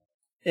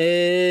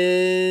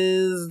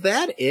 Is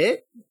that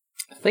it?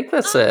 I think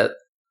that's it.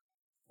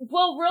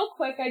 Well, real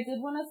quick, I did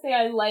want to say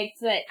I liked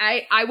that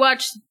I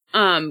watched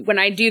when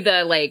I do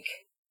the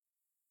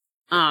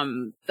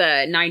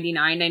the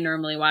 99, I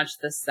normally watch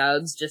the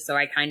subs just so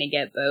I kind of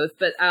get both.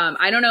 But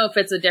I don't know if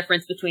it's a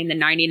difference between the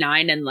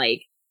 99 and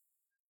like,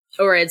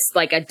 or it's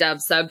like a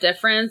dub sub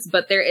difference,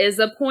 but there is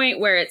a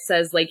point where it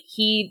says like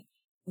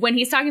when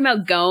he's talking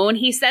about Gon,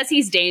 he says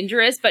he's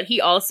dangerous, but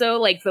he also,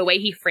 like, the way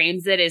he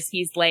frames it is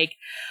he's like,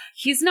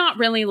 he's not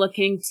really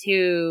looking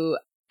to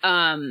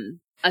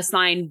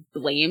assign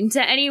blame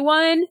to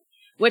anyone,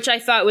 which I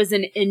thought was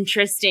an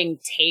interesting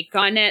take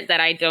on it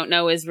that I don't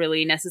know is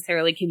really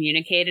necessarily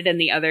communicated in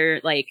the other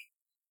like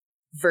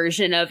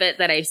version of it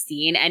that I've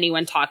seen.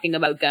 Anyone talking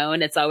about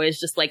Gon, it's always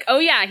just like, oh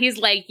yeah, he's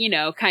like, you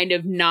know, kind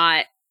of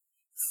not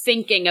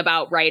thinking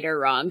about right or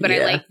wrong, but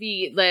I like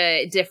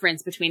the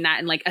difference between that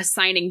and like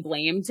assigning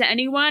blame to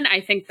anyone. I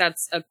think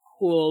that's a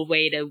cool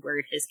way to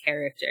word his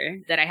character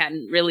that I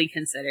hadn't really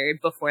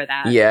considered before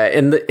that. Yeah,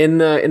 in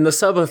the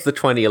sub of the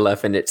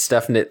 2011, it's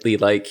definitely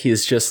like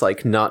he's just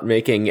like not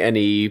making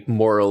any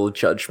moral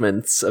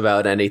judgments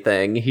about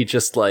anything. He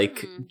just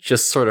like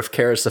just sort of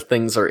cares if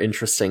things are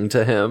interesting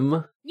to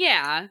him.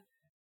 Yeah.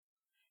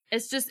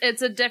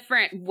 It's a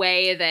different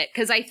way that,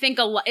 because I think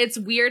it's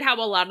weird how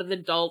a lot of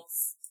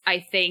adults, I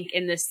think,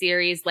 in this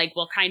series, like,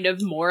 will kind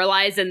of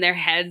moralize in their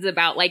heads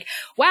about, like,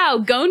 wow,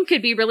 Gon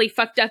could be really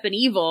fucked up and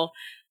evil.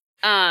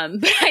 But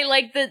I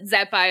like that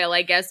Zephyr,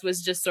 I guess,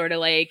 was just sort of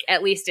like,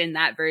 at least in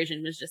that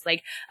version, was just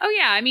like, oh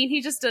yeah, I mean,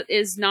 he just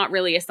is not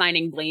really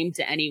assigning blame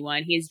to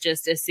anyone. He's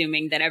just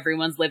assuming that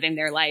everyone's living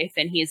their life,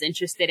 and he's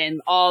interested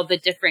in all the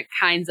different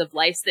kinds of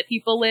lives that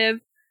people live.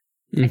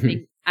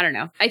 I don't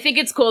know. I think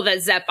it's cool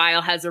that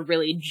Zephyr has a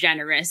really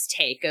generous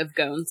take of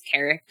Gon's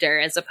character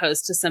as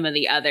opposed to some of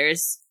the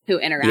others who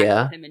interact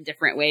with him in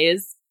different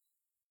ways.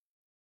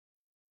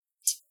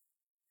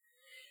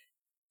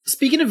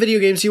 Speaking of video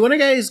games, you want to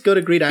guys go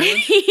to Greed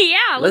Island?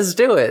 Yeah, let's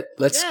do it.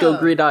 Let's go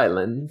Greed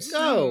Island.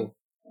 Go.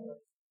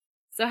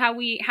 So how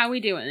we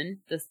doing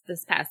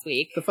this past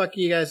week? The fuck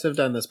you guys have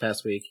done this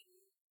past week?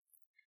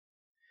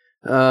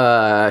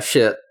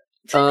 Shit.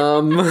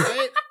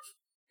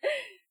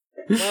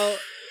 Well,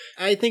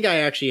 I think I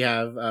actually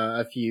have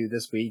a few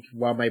this week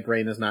while my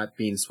brain is not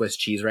being Swiss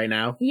cheese right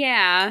now.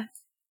 Yeah.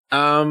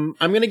 I'm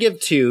gonna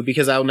give two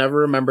because I'll never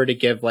remember to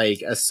give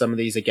like some of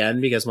these again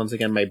because once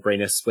again my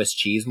brain is Swiss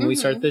cheese when we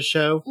start this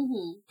show.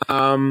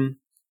 One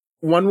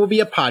will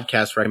be a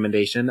podcast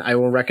recommendation. I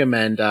will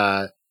recommend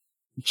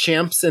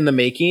Champs in the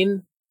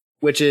Making,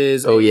 which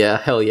is hell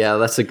yeah,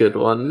 that's a good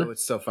one. Oh,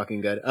 it's so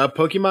fucking good. A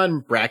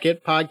Pokemon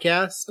Bracket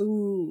podcast.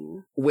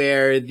 Ooh.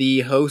 Where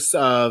the hosts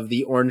of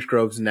the Orange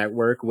Groves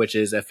Network, which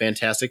is a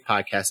fantastic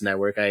podcast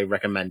network, I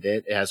recommend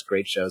it. It has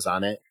great shows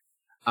on it.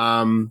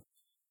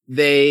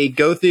 They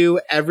go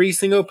through every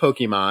single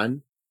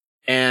Pokemon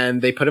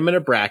and they put them in a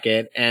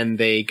bracket and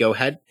they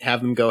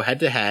have them go head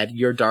to head.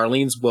 Your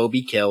darlings will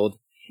be killed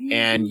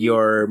and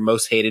your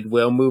most hated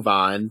will move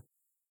on.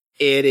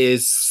 It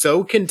is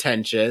so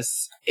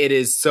contentious. It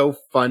is so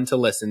fun to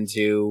listen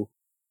to.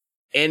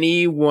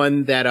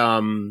 Anyone that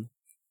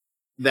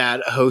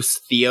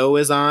host Theo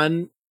is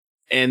on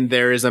and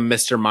there is a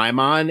Mr. Mime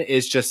on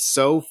is just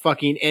so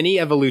fucking, any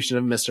evolution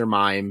of Mr.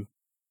 Mime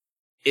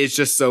is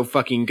just so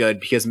fucking good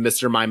because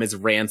Mr. Mime is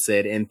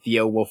rancid and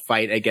Theo will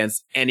fight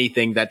against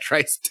anything that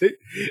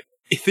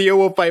Theo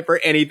will fight for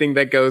anything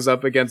that goes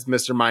up against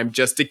Mr. Mime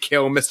just to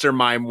kill Mr.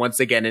 Mime once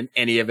again in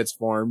any of its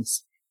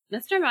forms.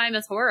 Mr. Mime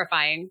is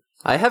horrifying.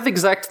 I have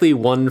exactly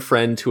one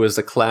friend who is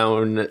a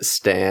clown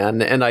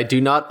stan, and I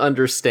do not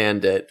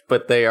understand it,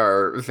 but they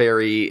are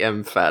very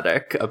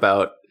emphatic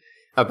about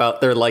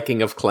their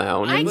liking of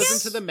clowns. I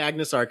listen to the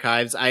Magnus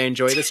Archives. I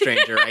enjoy The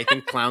Stranger. I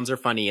think clowns are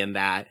funny in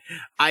that.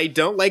 I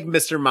don't like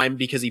Mr. Mime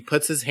because he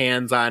puts his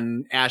hands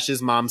on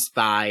Ash's mom's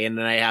thigh, and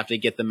then I have to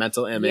get the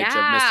mental image of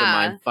Mr.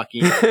 Mime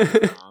fucking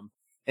his mom.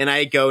 And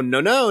I go,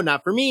 no,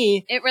 not for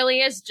me. It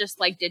really is just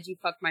like, did you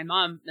fuck my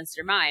mom,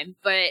 Mr. Mime?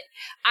 But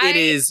it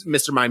is,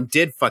 Mr. Mime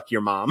did fuck your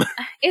mom.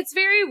 It's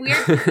very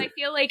weird because I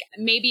feel like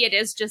maybe it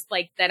is just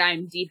like that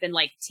I'm deep in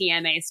like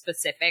TMA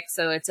specific.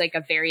 So it's like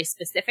a very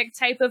specific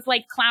type of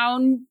like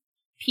clown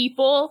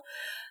people,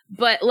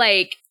 but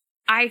like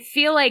I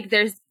feel like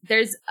there's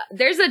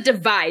a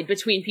divide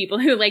between people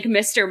who like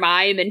Mr.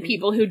 Mime and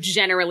people who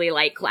generally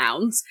like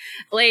clowns.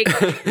 Like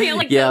I feel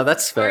like yeah,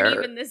 that's fair. aren't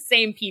even the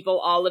same people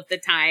all of the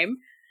time.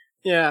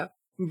 Yeah.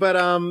 But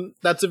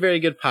that's a very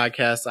good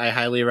podcast. I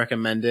highly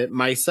recommend it.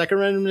 My second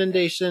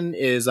recommendation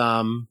is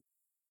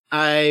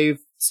I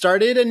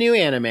started a new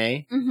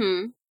anime.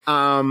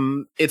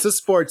 Mm-hmm. It's a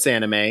sports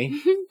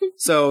anime.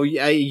 So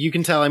you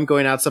can tell I'm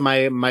going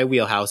outside my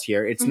wheelhouse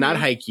here. It's not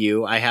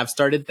Haikyuu. I have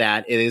started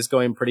that. It is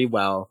going pretty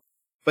well.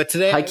 But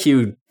today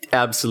Haikyuu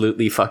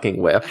absolutely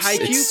fucking whips.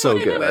 Haikyuu It's so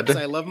fucking good. whips.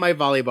 I love my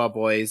volleyball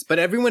boys, but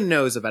everyone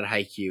knows about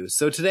Haikyuu.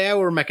 So today I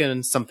will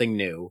recommend something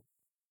new.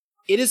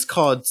 It is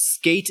called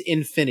Skate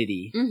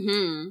Infinity.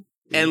 Mm-hmm.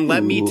 And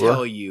let me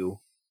tell you,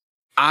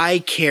 I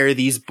care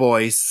these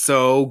boys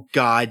so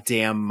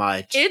goddamn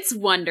much. It's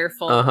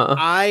wonderful.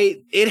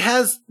 It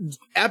has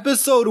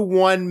episode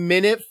 1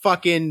 minute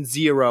fucking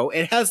 0.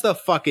 It has the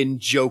fucking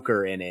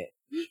Joker in it.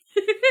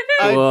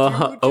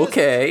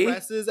 Okay.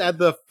 Dresses at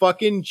the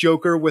fucking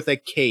Joker with a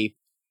cape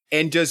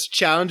and just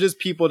challenges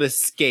people to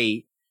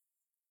skate.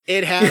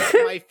 It has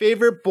my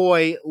favorite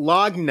boy,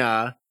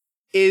 Logna,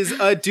 is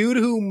a dude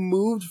who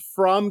moved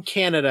from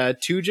Canada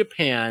to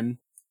Japan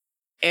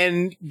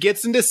and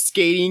gets into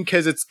skating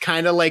because it's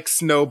kind of like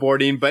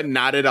snowboarding, but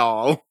not at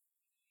all.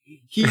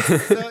 He's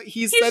just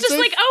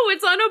like, oh,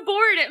 it's on a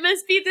board. It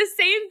must be the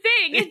same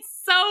thing. It's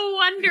so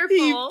wonderful.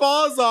 He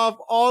falls off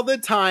all the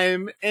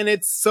time, and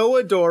it's so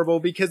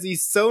adorable because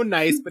he's so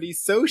nice, but he's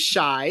so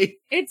shy.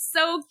 It's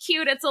so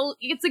cute.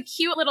 It's a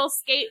cute little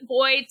skate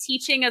boy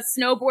teaching a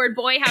snowboard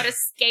boy how to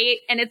skate,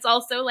 and it's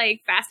also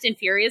like Fast and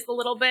Furious a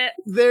little bit.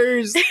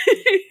 There's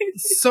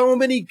so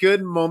many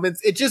good moments.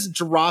 It just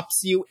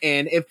drops you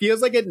in. It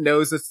feels like it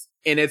knows it's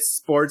in its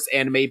sports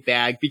anime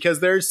bag because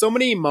there's so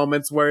many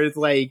moments where it's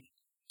like,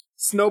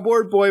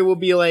 Snowboard boy will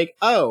be like,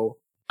 oh,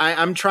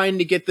 I'm trying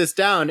to get this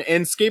down.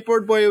 And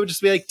skateboard boy would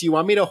just be like, do you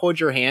want me to hold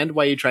your hand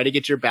while you try to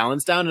get your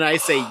balance down? And I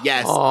say,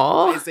 yes.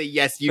 Aww. I say,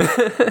 yes, you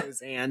can hold his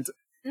hand.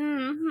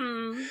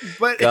 Mm-hmm.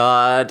 But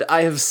God,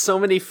 I have so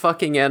many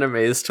fucking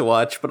animes to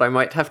watch, but I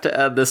might have to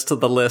add this to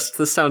the list.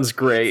 This sounds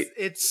great.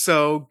 It's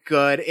so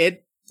good.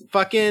 It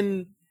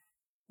fucking...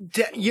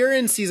 You're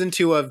in season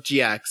 2 of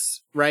GX,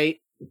 right?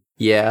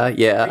 Yeah.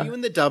 Are you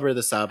in the dub or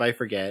the sub? I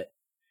forget.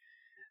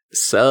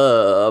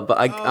 Sub.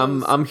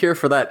 I'm here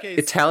for that okay,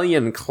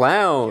 Italian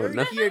clown.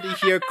 You're here to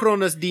hear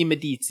Kronos di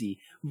Medici,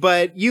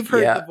 but you've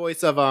heard the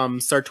voice of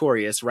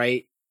Sartorius,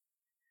 right?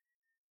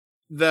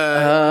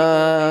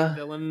 The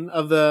villain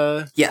of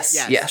the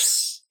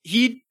yes.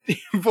 He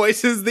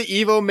voices the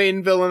evil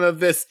main villain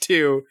of this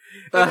too.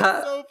 And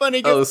it's so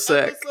funny because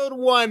episode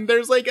 1,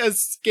 there's like a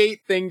skate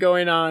thing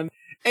going on,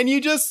 and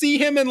you just see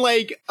him in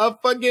like a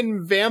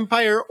fucking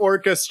vampire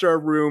orchestra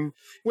room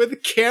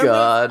with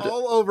cameras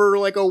all over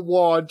like a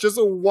wall, just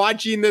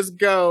watching this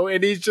go.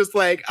 And he's just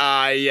like,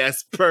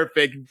 yes,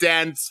 perfect,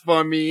 dance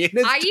for me.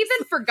 I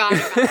even forgot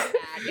about that.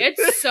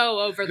 It's so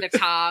over the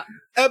top.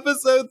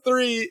 Episode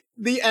 3,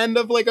 the end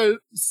of like a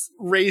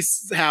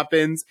race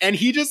happens, and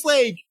he just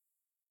like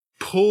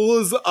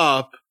pulls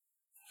up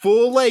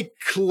full like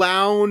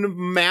clown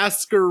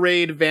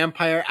masquerade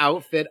vampire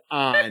outfit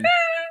on.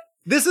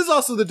 This is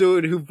also the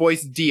dude who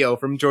voiced Dio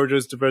from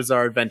JoJo's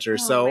Bizarre Adventure,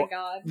 so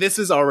this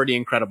is already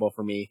incredible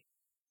for me.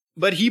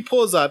 But he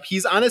pulls up,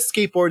 he's on a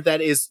skateboard that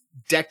is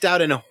decked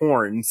out in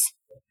horns,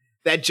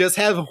 that just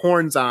have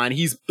horns on.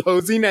 He's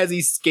posing as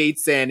he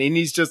skates in, and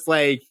he's just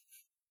like,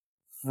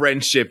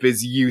 friendship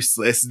is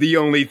useless. The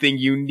only thing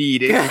you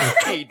need is a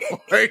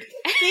skateboard.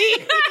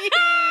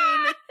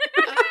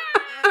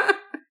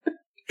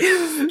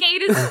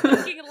 Skate is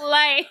fucking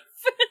life.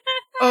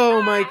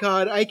 Oh my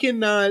god, I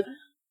cannot...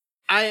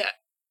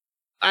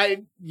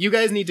 you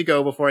guys need to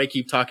go before I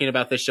keep talking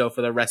about this show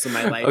for the rest of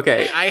my life.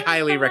 Okay. I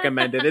highly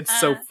recommend it. It's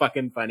so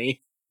fucking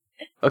funny.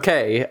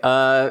 Okay,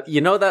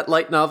 you know that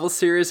light novel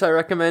series I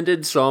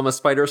recommended, So I'm a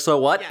Spider, So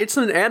What? Yeah. It's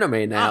an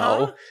anime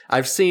now.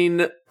 I've seen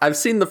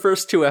the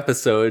first 2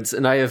 episodes,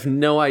 and I have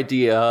no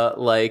idea,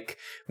 like,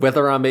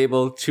 whether I'm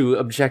able to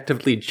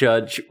objectively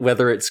judge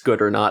whether it's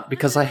good or not,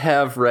 because I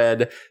have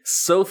read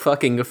so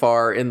fucking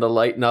far in the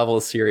light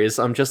novel series.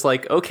 I'm just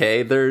like,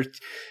 okay,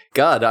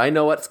 God, I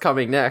know what's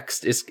coming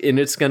next, and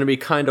it's going to be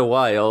kind of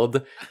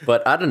wild,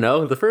 but I don't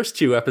know, the first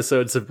 2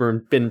 episodes have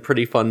been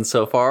pretty fun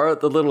so far.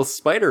 The little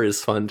spider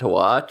is fun to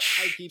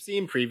watch. I keep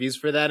seeing previews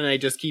for that, and I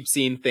just keep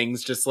seeing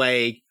things just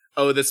like,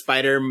 oh, the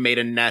spider made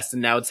a nest,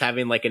 and now it's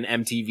having like an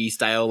MTV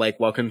style, like,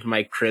 welcome to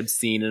my crib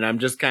scene, and I'm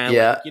just kind of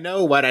like, you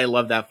know what, I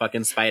love that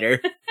fucking spider.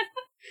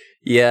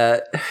 Yeah,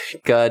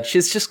 God,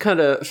 she's just kind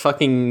of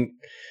fucking...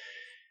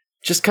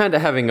 Just kind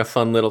of having a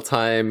fun little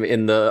time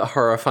in the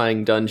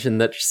horrifying dungeon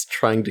that's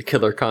trying to kill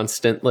her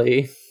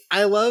constantly.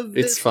 I love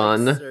it's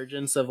fun.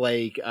 Resurgence of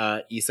like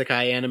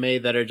isekai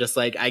anime that are just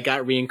like, I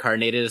got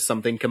reincarnated as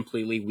something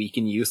completely weak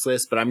and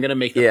useless, but I'm gonna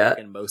make the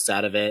fucking most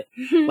out of it.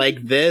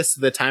 Like this,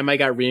 the time I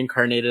got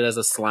reincarnated as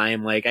a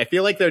slime, like I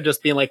feel like they're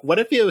just being like, what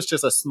if it was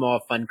just a small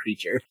fun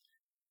creature?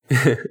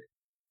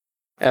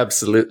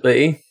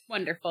 Absolutely.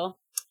 Wonderful.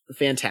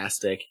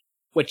 fantastic.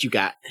 What you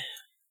got?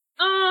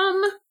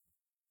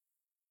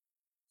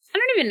 I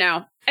don't even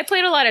know. I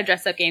played a lot of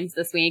dress-up games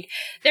this week.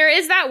 There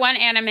is that one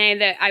anime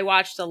that I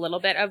watched a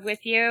little bit of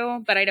with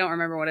you, but I don't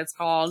remember what it's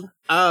called.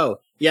 Oh,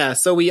 yeah.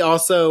 So we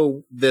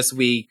also this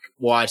week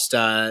watched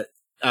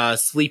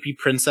Sleepy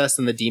Princess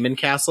in the Demon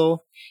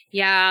Castle.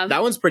 Yeah.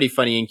 That one's pretty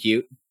funny and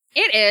cute.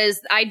 It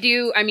is.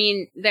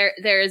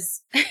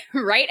 There's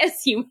right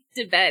as you went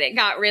to bed, it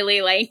got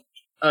really like...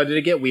 Oh, did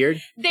it get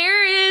weird?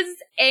 There is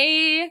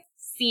a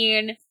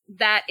scene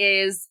that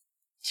is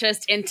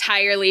just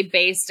entirely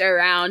based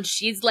around,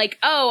 she's like,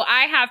 oh,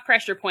 I have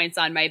pressure points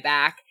on my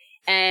back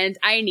and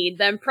I need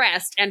them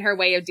pressed. And her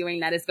way of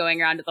doing that is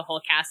going around to the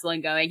whole castle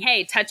and going,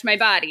 hey, touch my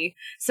body.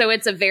 So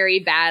it's a very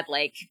bad,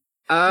 like,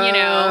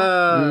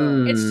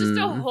 it's just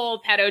a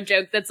whole pedo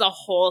joke that's a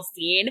whole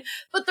scene.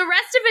 But the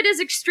rest of it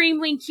is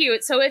extremely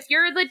cute. So if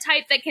you're the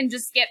type that can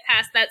just skip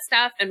past that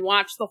stuff and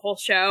watch the whole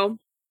show,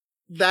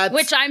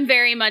 which I'm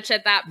very much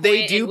at that point.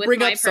 They do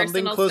bring up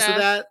something close to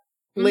that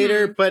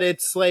later, but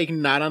it's like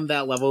not on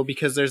that level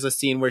because there's a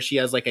scene where she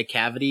has like a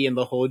cavity and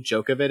the whole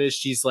joke of it is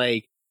she's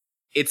like,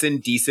 it's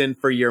indecent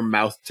for your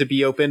mouth to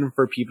be open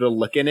for people to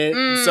look in it.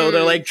 So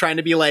they're like trying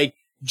to be like,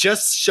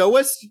 just show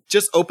us,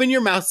 just open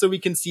your mouth so we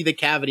can see the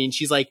cavity. And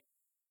she's like,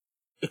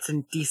 it's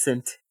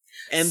indecent.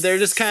 And they're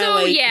just kind of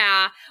like,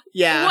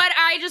 yeah. What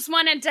I just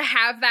wanted to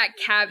have that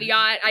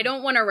caveat. I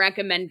don't want to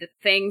recommend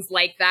things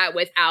like that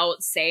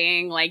without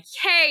saying like,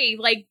 hey,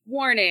 like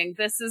warning,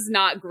 this is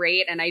not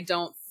great. And I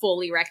don't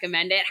fully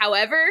recommend it.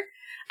 However,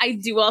 I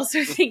do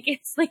also think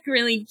it's like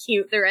really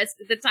cute the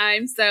rest of the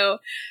time. So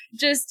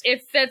just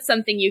if that's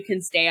something you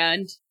can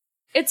stand,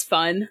 it's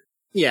fun.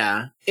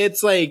 Yeah.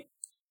 It's like,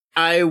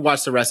 I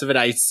watched the rest of it.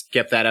 I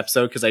skipped that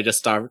episode because I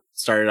just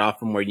started off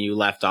from where you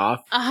left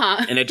off.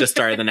 And it just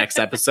started the next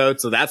episode.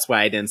 So that's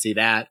why I didn't see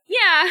that.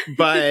 Yeah.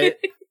 But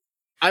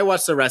I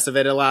watched the rest of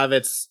it.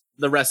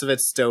 The rest of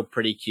it's still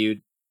pretty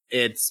cute.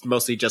 It's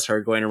mostly just her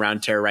going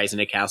around terrorizing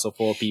a castle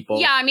full of people.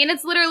 Yeah, I mean,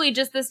 it's literally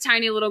just this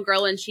tiny little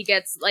girl and she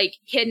gets like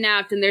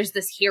kidnapped and there's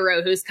this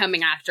hero who's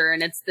coming after her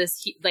and it's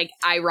this like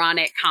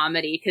ironic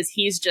comedy because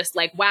he's just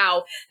like,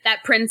 wow,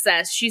 that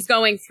princess, she's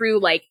going through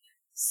like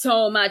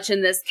so much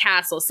in this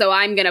castle. So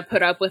I'm going to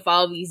put up with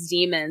all these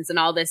demons and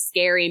all this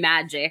scary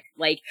magic,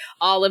 like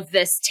all of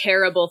this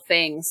terrible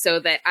thing so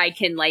that I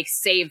can like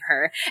save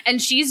her. And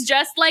she's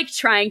just like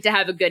trying to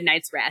have a good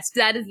night's rest.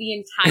 That is the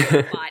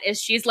entire plot is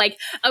she's like,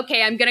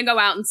 okay, I'm going to go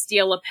out and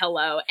steal a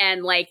pillow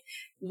and like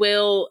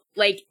will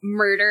like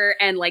murder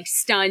and like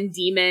stun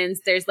demons.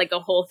 There's like a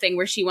whole thing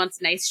where she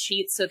wants nice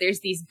sheets. So there's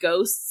these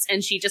ghosts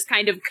and she just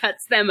kind of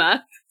cuts them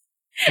up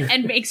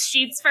and makes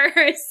sheets for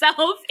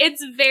herself.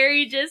 It's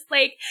very just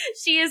like,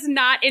 she is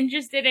not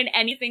interested in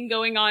anything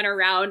going on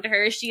around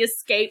her. She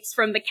escapes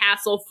from the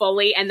castle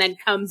fully and then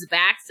comes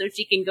back so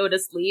she can go to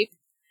sleep.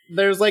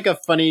 There's like a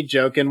funny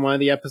joke in one of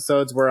the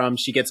episodes where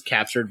she gets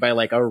captured by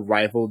like a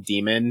rival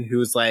demon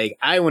who's like,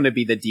 I want to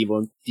be the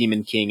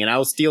demon king and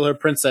I'll steal her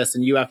princess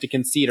and you have to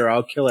concede or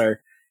I'll kill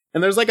her.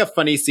 And there's like a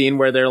funny scene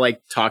where they're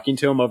like talking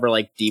to him over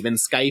like demon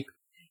Skype.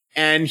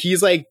 And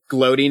he's like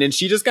gloating and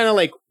she just kind of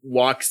like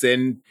walks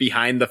in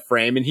behind the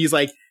frame and he's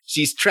like,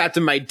 she's trapped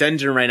in my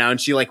dungeon right now. And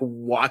she like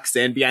walks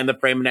in behind the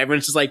frame and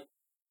everyone's just like,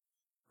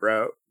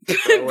 bro,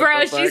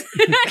 she's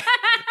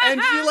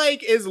and she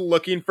like is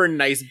looking for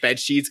nice bed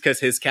sheets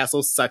because his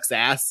castle sucks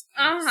ass.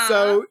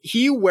 So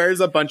he wears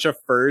a bunch of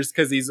furs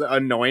because he's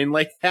annoying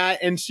like that.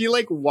 And she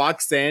like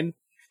walks in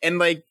and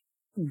like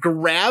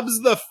grabs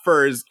the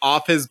furs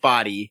off his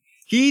body.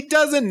 He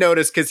doesn't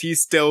notice because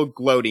he's still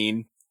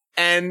gloating.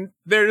 And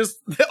there's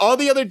all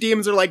the other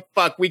demons are like,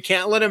 fuck, we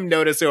can't let him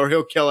notice or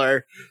he'll kill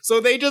her.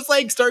 So they just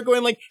like start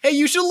going like, hey,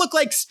 you should look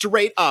like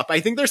straight up. I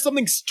think there's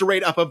something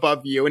straight up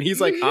above you. And he's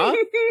like, huh?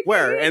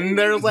 Where? And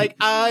they're like,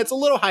 it's a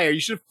little higher.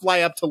 You should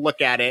fly up to look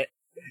at it.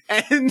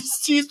 And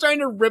she's trying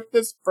to rip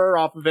this fur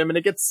off of him and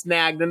it gets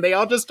snagged. And they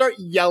all just start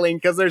yelling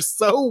because they're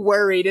so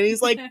worried. And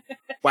he's like,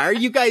 why are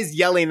you guys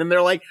yelling? And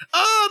they're like,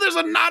 oh, there's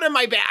a knot in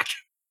my back.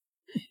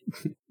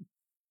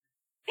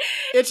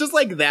 It's just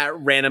like that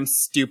random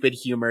stupid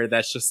humor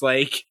that's just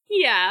like...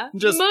 Yeah.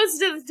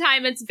 Most of the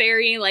time it's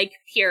very like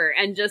pure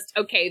and just,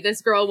 okay,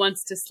 this girl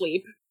wants to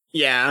sleep.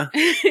 Yeah.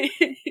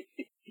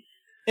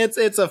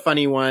 It's a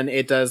funny one.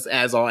 It does,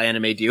 as all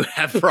anime do,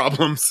 have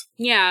problems.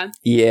 Yeah.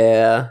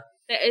 Yeah.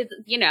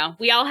 You know,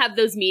 we all have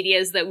those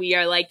medias that we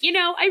are like, you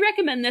know, I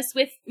recommend this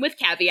with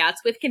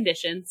caveats, with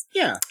conditions.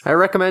 Yeah. I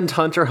recommend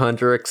Hunter x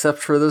Hunter, except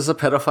for there's a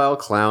pedophile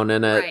clown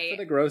in it. Right.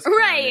 For the gross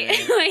right.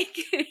 Like...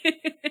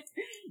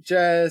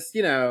 Just,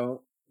 you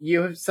know,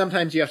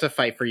 sometimes you have to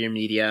fight for your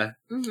media.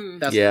 Mm-hmm.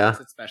 That's what makes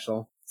it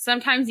special.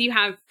 Sometimes you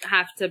have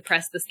to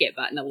press the skip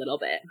button a little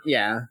bit.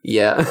 Yeah.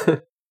 Yeah.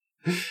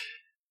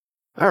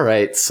 All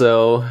right,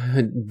 so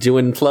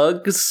doing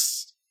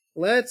plugs?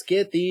 Let's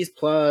get these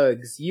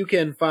plugs. You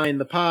can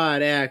find the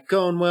pod at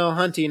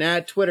GoneWellHunting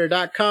at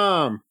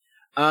Twitter.com.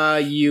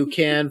 You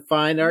can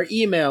find our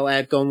email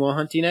at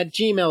GoneWellHunting at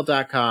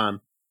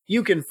gmail.com.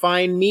 You can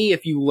find me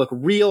if you look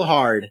real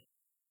hard.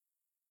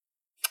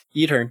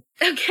 You turn.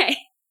 Okay.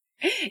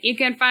 You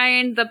can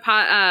find the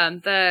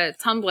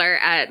Tumblr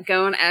at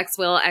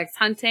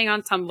GoandXWillXHunting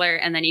on Tumblr,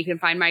 and then you can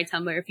find my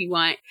Tumblr if you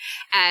want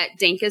at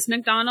Dankus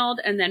McDonald,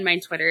 and then my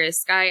Twitter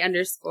is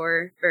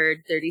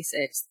Sky_Bird36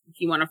 if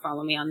you want to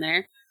follow me on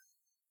there.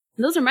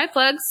 And those are my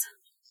plugs.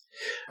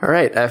 All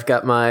right, I've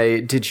got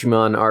my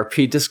Digimon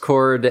RP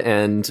Discord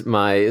and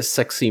my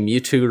Sexy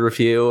Mewtwo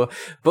review.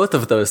 Both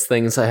of those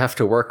things I have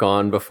to work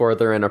on before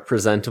they're in a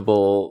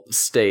presentable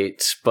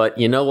state. But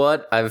you know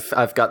what?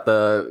 I've got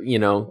the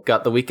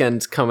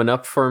weekend coming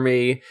up for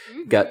me.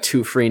 Got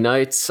 2 free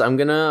nights. I'm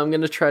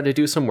gonna try to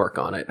do some work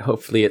on it.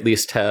 Hopefully, at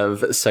least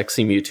have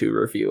Sexy Mewtwo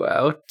review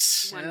out.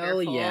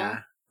 Hell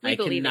yeah. I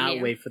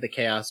cannot wait for the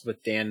chaos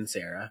with Dan and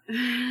Sarah.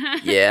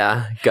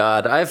 Yeah,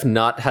 God, I've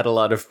not had a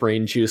lot of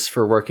brain juice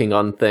for working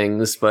on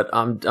things, but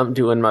I'm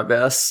doing my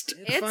best.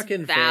 It's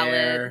fucking valid.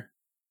 fair.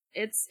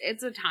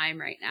 It's a time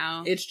right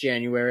now. It's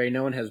January.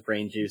 No one has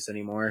brain juice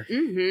anymore.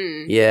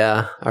 Mm-hmm.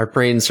 Yeah, our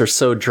brains are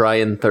so dry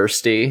and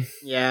thirsty.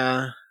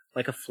 Yeah,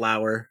 like a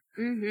flower.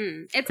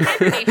 Mm-hmm. It's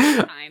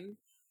hibernation time.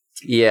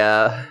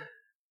 Yeah.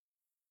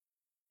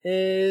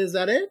 Is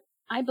that it?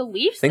 I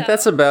believe so. I think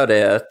that's about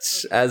it.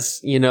 As,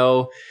 you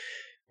know,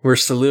 we're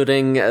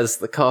saluting as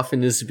the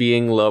coffin is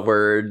being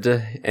lowered,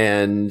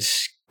 and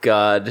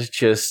God,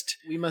 just...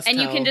 We must And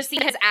tell... you can just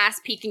see his ass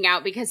peeking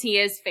out because he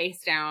is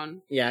face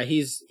down. Yeah,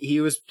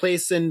 he was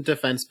placed in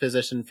defense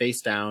position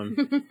face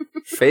down.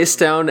 face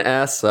down,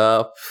 ass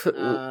up.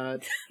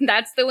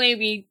 That's the way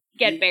we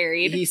get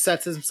buried. He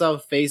sets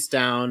himself face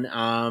down.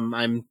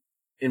 I'm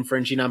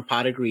infringing on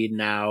pot of greed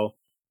now.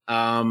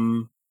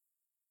 And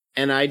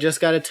I just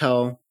gotta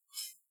tell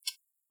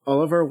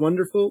all of our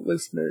wonderful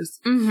listeners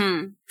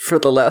for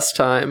the last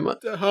time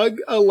to hug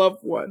a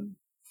loved one.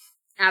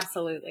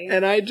 Absolutely.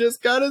 And I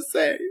just gotta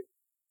say,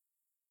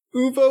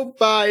 Uvo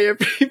bye,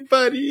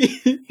 everybody.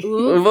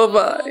 Uvo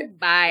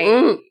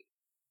bye.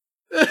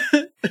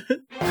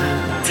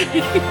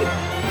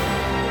 Bye.